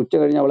ഒരു ഉച്ച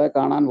കഴിഞ്ഞ് അവളെ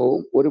കാണാൻ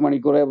പോകും. 1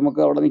 മണിക്കൂറേ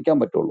നമുക്ക് അവിടെ നിൽക്കാൻ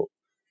പറ്റുള്ളൂ.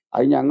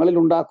 അത് ഞങ്ങളിൽ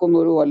ഉണ്ടാക്കുന്ന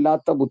ഒരു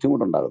വല്ലാത്ത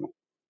ബുദ്ധിമുട്ടുണ്ടായിരുന്നു.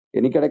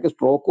 എനിക്കിടയ്ക്ക്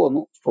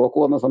സ്ട്രോക്ക്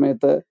വന്ന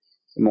സമയത്ത്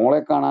മോളെ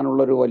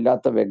കാണാനുള്ള ഒരു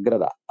വല്ലാത്ത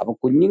വ്യഗ്രത. അപ്പൊ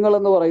കുഞ്ഞുങ്ങൾ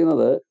എന്ന്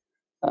പറയുന്നത്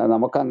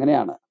നമുക്ക്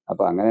അങ്ങനെയാണ്.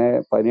 അപ്പൊ അങ്ങനെ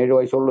 17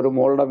 വയസ്സുള്ള ഒരു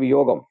മോളുടെ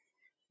വിയോഗം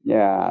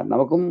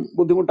നമുക്കും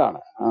ബുദ്ധിമുട്ടാണ്.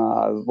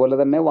 അതുപോലെ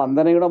തന്നെ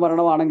വന്ദനയുടെ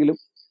മരണമാണെങ്കിലും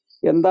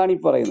എന്താണ് ഈ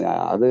പറയുന്നത്,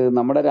 അത്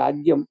നമ്മുടെ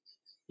രാജ്യം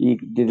ഈ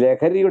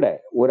ലഹരിയുടെ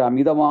ഒരു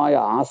അമിതമായ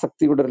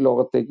ആസക്തിയുടെ ഒരു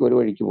ലോകത്തേക്ക് ഒരു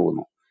വഴിക്ക്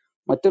പോകുന്നു.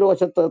 മറ്റൊരു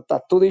വശത്ത്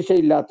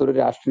തത്വദിശയില്ലാത്തൊരു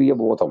രാഷ്ട്രീയ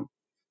ബോധം,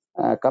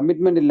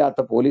 കമ്മിറ്റ്മെന്റ് ഇല്ലാത്ത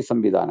പോലീസ്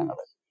സംവിധാനങ്ങൾ,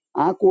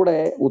 കൂടെ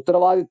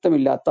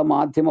ഉത്തരവാദിത്തമില്ലാത്ത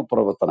മാധ്യമ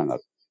പ്രവർത്തനങ്ങൾ,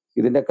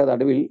 ഇതിൻ്റെയൊക്കെ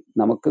നടുവിൽ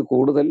നമുക്ക്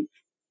കൂടുതൽ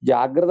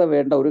ജാഗ്രത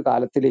വേണ്ട ഒരു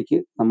കാലത്തിലേക്ക്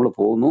നമ്മൾ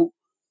പോകുന്നു.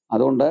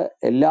 അതുകൊണ്ട്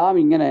എല്ലാം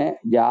ഇങ്ങനെ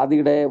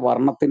ജാതിയുടെ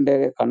വർണ്ണത്തിന്റെ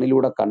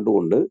കണ്ണിലൂടെ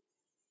കണ്ടുകൊണ്ട്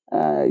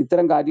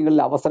ഇത്തരം കാര്യങ്ങളിൽ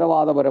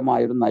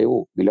അവസരവാദപരമായൊരു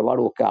നയവും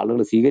നിലപാടും ഒക്കെ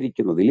ആളുകൾ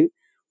സ്വീകരിക്കുന്നതിൽ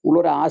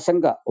ഉള്ളൊരു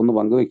ആശങ്ക ഒന്ന്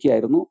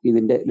പങ്കുവെക്കുകയായിരുന്നു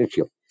ഇതിന്റെ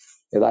ലക്ഷ്യം.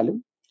 ഏതായാലും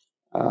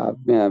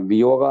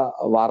വിയോഗ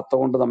വാർത്ത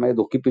കൊണ്ട് നമ്മെ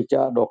ദുഃഖിപ്പിച്ച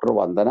ഡോക്ടർ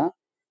വന്ദന,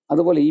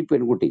 അതുപോലെ ഈ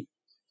പെൺകുട്ടി,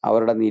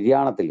 അവരുടെ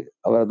നിര്യാണത്തിൽ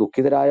അവരുടെ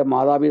ദുഃഖിതരായ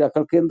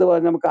മാതാപിതാക്കൾക്ക് എന്ത്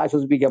പറഞ്ഞ് നമുക്ക്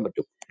ആശ്വസിപ്പിക്കാൻ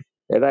പറ്റും?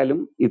 ഏതായാലും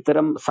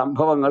ഇത്തരം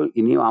സംഭവങ്ങൾ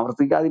ഇനിയും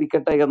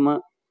ആവർത്തിക്കാതിരിക്കട്ടെ എന്ന്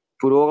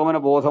പുരോഗമന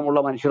ബോധമുള്ള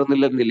മനുഷ്യർ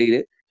എന്നുള്ള നിലയിൽ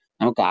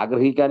നമുക്ക്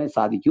ആഗ്രഹിക്കാനേ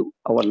സാധിക്കൂ.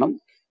 അവണ്ണം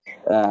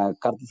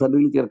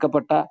കർത്തസന്നിധിയിൽ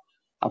ചേർക്കപ്പെട്ട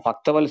ആ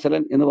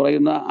ഭക്തവത്സലൻ എന്ന്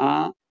പറയുന്ന ആ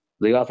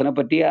ദൈവാസനെ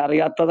പറ്റി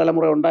അറിയാത്ത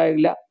തലമുറ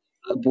ഉണ്ടായില്ല.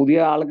 പുതിയ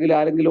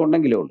ആരെങ്കിലും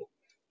ഉണ്ടെങ്കിലേ ഉള്ളൂ.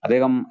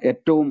 അദ്ദേഹം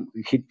ഏറ്റവും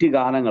ഹിറ്റ്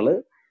ഗാനങ്ങൾ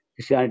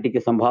ക്രിസ്ത്യാനിറ്റിക്ക്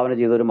സംഭാവന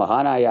ചെയ്ത ഒരു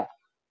മഹാനായ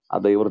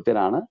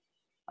ദൈവവൃത്യനാണ്.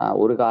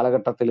 ഒരു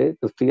കാലഘട്ടത്തിൽ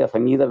ക്രിസ്തീയ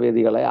സംഗീത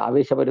വേദികളെ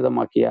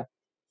ആവേശഭരിതമാക്കിയ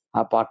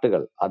ആ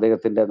പാട്ടുകൾ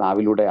അദ്ദേഹത്തിന്റെ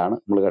നാവിലൂടെയാണ്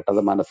നമ്മൾ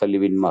കേട്ടത്.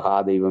 മനസ്സല്ലിവിൻ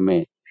മഹാദൈവമേ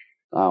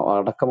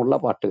അടക്കമുള്ള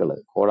പാട്ടുകൾ,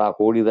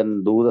 കോടിതൻ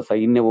ദൂത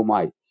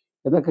സൈന്യവുമായി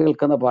എന്നൊക്കെ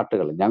കേൾക്കുന്ന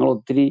പാട്ടുകൾ ഞങ്ങൾ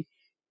ഒത്തിരി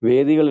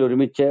വേദികളിൽ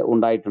ഒരുമിച്ച്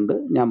ഉണ്ടായിട്ടുണ്ട്.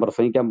 ഞാൻ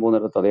പ്രസംഗിക്കാൻ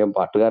പോകുന്നിടത്ത് അദ്ദേഹം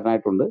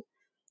പാട്ടുകാരനായിട്ടുണ്ട്.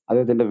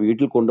 അദ്ദേഹത്തിന്റെ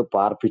വീട്ടിൽ കൊണ്ട്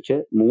പാർപ്പിച്ച്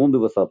 3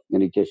 ദിവസം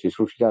എനിക്ക്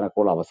ശുശ്രൂഷിക്കാനൊക്കെ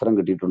ഉള്ള അവസരം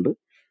കിട്ടിയിട്ടുണ്ട്.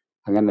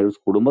 അങ്ങനെ ഒരു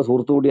കുടുംബ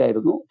സുഹൃത്തു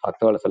കൂടിയായിരുന്നു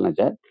ഭക്തവത്സലൻ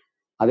അച്ഛൻ.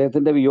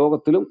 അദ്ദേഹത്തിന്റെ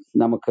വിയോഗത്തിലും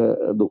നമുക്ക്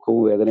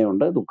ദുഃഖവും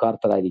വേദനയുണ്ട്.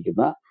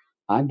 ദുഃഖാർത്ഥരായിരിക്കുന്ന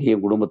ആന്റിയും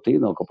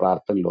കുടുംബത്തെയും നമുക്ക്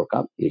പ്രാർത്ഥനയിൽ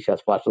ഓർക്കാം.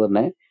 ഈശാസ് പാഷ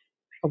തന്നെ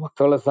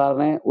ഭക്തവത്സലൻ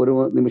സാറിനെ ഒരു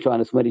നിമിഷം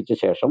അനുസ്മരിച്ച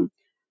ശേഷം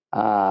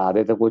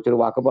അദ്ദേഹത്തെ കുറിച്ചൊരു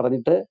വാക്ക്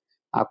പറഞ്ഞിട്ട്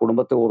ആ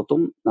കുടുംബത്തെ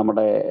ഓർത്തും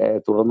നമ്മുടെ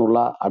തുടർന്നുള്ള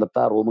അടുത്ത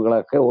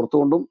റൂമുകളൊക്കെ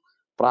ഓർത്തുകൊണ്ടും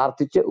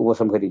പ്രാർത്ഥിച്ച്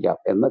ഉപസംഹരിക്കാം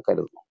എന്ന്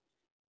കരുതുന്നു.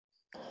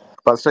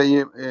 പക്ഷേ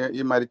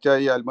ഈ മരിച്ച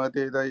ഈ ആത്മഹത്യ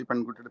ചെയ്ത ഈ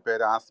പെൺകുട്ടിയുടെ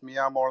പേര്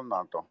ആസ്മിയ മോൾ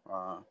എന്നാട്ടോ.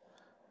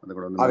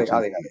 അതുകൂടെ ഒന്ന് അതെ mention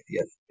അതെ ചെയ്യാം. അതെ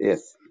യെസ്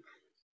യെസ്